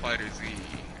Ball Fighter Z.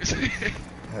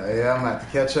 Hell yeah, I'm gonna have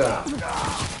to catch up.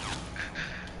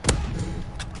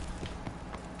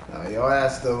 Your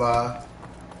ass still alive.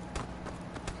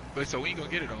 But so when you gonna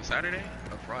get it, on Saturday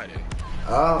or Friday?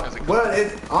 Well, I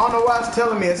don't know why it's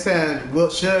telling me. It's saying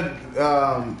should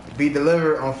be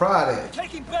delivered on Friday.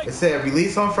 It said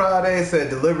release on Friday. It said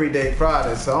delivery date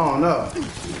Friday. So I don't know.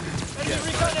 Yeah,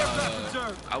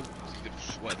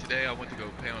 but today I went to go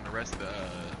pay on the rest of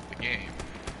the game,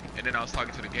 and then I was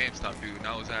talking to the GameStop dude, and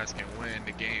I was asking when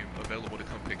the game available to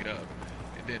come pick it up.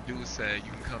 And then dude said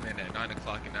you can come in at 9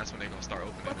 o'clock, and that's when they're gonna start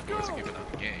opening the doors and giving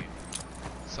out the game.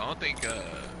 So I don't think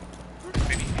if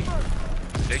anything,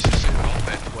 they should ship it off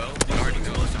at 12. You already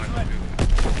know it's not gonna do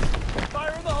it.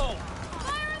 Fire in the hole!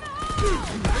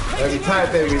 Every time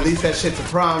they release that shit to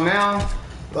Prime now,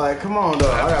 like, come on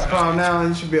though. I got Prime now,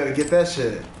 you should be able to get that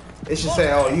shit. It should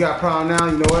say, oh, you got Prime now,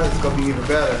 you know what? It's gonna be even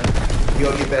better. You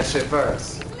gonna get that shit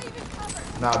first.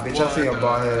 Nah, bitch, I see your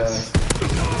bald head ass.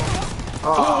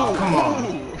 Oh, come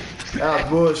on. That was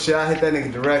bullshit. I hit that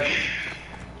nigga directly.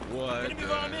 What the?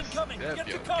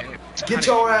 Get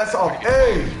your ass off.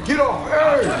 Hey, get off.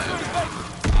 Hey.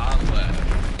 I'm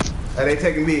left. Hey, they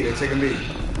taking B. They taking B.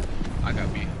 I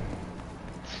got beat.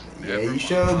 Yeah, you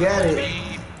sure got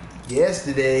it.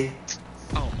 Yesterday.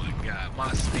 Oh my god,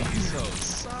 my speed is so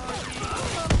sorry.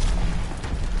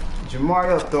 Jamar,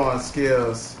 your throwing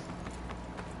skills.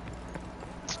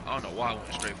 I don't know why I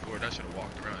went straight forward. I should have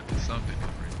walked around and did something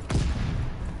different.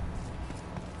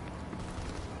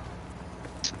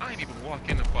 I ain't even walk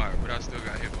in the fire, but I still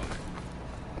got hit by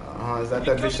it. Is that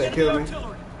bitch that killed me?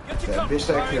 That bitch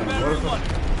that killed me. What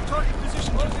Target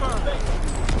position confirmed.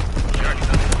 You already know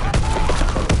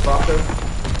that. fucker?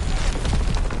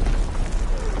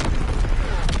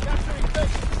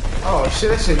 Oh shit,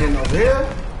 that shit hitting over here.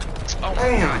 Oh my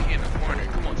Damn. god, he in the corner.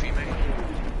 Come on, teammate.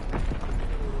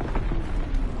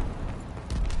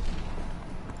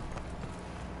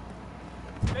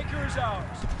 Baker is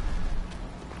ours.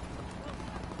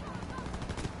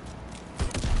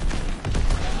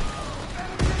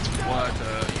 What,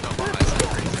 you know, my eyes are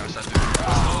crazy. I shot this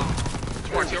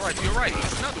your right, to your right.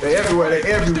 It's another one. They everywhere, they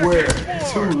everywhere.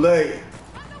 Staircase. Too late.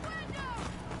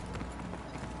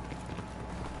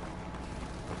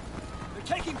 They're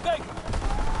taking Baker.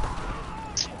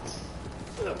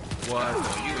 What?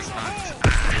 No, you was not.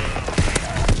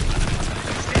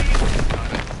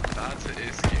 Not to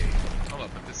escape. Hold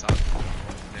up, put this out.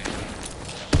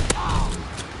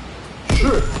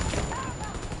 Shit.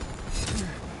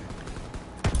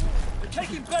 They're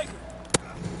taking Baker.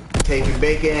 Taking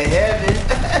bacon in heaven.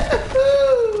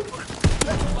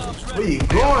 Where you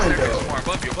going though?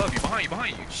 Above you,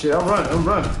 behind you. Shit, I'm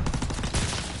running.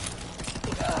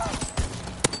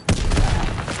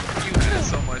 You had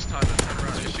so much time to turn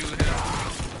around and shoot him.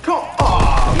 Come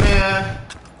on, man.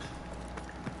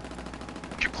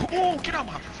 Oh, get out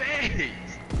my face!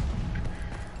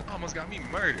 Almost got me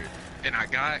murdered. And I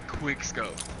got quick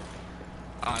scope.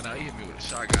 Oh, no, he hit me with a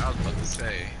shotgun. I was about to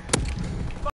say.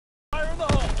 Fire in the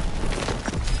hole.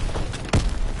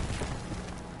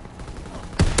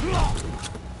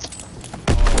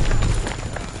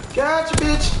 Gotcha,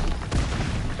 bitch.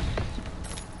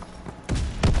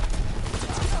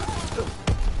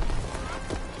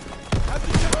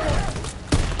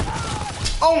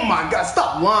 Oh my god,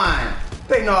 stop lying.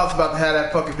 They know I was about to have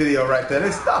that fucking video right there.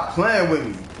 They stop playing with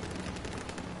me.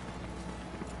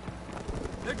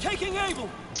 They're taking Able.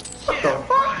 What Yeah, the fuck?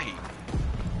 right.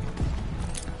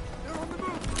 They're on the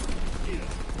move.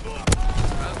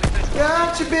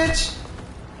 Gotcha, bitch.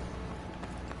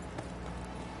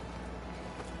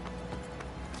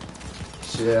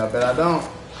 Shit, I bet I don't.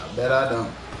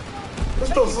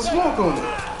 Let's throw some smoke on it.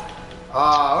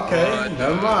 Ah, okay.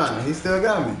 Never mind. He still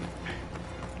got me.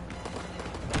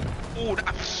 Oh,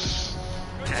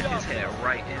 had his head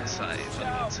right inside. So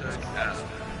he took out.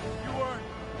 You earned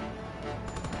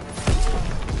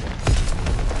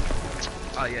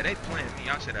Oh, yeah, they playing me.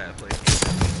 Y'all should have played me.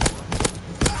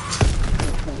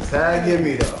 Tag get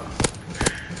me though.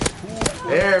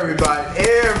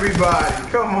 Everybody,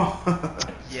 come on.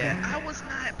 Yeah, I was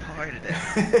not part of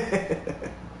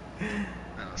that.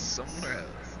 I was somewhere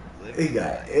else. He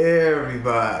got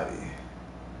everybody.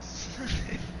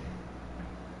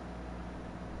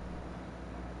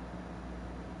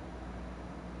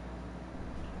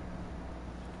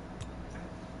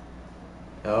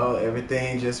 Oh,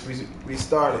 everything just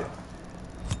restarted.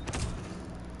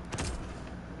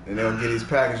 And they'll get these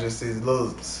packages to these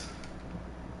losers.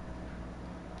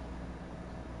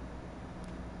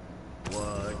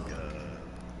 What?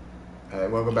 Alright,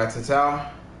 wanna go back to the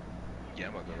tower? Yeah,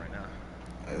 I'm gonna go right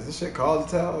now. Is this shit called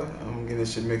the tower? I'm getting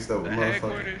this shit mixed up with The motherfucking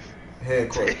headquarters.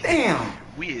 headquarters. Damn!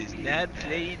 We is not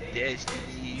playing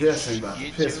Destiny. Destiny about to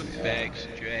Get piss your me off. facts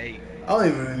straight. I don't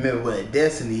even remember what a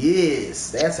Destiny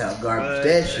is. That's how garbage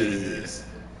that shit is.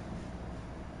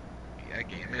 Yeah, that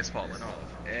game is falling off.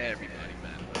 Everybody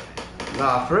mad about it.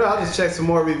 Nah, for real, I'll just check some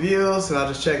more reviews and I'll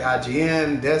just check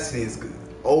IGN. Destiny is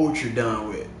ultra done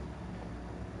with.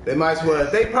 They might as well,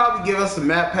 if they probably give us the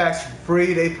map packs for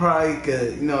free, they probably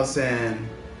could, you know what I'm saying,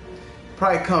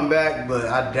 probably come back, but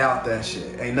I doubt that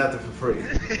shit. Ain't nothing for free.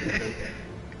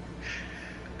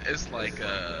 It's like,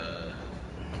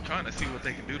 trying to see what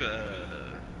they can do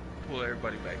to pull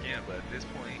everybody back in, but at this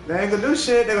point, They ain't gonna do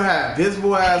shit. They gonna have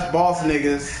visible ass boss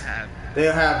niggas.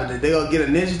 They'll get a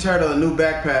Ninja Turtle, a new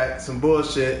backpack, some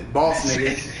bullshit, boss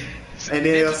niggas. And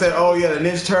then they'll say, oh yeah, the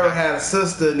Ninja Turtle had a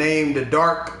sister named the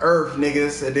Dark Earth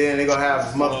niggas. And then they gonna have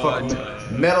this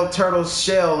motherfucking Metal Turtle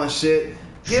shell and shit.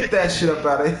 Get that shit up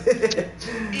out of here.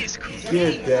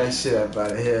 Get that shit up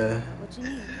out of here.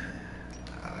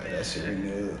 Alright, that shit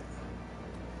renewed.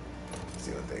 Let's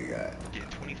see what they got.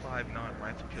 Get 25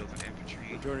 non-rifle kills in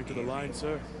infantry. Returning to the line,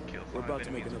 sir. Kill We're 5 about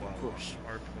to make enemies another while push.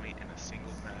 hardpoint in a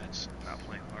single match. Not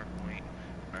playing hardpoint.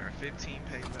 Earn 15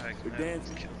 paybacks. We're medals,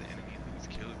 dancing. kill the enemy who's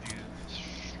killed you.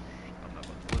 I'm not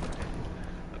about to look at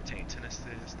it. Obtain 10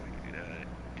 assists. I can do that.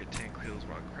 Get 10 kills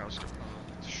while crouched upon.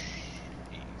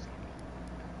 Easy.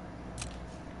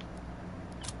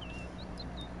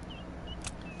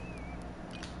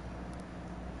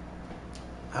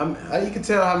 How you can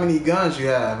tell how many guns you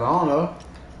have? I don't know.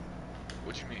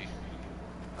 What you mean?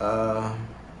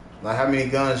 Like how many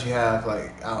guns you have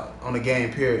like out on the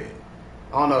game period.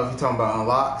 I don't know if you're talking about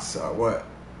unlocks or what.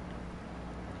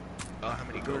 How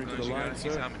many gold Returning to guns the you line, got?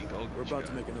 sir. How many gold We're guns you about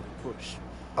to got? make another push.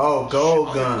 Oh, gold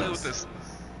I only play guns. with this-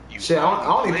 you Shit, I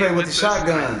only play with the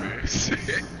shotgun. snipers.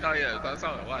 Oh yeah, that's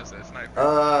how I watched that sniper.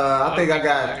 I think I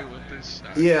got. Play with this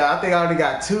shotgun. Yeah, I think I already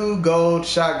got 2 gold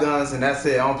shotguns and that's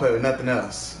it. I don't play with nothing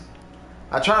else.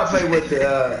 I try to play with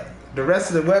the rest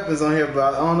of the weapons on here,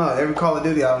 but I don't know. Every Call of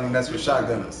Duty I only mess with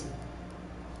shotguns.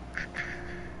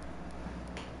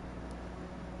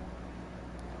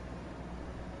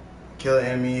 Kill an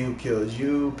enemy who kills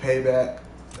you. Payback.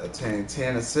 Obtain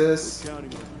 10 assists.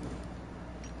 Counting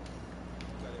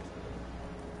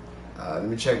on Let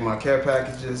me check my care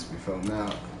packages before I'm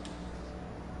out.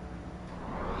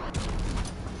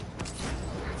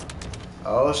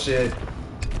 Oh shit.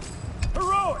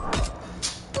 heroic.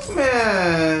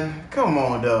 Man, come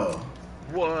on though.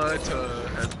 What?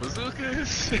 Has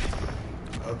bazookas?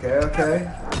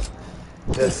 Okay.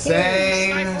 The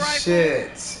same sniper rifle?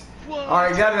 shit. What?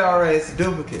 Alright, got it already. It's a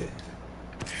duplicate.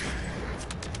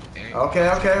 Okay,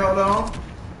 hold on.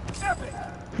 Epic.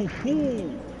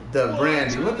 The What?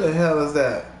 brandy. What the hell is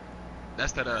that?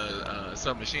 That's that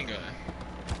submachine gun.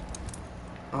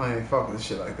 I don't even fuck with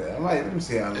shit like that. Let me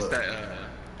see how it It's looks.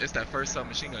 it's that first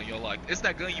submachine gun you'll like. It's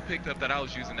that gun you picked up that I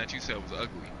was using that you said was ugly.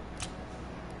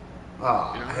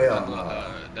 Oh, You remember hell that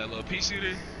no. that little pea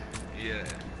shooter? Yeah.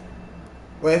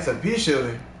 Wait, it's a pea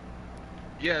shooter.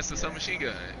 Yeah, it's a submachine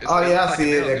gun. Oh It yeah, I looks like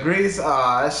see a it. nail The gun. grease.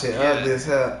 Ah, that shit Yeah. ugly as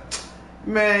hell.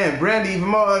 Man, Brandy even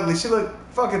more ugly. She look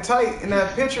fucking tight in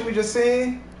that picture we just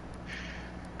seen.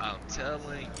 I'm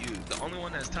telling you, the only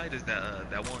one that's tight is that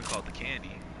one called the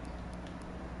Candy.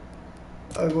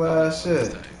 Ugly Oh, ass that's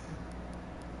shit. tight.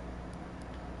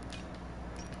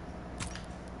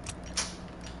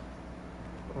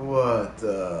 What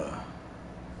the?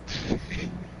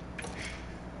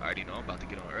 I already know I'm about to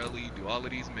get on early, do all of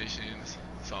these missions,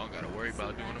 so I don't gotta worry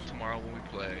about doing them tomorrow when we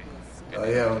play. And Oh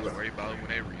then yeah. just worry about it when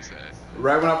they reset.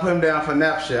 Right when I put him down for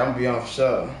nap shit, I'm gonna be on for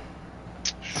sure.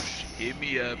 Hit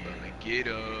me up, I'ma get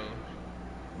 'em.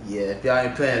 Yeah, if y'all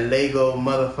ain't playing Lego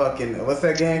motherfucking, what's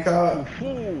that game called?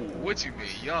 What you mean,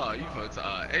 y'all? You put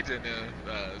AJ and them,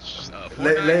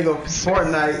 Fortnite? Lego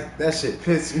Fortnite. That shit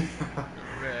pissed me off.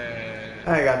 Man,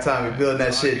 I ain't got time to build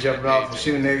that shit, I'll jumping get off with and AJ.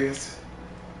 shooting niggas.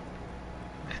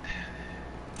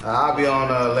 I'll be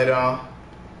on later on.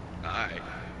 Alright.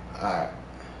 Alright.